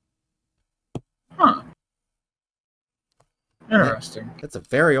game. Huh. Interesting. That's a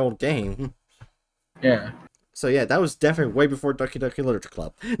very old game. Yeah. So yeah, that was definitely way before Ducky Ducky Literature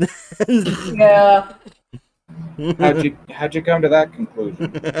Club. Yeah. How'd you come to that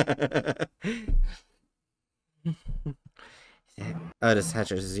conclusion? Oh, this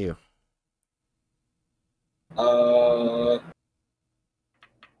Hatchet is you. Oh,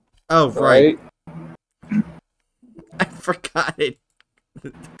 right. I forgot it.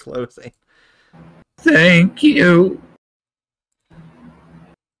 Closing. Thank you.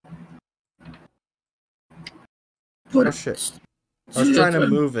 But Oh shit. I was trying to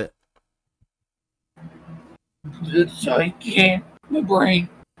move it. I can't. My brain.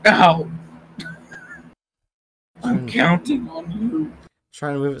 Ow. I'm counting on you.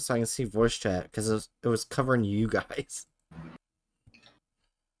 Trying to move it so I can see voice chat because it was covering you guys.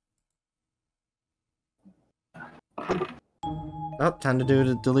 Oh, time to do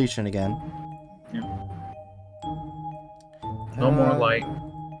the deletion again. Yeah. No more light.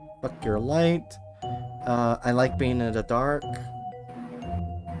 Fuck your light. I like being in the dark.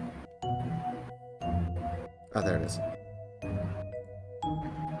 Oh, there it is.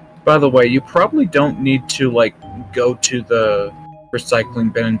 By the way, you probably don't need to, like, go to the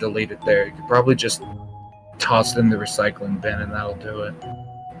recycling bin and delete it there. You could probably just toss it in the recycling bin and that'll do it.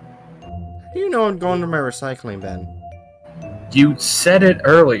 How do you know I'm going to my recycling bin? You said it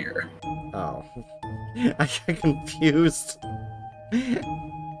earlier. Oh. I got confused. Yeah.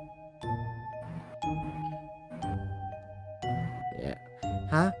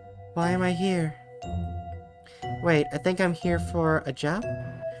 Huh? Why am I here? Wait, I think I'm here for a job?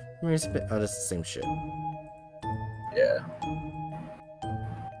 Oh, that's the same shit. Yeah.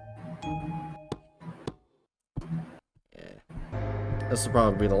 Yeah. This will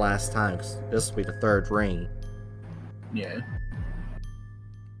probably be the last time, because this will be the third ring. Yeah.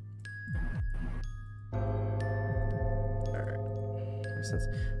 Alright. sense.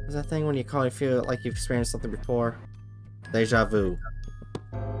 What's that thing when you call and feel like you've experienced something before? Deja vu.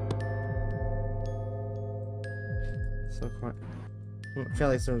 So quiet. I feel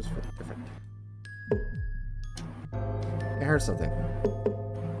like something's different. I heard something.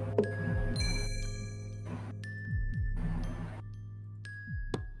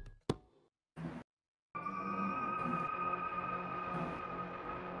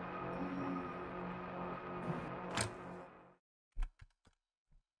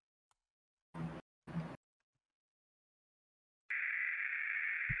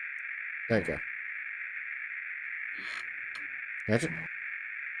 There you go. Hatchet?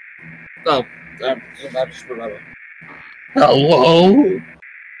 Oh, I just remember. Hello?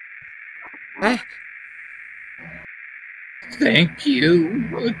 Ah! Thank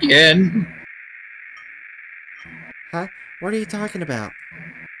you again. Huh? What are you talking about?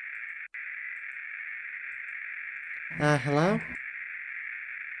 Hello?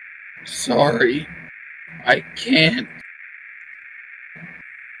 Sorry. I can't.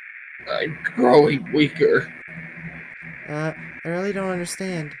 I'm growing weaker. I really don't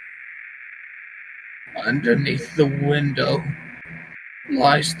understand. Underneath the window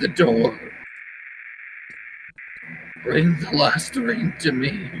lies the door. Bring the last ring to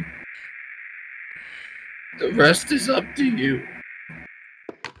me. The rest is up to you.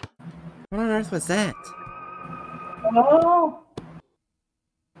 What on earth was that? Oh,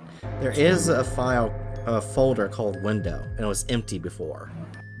 There is a folder called Window, and it was empty before.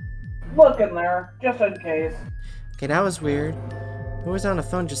 look in there, just in case. Okay, that was weird. Who was on the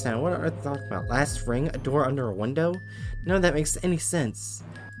phone just now? What on earth are you talking about? Last ring? A door under a window? None of that makes any sense.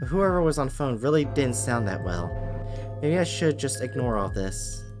 But whoever was on the phone really didn't sound that well. Maybe I should just ignore all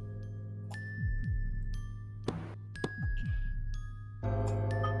this.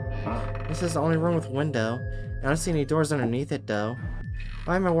 This is the only room with a window. I don't see any doors underneath it, though.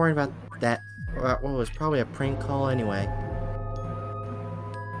 Why am I worrying about that? What was probably a prank call anyway.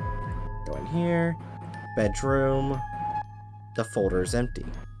 Go in here. Bedroom. The folder is empty.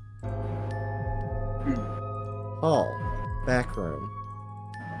 Hall. Back room.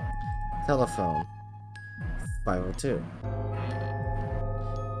 Telephone. 502.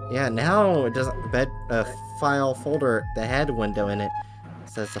 Yeah, now it doesn't. File folder that had a window in it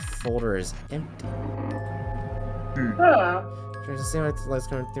says the folder is empty. Huh. Trying to see like the lights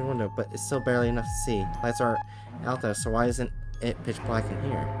going through the window, but it's still barely enough to see. Lights are out there, so why isn't it pitch black in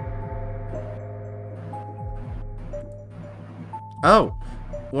here? Oh!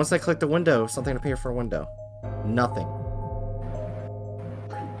 Once I click the window, something appeared for a window. Nothing.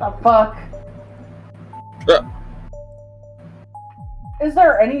 The fuck? Is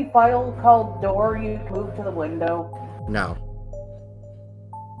there any file called door you can move to the window? No.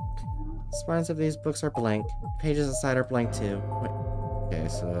 Spines of these books are blank. Pages inside are blank too. Wait. Okay,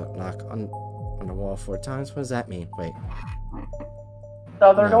 so knock on the wall 4 times. What does that mean? Wait. The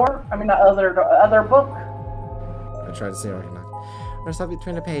other No. door? I mean, the other book? I tried to see if I can knock. There's something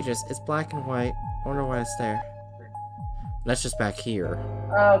between the pages. It's black and white. I wonder why it's there. That's just back here.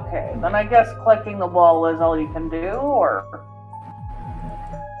 Okay, then I guess clicking the wall is all you can do, or?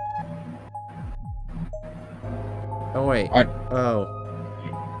 Oh wait. I- Oh.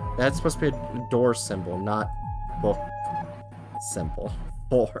 That's supposed to be a door symbol, not book symbol.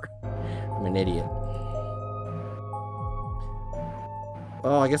 I'm an idiot.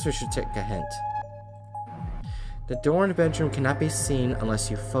 Oh, I guess we should take a hint. The door in the bedroom cannot be seen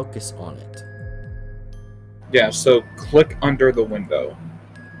unless you focus on it. Yeah, so click under the window.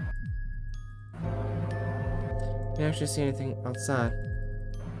 Can you actually see anything outside?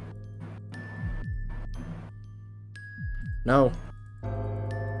 No.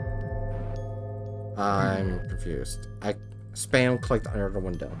 I'm confused. I spam clicked under the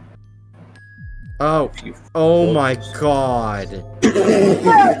window. Oh. Oh my god.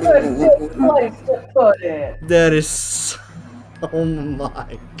 That's a good place to put it! That is... Oh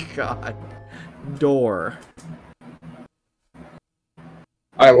my god. Door.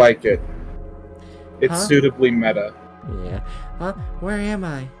 I like it. It's Huh? suitably meta. Yeah. Huh? Where am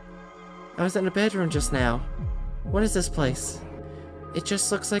I? I was in the bedroom just now. What is this place? It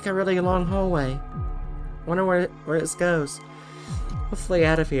just looks like a really long hallway. Wonder where this goes. Hopefully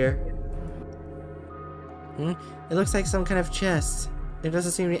out of here. It looks like some kind of chest. There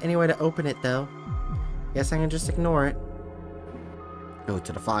doesn't seem to be any way to open it though. Guess I can just ignore it. Go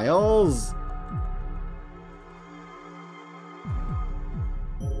to the files.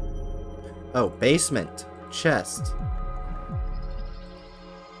 Oh, basement. Chest.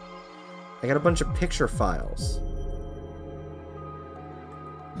 I got a bunch of picture files.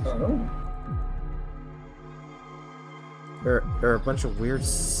 Oh. There are a bunch of weird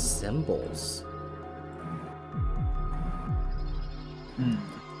symbols.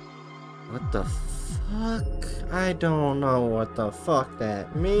 What the fuck? I don't know what the fuck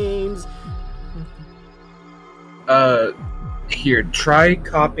that means. Here, try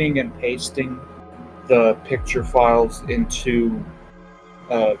copying and pasting the picture files into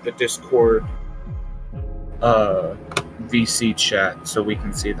the Discord VC chat so we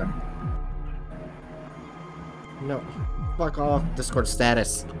can see them. No. Fuck off. Discord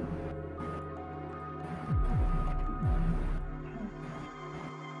status.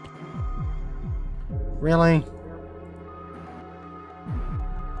 Really?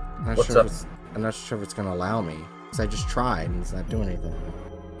 What's up? I'm not sure if it's gonna allow me. Because I just tried and it's not doing anything.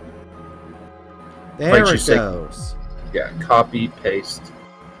 There it goes. Yeah, copy, paste.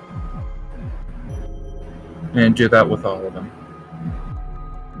 And do that with all of them.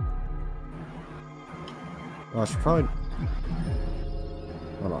 Well, I should probably...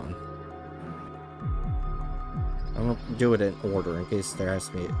 Hold on. I'm gonna do it in order in case there has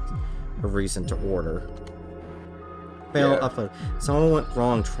to be a reason to order. Fail upload. Someone went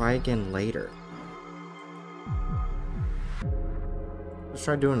wrong. Try again later. Let's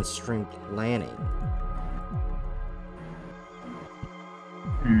try doing stream planning.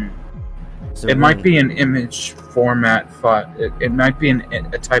 So it might be an image format file. It might be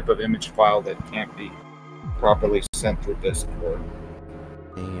a type of image file that can't be properly sent through Discord.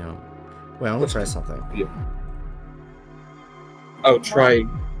 Damn. Well, I'm gonna try something. Yeah. Oh, try.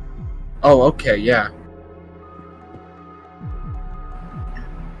 Oh, okay, yeah.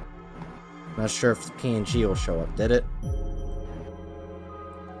 Not sure if the PNG will show up. Did it?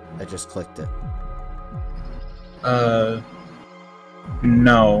 I just clicked it.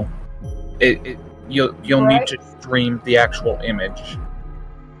 No. You'll need to stream the actual image.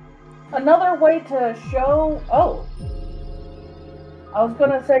 Another way to show... Oh. I was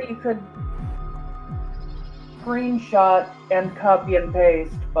gonna say you could screenshot and copy and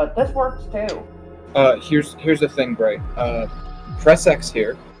paste, but this works too. Here's the thing, Bray. Press X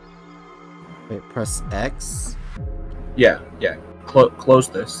here. Wait, press X? Yeah. Close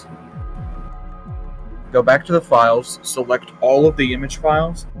this. Go back to the files, select all of the image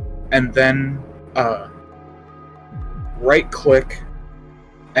files, and then right-click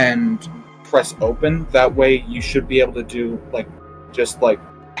and press open. That way you should be able to do, just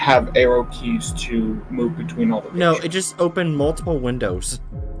have arrow keys to move between all the pictures. No, it just opened multiple windows.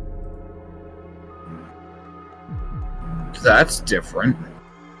 That's different.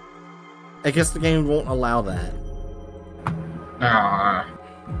 I guess the game won't allow that.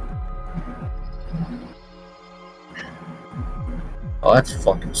 Oh, that's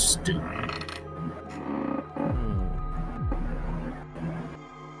fucking stupid.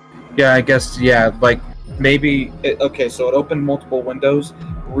 Yeah, I guess, maybe... okay, so it opened multiple windows.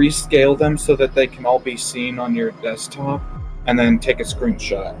 Rescale them so that they can all be seen on your desktop, and then take a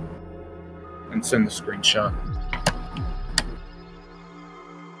screenshot. And send the screenshot.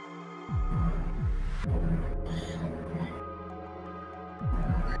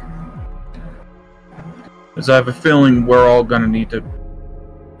 Because I have a feeling we're all gonna need to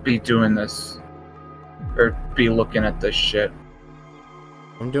be doing this. Or be looking at this shit.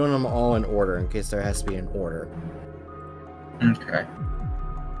 I'm doing them all in order in case there has to be an order. Okay.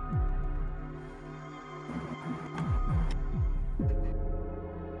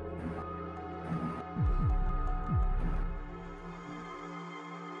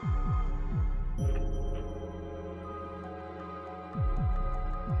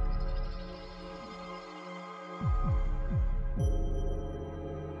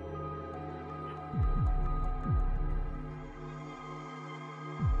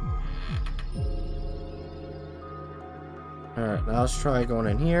 Alright, now let's try going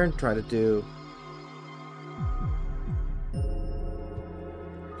in here and try to do...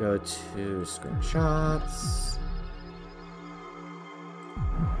 Go to screenshots.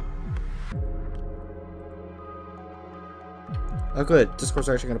 Oh good, Discord's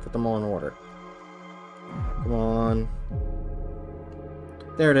actually going to put them all in order. Come on.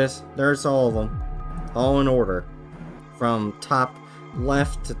 There it is. There's all of them. All in order. From top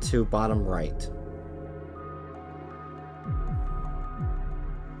left to bottom right.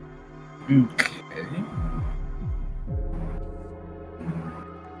 Okay.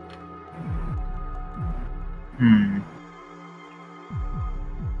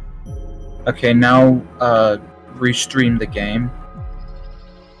 Okay, now restream the game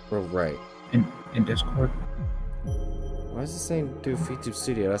Oh, right. in Discord. Why is it saying do FeedTube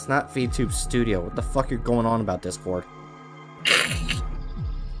Studio? That's not FeedTube Studio. What the fuck are you going on about Discord?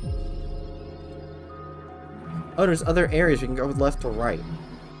 Oh, there's other areas. We can go left or right.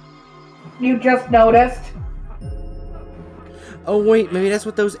 You just noticed? Oh, wait. Maybe that's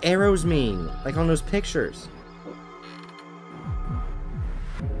what those arrows mean. Like on those pictures.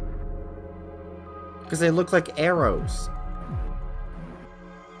 Because they look like arrows.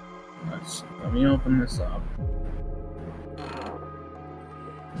 Let me open this up.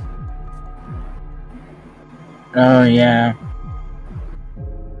 Oh, yeah.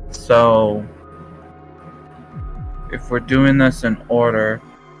 So, if we're doing this in order,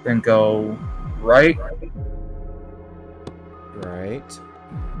 then go right, Right.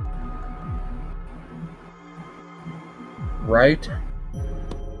 right,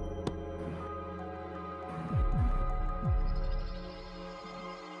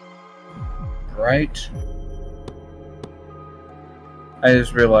 right. I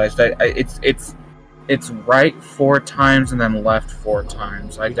just realized it's right 4 times and then left 4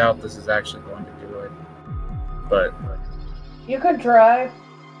 times. I doubt this is actually going to do it. But You could try.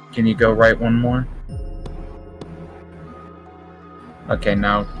 can you go right one more? Okay,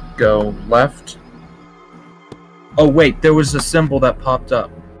 now go left. Oh wait, there was a symbol that popped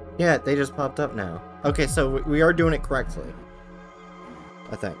up. Yeah, they just popped up now. Okay, so we are doing it correctly.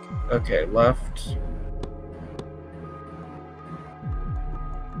 I think. Okay, left.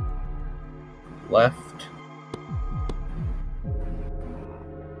 Left.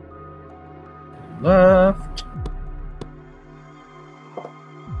 Left.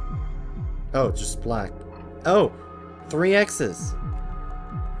 Oh, it's just black. Oh, 3 X's.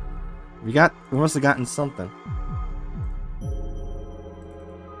 We must have gotten something.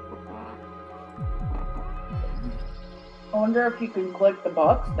 I wonder if you can click the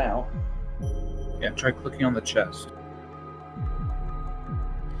box now. Yeah, try clicking on the chest.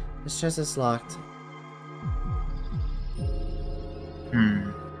 This chest is locked.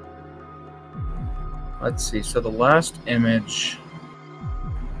 Let's see, so the last image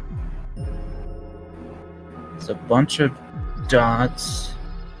is a bunch of dots,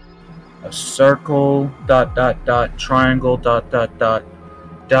 a circle, dot, dot, dot, triangle, dot, dot, dot,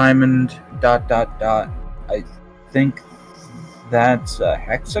 diamond, dot, dot, dot. I think that's a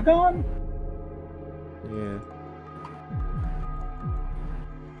hexagon? Yeah.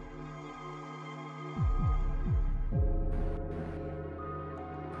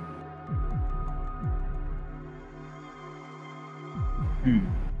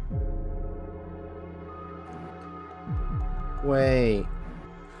 Wait.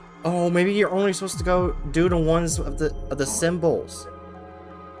 Oh, maybe you're only supposed to go do the ones of the symbols.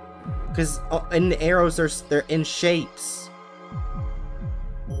 Because in the arrows, they're in shapes.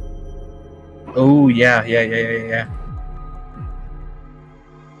 Oh, yeah.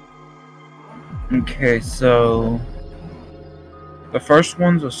 Okay, so the first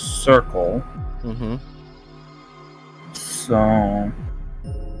one's a circle. Mm-hmm. So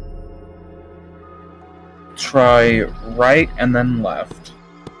try right and then left.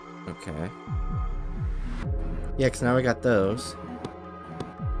 Okay. Yeah, because now we got those.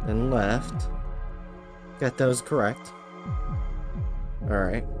 Then left. Got those correct.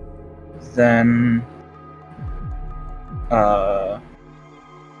 Alright. Then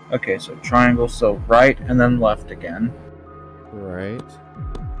okay, so triangle, so right and then left again. Right.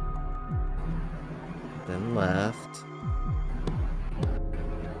 Then left.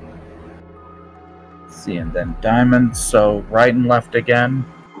 Let's see, and then diamond, so right and left again.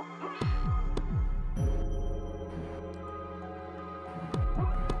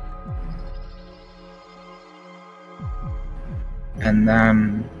 And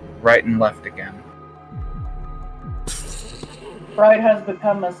then right and left again. Right has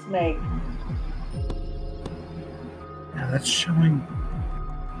become a snake. Now that's showing.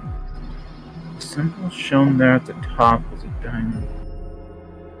 The symbol shown there at the top was a diamond.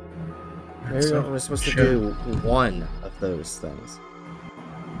 Maybe we're supposed to do one of those things.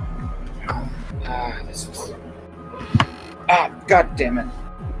 This is. God damn it.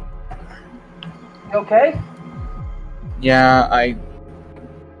 You okay? Yeah, I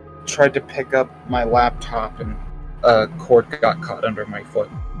tried to pick up my laptop and a cord got caught under my foot.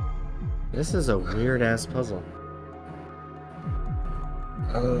 This is a weird ass puzzle.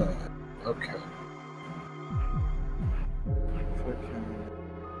 Okay. Okay.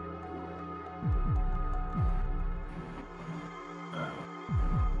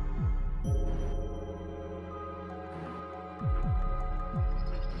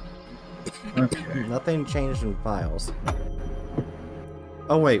 Nothing changed in files.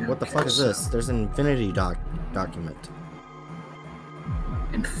 Oh wait, what the fuck is this? There's an infinity document.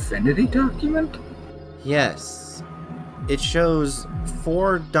 Infinity document? Yes. It shows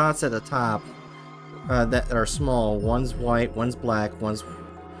 4 dots at the top that are small. One's white, one's black, one's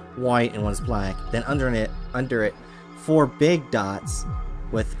white, and one's black. Then under it, 4 big dots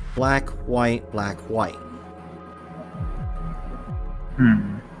with black, white, black, white.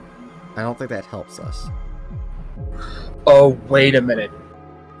 I don't think that helps us. Oh, wait a minute.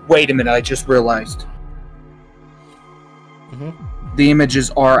 I just realized. The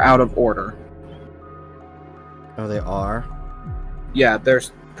images are out of order. Oh, they are? Yeah, they're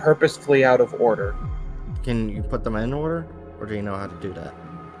purposefully out of order. Can you put them in order? Or do you know how to do that?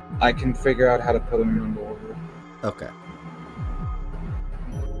 I can figure out how to put them in order. Okay.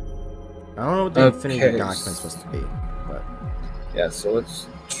 I don't know what the Infinity document's supposed to be, but... Yeah, so let's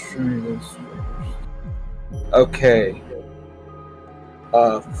try this first. Okay.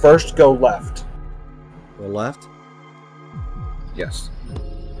 First go left. Go left? Yes.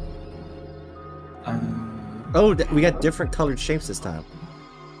 Oh, we got different colored shapes this time.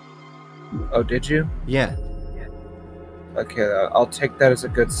 Oh, did you? Yeah. Okay, I'll take that as a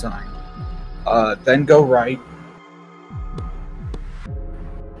good sign. Then go right.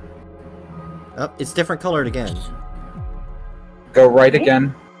 Oh, it's different colored again. Go right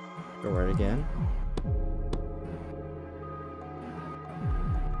again. Go right again.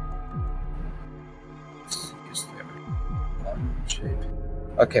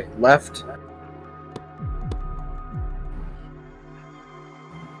 Okay, left.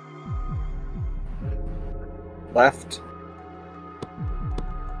 Left.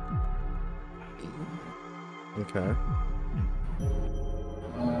 Okay.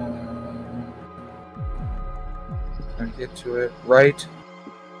 I get to it. Right.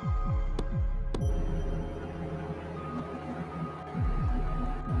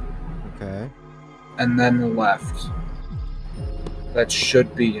 Okay. And then left. That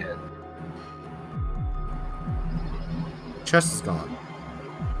should be it. Chest is gone.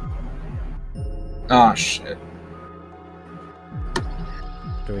 Ah, shit.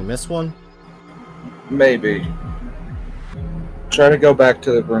 Do we miss one? Maybe. Try to go back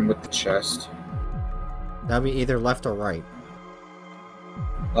to the room with the chest. That'd be either left or right.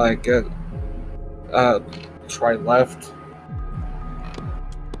 Like, try left.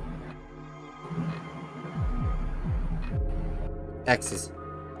 X's.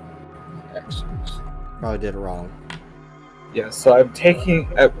 X's. Probably did it wrong. Yeah, so I'm taking...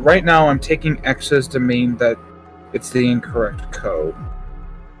 right now, I'm taking X's to mean that it's the incorrect code.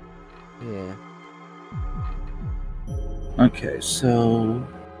 Yeah. Okay, so...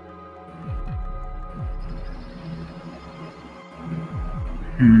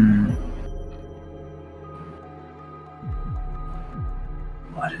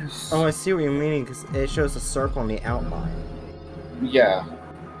 What is... Oh, I see what you're meaning, because it shows a circle on the outline. Yeah.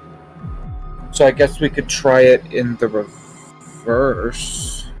 So I guess we could try it in the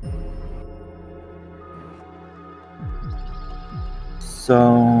reverse.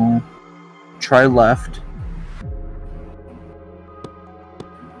 So... Try left.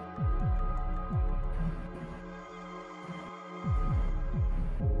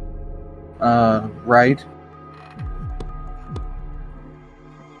 Right.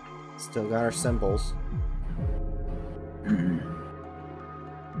 Still got our symbols.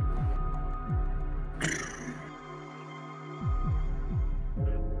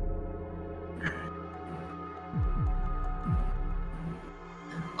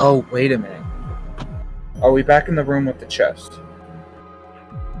 Oh, wait a minute. Are we back in the room with the chest?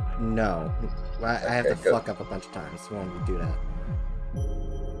 No. I have to good. fuck up a bunch of times when you do that.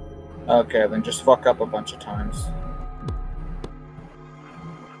 Okay, then just fuck up a bunch of times.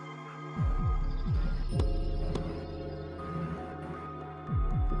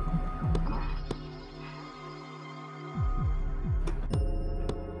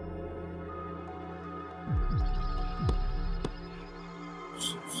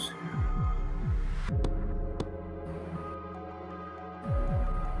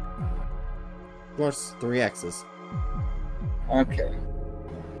 Of course, 3 X's. Okay.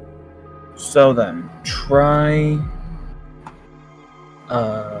 So then, try...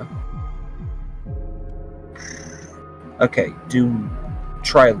 Okay,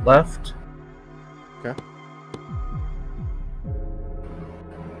 try left. Okay.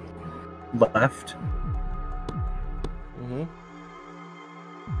 Left. Mm-hmm.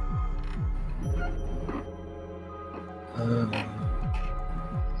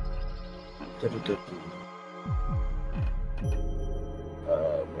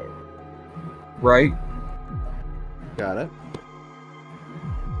 Right. Got it.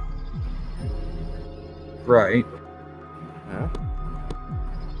 Right. Yeah.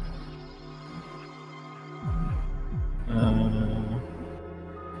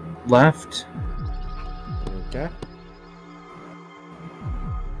 Left. Okay.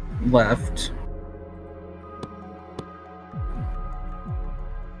 Left.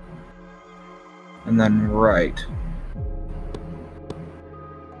 And then right.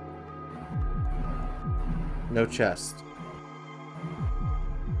 No chest.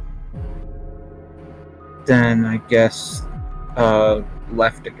 Then I guess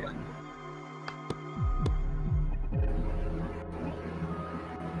left again.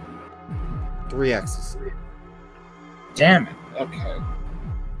 Three X's. Damn it. Okay.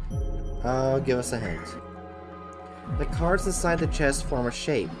 Give us a hint. The cards inside the chest form a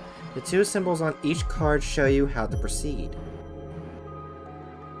shape. The two symbols on each card show you how to proceed.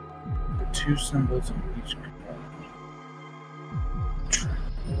 The two symbols on each card.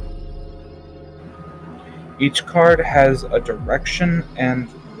 Each card has a direction and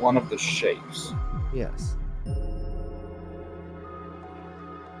one of the shapes. Yes.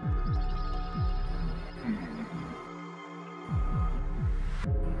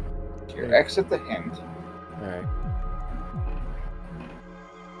 Here, exit the hint Alright.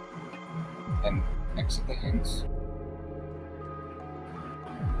 and exit the hints.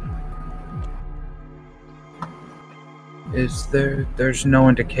 There's no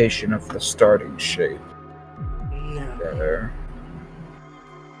indication of the starting shape No. there.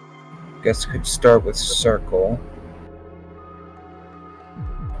 Guess could start with circle.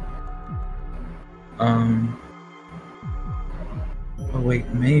 Oh wait,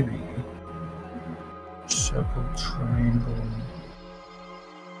 maybe. Circle, triangle.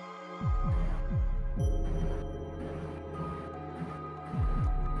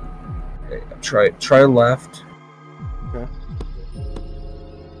 Okay, try left. Okay.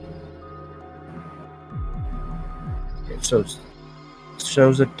 Okay, so it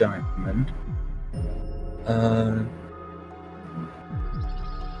shows a diamond.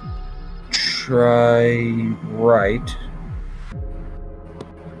 Try right.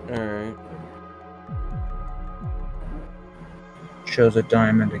 Alright. Shows a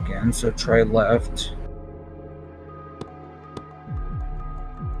diamond again, so try left.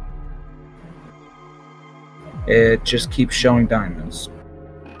 It just keeps showing diamonds.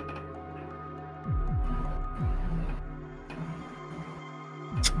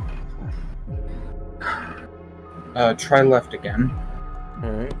 Try left again.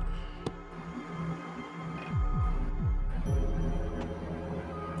 Alright.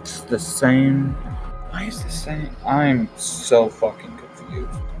 It's the same. Why is the same? I'm so fucking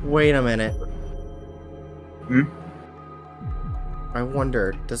confused. Wait a minute. Hmm? I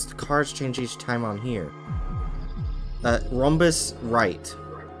wonder, does the cards change each time on here? Rhombus right.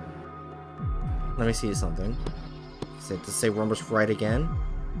 Let me see something. Does it say rhombus right again?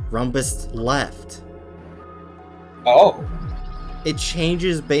 Rhombus left. Oh. It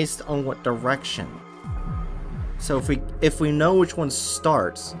changes based on what direction. So if we know which one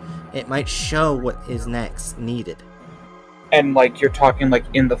starts, it might show what is next needed. And like you're talking like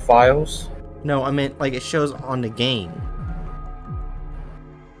in the files? No, I meant like it shows on the game.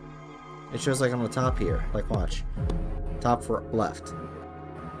 It shows like on the top here. Like watch. Top for left.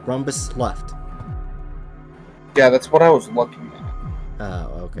 Rhombus left. Yeah, that's what I was looking at.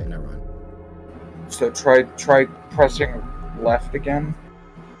 Oh, okay, never mind. So try pressing left again.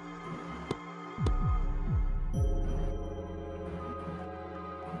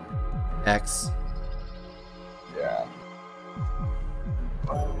 X. Yeah.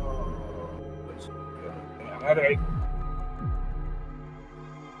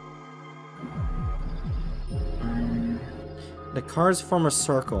 The cards form a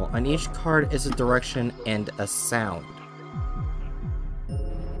circle. On each card is a direction and a sound.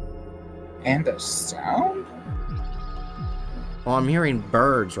 And a sound? Well, I'm hearing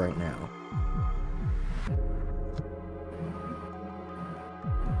birds right now.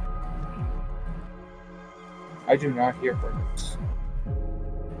 I do not hear birds.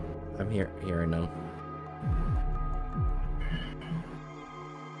 I'm hearing them.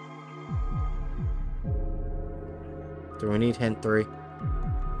 Do we need hint 3?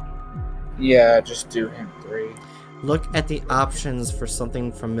 Yeah, just do hint 3. Look at the options for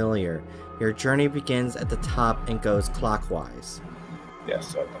something familiar. Your journey begins at the top and goes clockwise.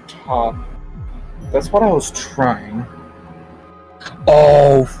 Yes, at the top. That's what I was trying.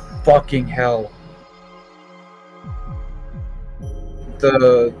 Oh, fucking hell.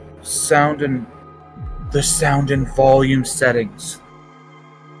 The sound and volume settings.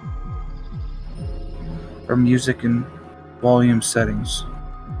 Or music and volume settings.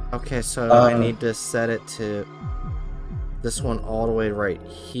 Okay, so I need to set it to this one all the way right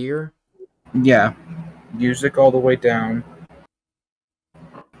here. Yeah. Music all the way down.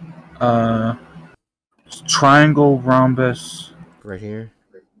 Triangle, rhombus. Right here.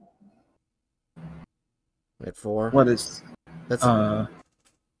 At 4. What is? That's. Hmm.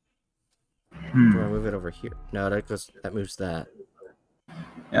 Do I move it over here? No, that moves that.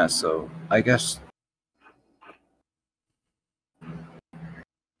 Yeah. So I guess.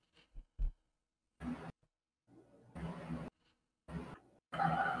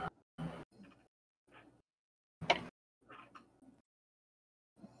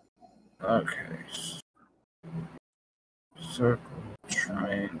 Okay. Circle,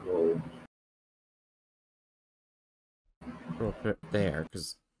 triangle. We'll put it there,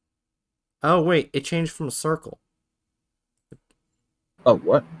 because... Oh, wait, it changed from a circle. Oh,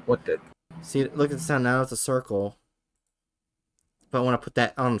 what? What did? See, look at the sound, now it's a circle. But when I put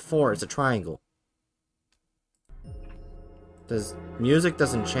that on 4, it's a triangle. Music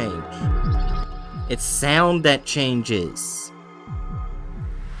doesn't change. It's sound that changes.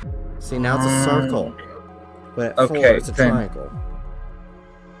 See, now it's a circle. But at 4, it's a triangle.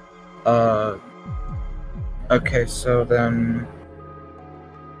 Okay, so then...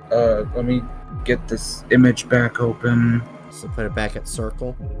 let me get this image back open. So put it back at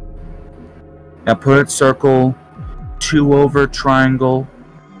circle. Now put it circle, 2 over triangle.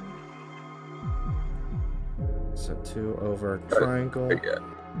 So 2 over triangle.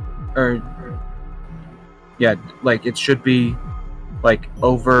 Yeah, like it should be like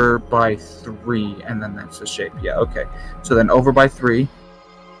over by 3, and then that's the shape. Yeah, okay. So then over by 3,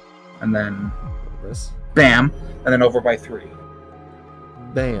 and then Rhombus. bam, and then over by 3.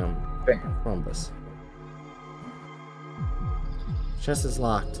 Bam. Bam. Rhombus. Chest is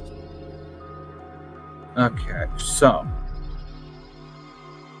locked. Okay, so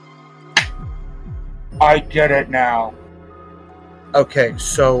I get it now. Okay,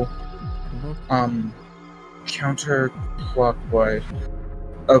 so counterclockwise.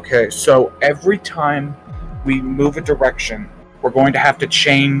 Okay, so every time we move a direction, we're going to have to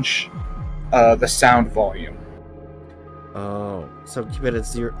change the sound volume. Oh, so keep it at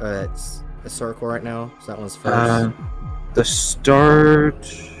 0. It's a circle right now. So that one's first. The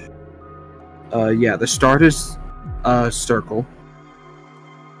start. Yeah, the start is circle.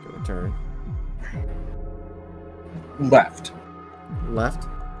 Go return. Left. Left.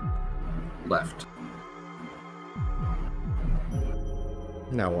 Left.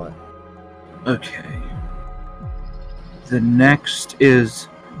 Now what? Okay. The next is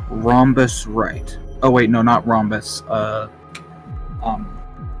rhombus right. Oh wait, no, not rhombus.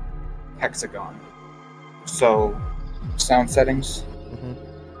 Hexagon. So, sound settings.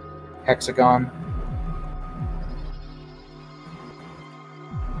 Hexagon.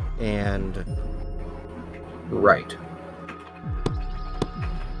 And right.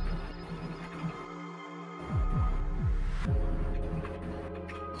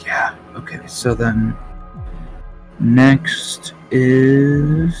 Yeah, okay, so then next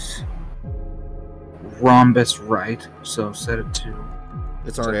is rhombus right, so set it to...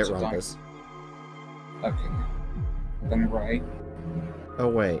 It's already at rhombus. Okay. Then right. Oh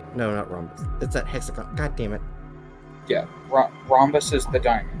wait, no, not rhombus. It's at hexagon. God damn it. Yeah, rhombus is the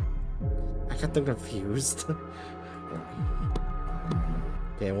diamond. I got them confused.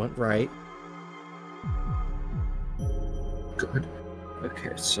 Okay, I went right. Good.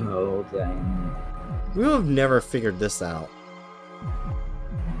 Okay, so then... We would have never figured this out.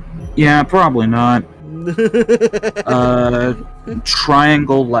 Yeah, probably not.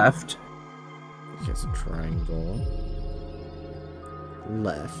 Triangle left. Okay, so triangle.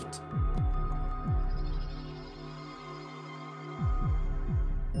 Left.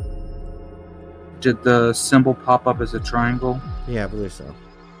 Did the symbol pop up as a triangle? Yeah, I believe so.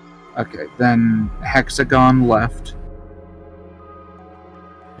 Okay, then hexagon left.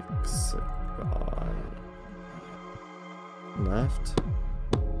 Hexagon. Left.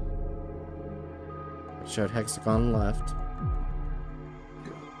 It showed hexagon left.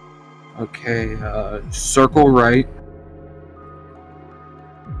 Okay, circle right.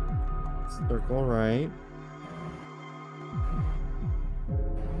 Circle right.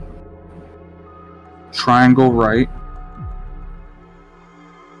 Triangle right.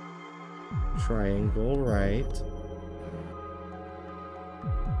 Triangle right.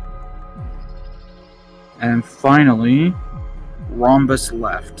 And finally, rhombus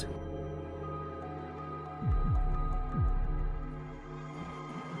left.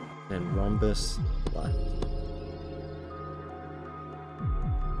 And rhombus left.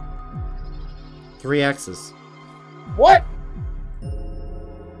 3 X's. What?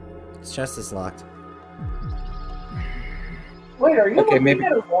 His chest is locked. Wait, are you Okay, looking maybe-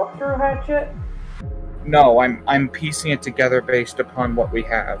 at a walkthrough, Hatchet? No, I'm piecing it together based upon what we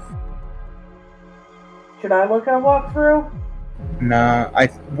have. Should I look at a walkthrough? Nah,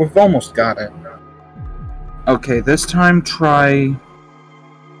 we've almost got it. Okay, this time try.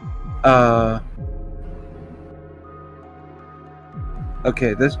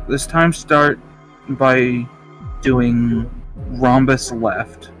 Okay, this time start by doing rhombus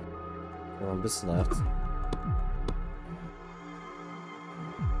left. Rhombus left.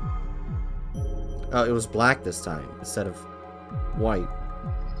 Oh, it was black this time instead of white.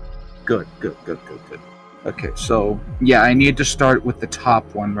 Good. Okay, so yeah, I need to start with the top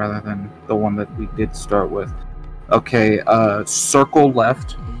one rather than the one that we did start with. Okay, circle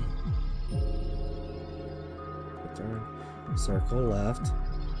left. Circle left.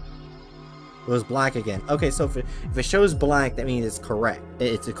 It was black again. Okay, so if it shows black, that means it's correct.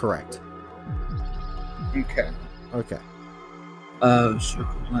 It's correct. Okay. Okay.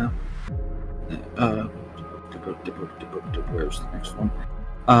 Circle left. Where's the next one?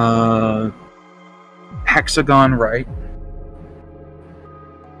 Hexagon right.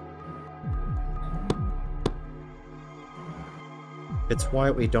 If it's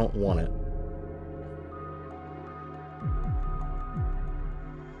white, we don't want it.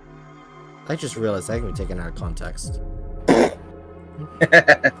 I just realized that can be taken out of context.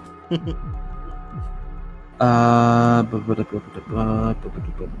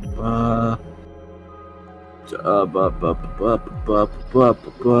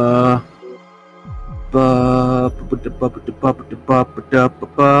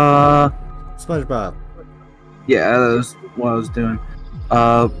 SpongeBob. Yeah, that's what I was doing.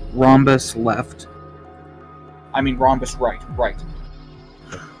 Rhombus left. I mean rhombus right.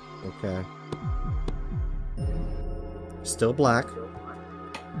 Okay. Still black.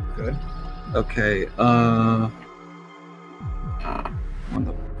 Good. Okay, on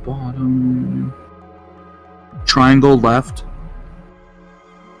the bottom. Triangle left.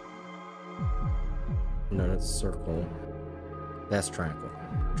 No, that's circle. That's triangle.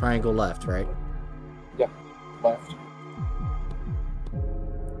 Triangle left, right? Yep, left.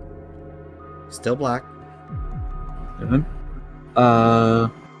 Still black. Good.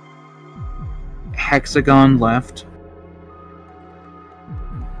 Hexagon left.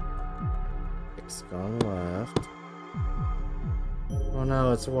 Hexagon left. Oh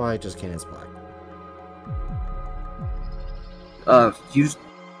no, it's white. Just kidding, it's black.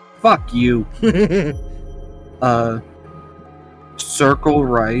 Fuck you. Circle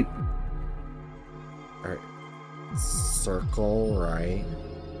right. Alright. Circle right.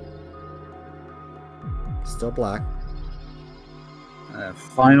 Still black.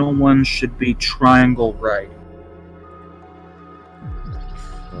 Final one should be triangle right.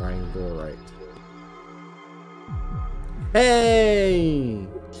 Triangle right. Hey!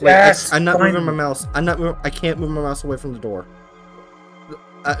 Yes, I'm not finally. moving my mouse. I can't move my mouse away from the door.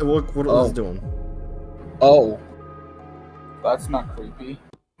 What was it doing? Oh. That's not creepy.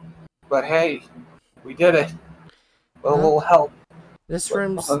 But hey, we did it. A little help. This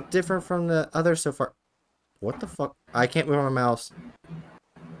room's different from the other so far. What the fuck? I can't move my mouse.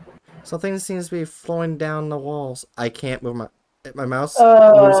 Something seems to be flowing down the walls. I can't move my mouse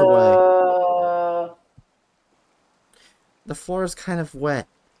moves away. The floor is kind of wet.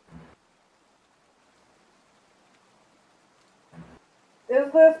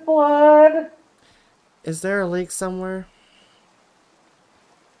 Is this blood? Is there a leak somewhere?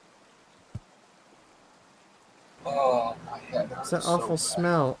 Oh, my head. It's an awful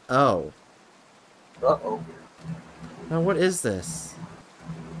smell. Oh. Uh-oh. Now what is this?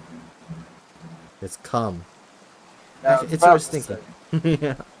 It's cum. Now, It's so stinky.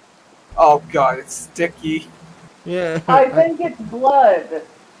 Yeah. Oh god, it's sticky. Yeah. I think it's blood.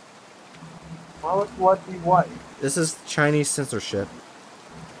 Why would blood be white? This is Chinese censorship.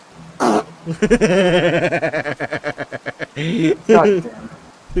 God damn.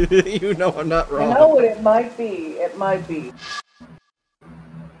 You know I'm not I wrong. know what it might be. It might be.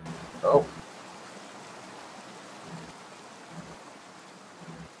 Oh.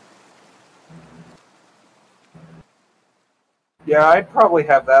 Yeah, I'd probably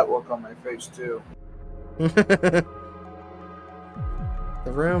have that look on my face too. The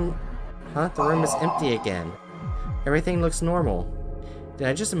room... Huh? The room is empty again. Everything looks normal. Did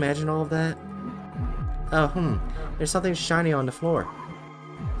I just imagine all of that? Oh, There's something shiny on the floor.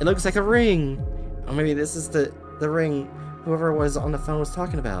 It looks like a ring! Or maybe this is the ring whoever was on the phone was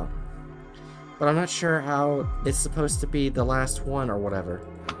talking about. But I'm not sure how it's supposed to be the last one or whatever.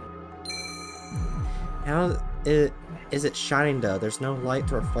 How is it shining though? There's no light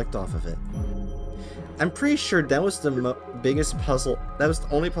to reflect off of it. I'm pretty sure that was the biggest puzzle. That was the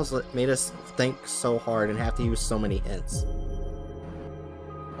only puzzle that made us think so hard and have to use so many hints.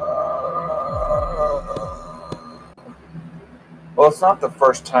 Well, it's not the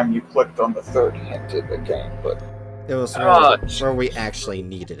first time you clicked on the third hint in the game, but It was where we actually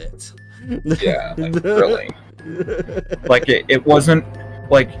needed it. yeah, like really. Like it wasn't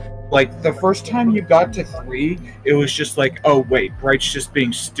like the first time you got to 3, it was just like, oh wait, Bright's just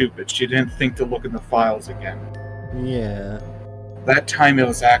being stupid. She didn't think to look in the files again. Yeah. That time it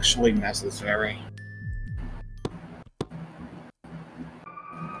was actually necessary.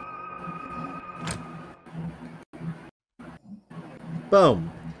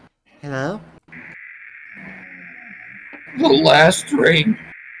 Boom. Hello? The last ring.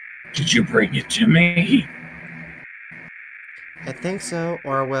 Did you bring it to me? I think so,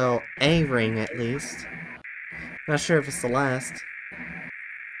 or well, a ring at least. Not sure if it's the last.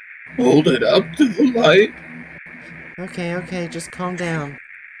 Hold it up to the light. Okay, just calm down.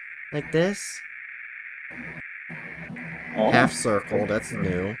 Like this? Oh. Half circle, that's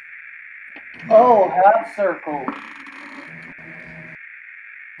new. Oh, half circle.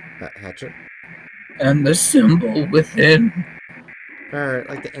 Hatchet? And the symbol within. Or,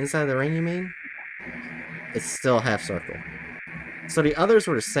 like the inside of the ring, you mean? It's still half circle. So the others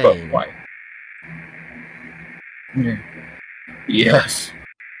were the same. But why? Yes.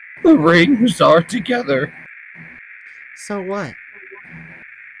 The rings are together. So what?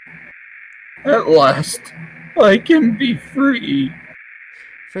 At last, I can be free.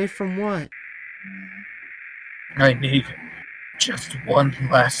 Free from what? I need just one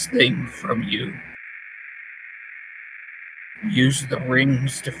last thing from you. Use the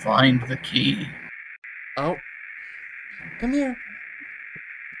rings to find the key. Oh. Come here.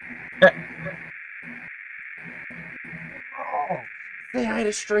 Oh. Say hi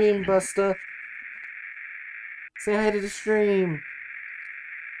to stream, Busta. Say hi to the stream.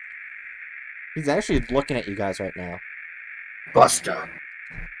 He's actually looking at you guys right now. Buster.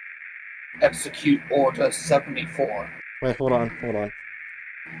 Execute Order 74. Wait, hold on.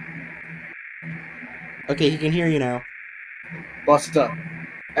 Okay, he can hear you now. Buster.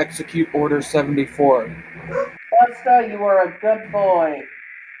 Execute Order 74. Busta, you are a good boy.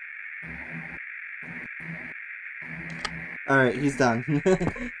 Alright, he's done.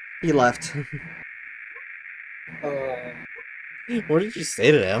 He left. What did you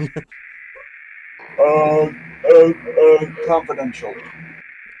say to him? Confidential.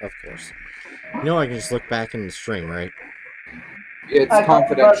 Of course. You know I can just look back in the stream, right? It's I call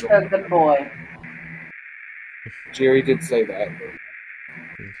confidential. Busta a good boy. Jerry did say that.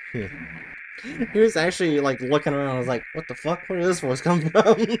 He was actually like looking around. I was like, "What the fuck? Where did this voice come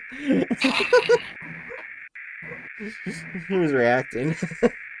from?" He was reacting.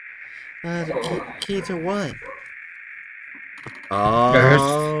 The key to what? There's a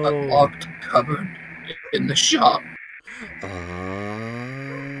Oh. locked cupboard in the shop.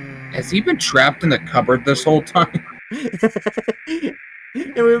 Has he been trapped in the cupboard this whole time? And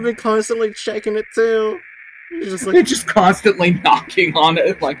we've been constantly checking it too. He's just like, They're just constantly knocking on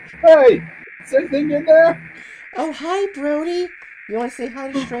it, like, hey, is anything in there? "Oh, hi, Brody. You want to say hi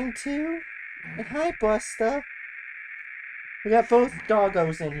to String too? And hi, Busta. We got both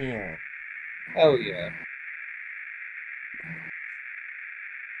doggos in here." Oh, yeah.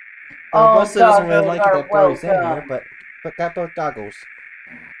 Well, All Busta doesn't really doggos like it are that Brody's in here, welcome. but got both doggos.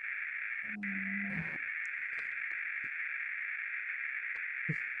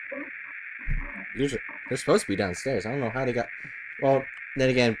 Usually, they're supposed to be downstairs. I don't know how they got. Well, then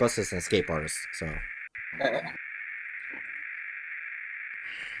again, Busta's an escape artist, so.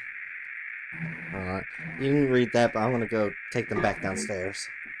 You can read that, but I'm gonna go take them back downstairs.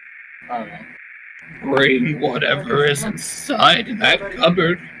 Alright. Bring whatever is inside that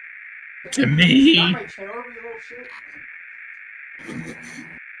cupboard to me.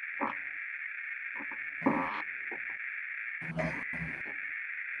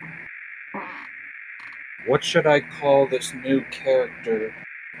 What should I call this new character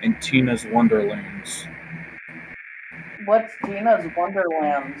in Tina's Wonderlands? What's Tina's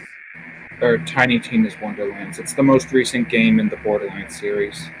Wonderlands? Or Tiny Tina's Wonderlands. It's the most recent game in the Borderlands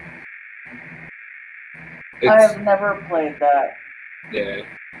series. I have never played that. Yeah.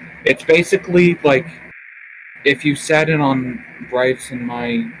 It's basically like if you sat in on Bryce and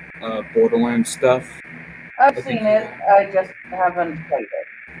my Borderlands stuff. I've seen it, I just haven't played it.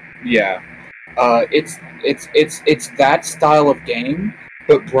 Yeah. It's that style of game,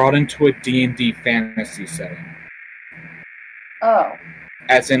 but brought into a D&D fantasy setting. Oh.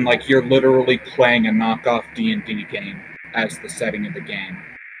 As in, like, you're literally playing a knockoff D&D game as the setting of the game.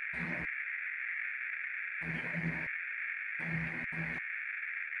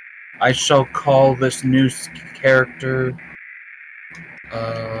 I shall call this new character...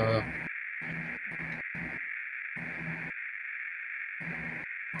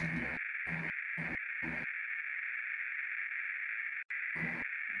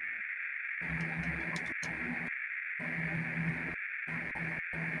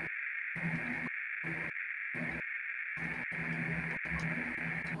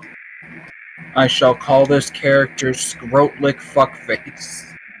 I shall call this character Scrotlick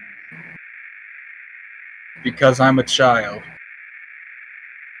Fuckface. Because I'm a child.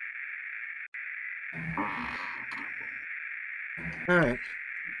 Alright.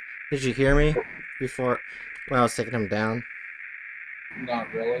 Did you hear me before when I was taking him down?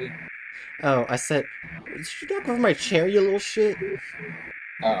 Not really. Oh, I said, did you knock over my chair, you little shit?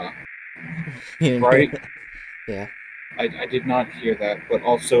 Uh, You didn't right? hear that? Yeah. I did not hear that, but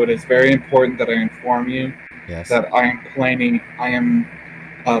also it is very important that I inform you Yes. that I am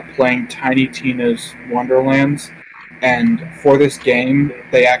playing Tiny Tina's Wonderlands, and for this game,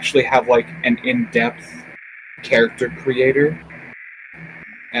 they actually have like an in-depth character creator,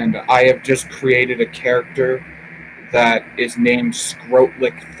 and I have just created a character that is named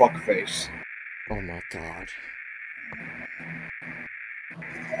Scrotlick Fuckface. Oh my god.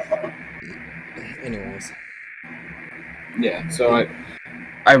 Anyways. Yeah, so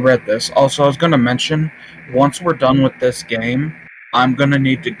I read this. Also, I was gonna mention, once we're done with this game, I'm gonna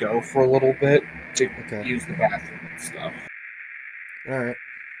need to go for a little bit to Okay. use the bathroom and stuff. Alright.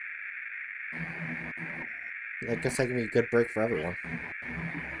 I guess that can be a good break for everyone.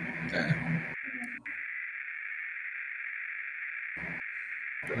 Yeah.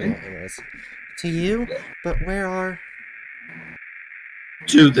 Yeah, anyways. To you? But where are...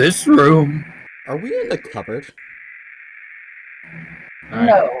 To this room. Are we in the cupboard?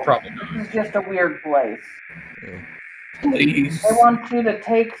 No. Probably not. This is just a weird place. Please. They want you to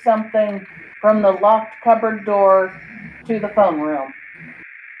take something from the locked cupboard door to the phone room.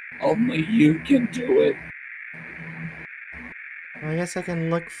 Only you can do it. Well, I guess I can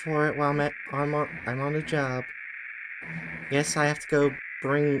look for it while I'm on the job. Guess I have to go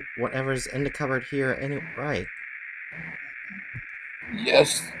bring whatever's in the cupboard here right.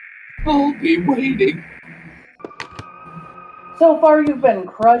 Yes. I'll be waiting. So far, you've been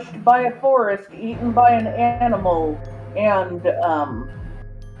crushed by a forest, eaten by an animal, and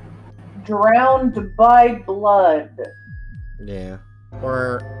drowned by blood. Yeah.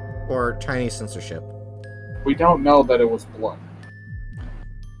 Or Chinese censorship. We don't know that it was blood.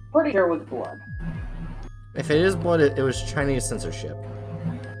 Pretty sure it was blood. If it is blood, it was Chinese censorship.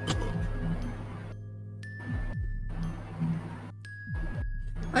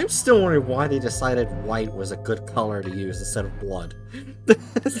 I'm still wondering why they decided white was a good color to use instead of blood.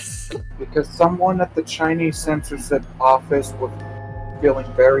 Because someone at the Chinese censorship office was feeling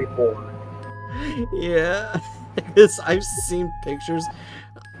very bored. Yeah, because I've seen pictures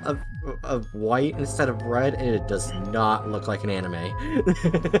of white instead of red, and it does not look like an anime.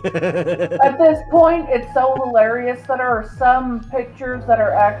 At this point, it's so hilarious that there are some pictures that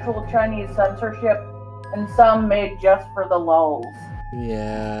are actual Chinese censorship and some made just for the lulz.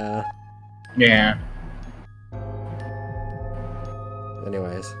 Yeah. Yeah.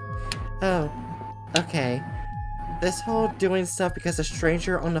 Anyways. Oh, okay. This whole doing stuff because a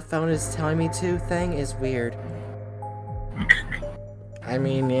stranger on the phone is telling me to thing is weird. I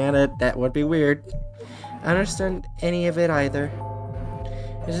mean, yeah, that would be weird. I don't understand any of it either.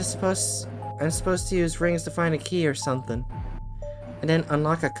 I'm supposed to use rings to find a key or something. And then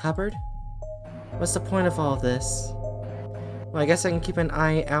unlock a cupboard? What's the point of all this? Well, I guess I can keep an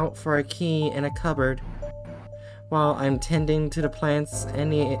eye out for a key in a cupboard while I'm tending to the plants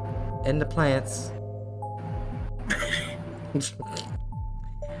and the plants.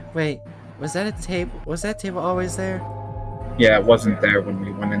 Wait, was that a table? Was that table always there? Yeah, it wasn't there when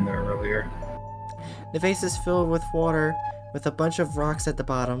we went in there earlier. The vase is filled with water with a bunch of rocks at the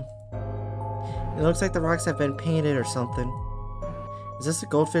bottom. It looks like the rocks have been painted or something. Is this a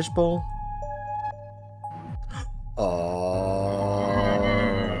goldfish bowl? Oh.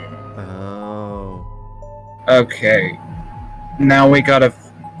 Okay. Now we gotta...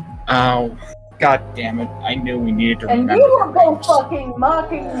 Oh. God damn it. I knew we needed to And remember. you were both fucking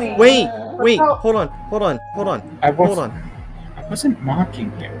mocking me. Wait, Oh. hold on. Hold on. I wasn't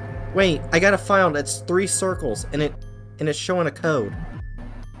mocking you. Wait, I got a file that's 3 circles and it's showing a code.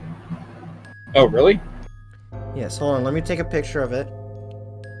 Oh, really? Yes, hold on, let me take a picture of it.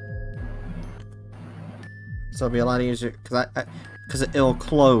 So it'll be a lot easier because it'll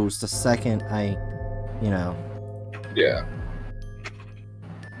close the second I, Yeah.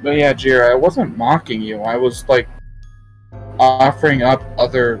 But yeah, Jira, I wasn't mocking you. I was, like, offering up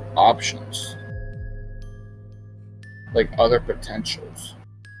other options. Like, other potentials.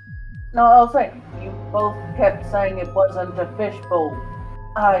 No, I was saying, you both kept saying it wasn't a fishbowl.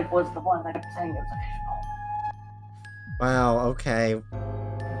 I was the one that kept saying it was a fishbowl. Wow, okay.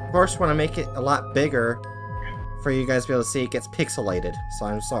 Of course, when I make it a lot bigger for you guys to be able to see, it gets pixelated, so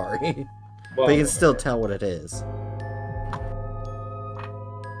I'm sorry. Well, But you can still tell what it is.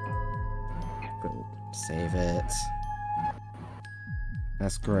 Save it.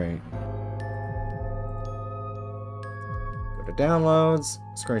 That's great. Go to downloads,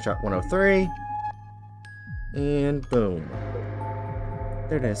 screenshot 103, and boom.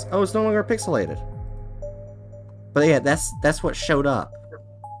 There it is. Oh, it's no longer pixelated. But yeah, that's what showed up.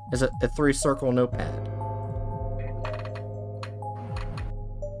 Is a 3-circle notepad.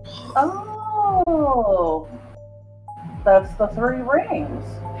 Oh, that's the 3 rings.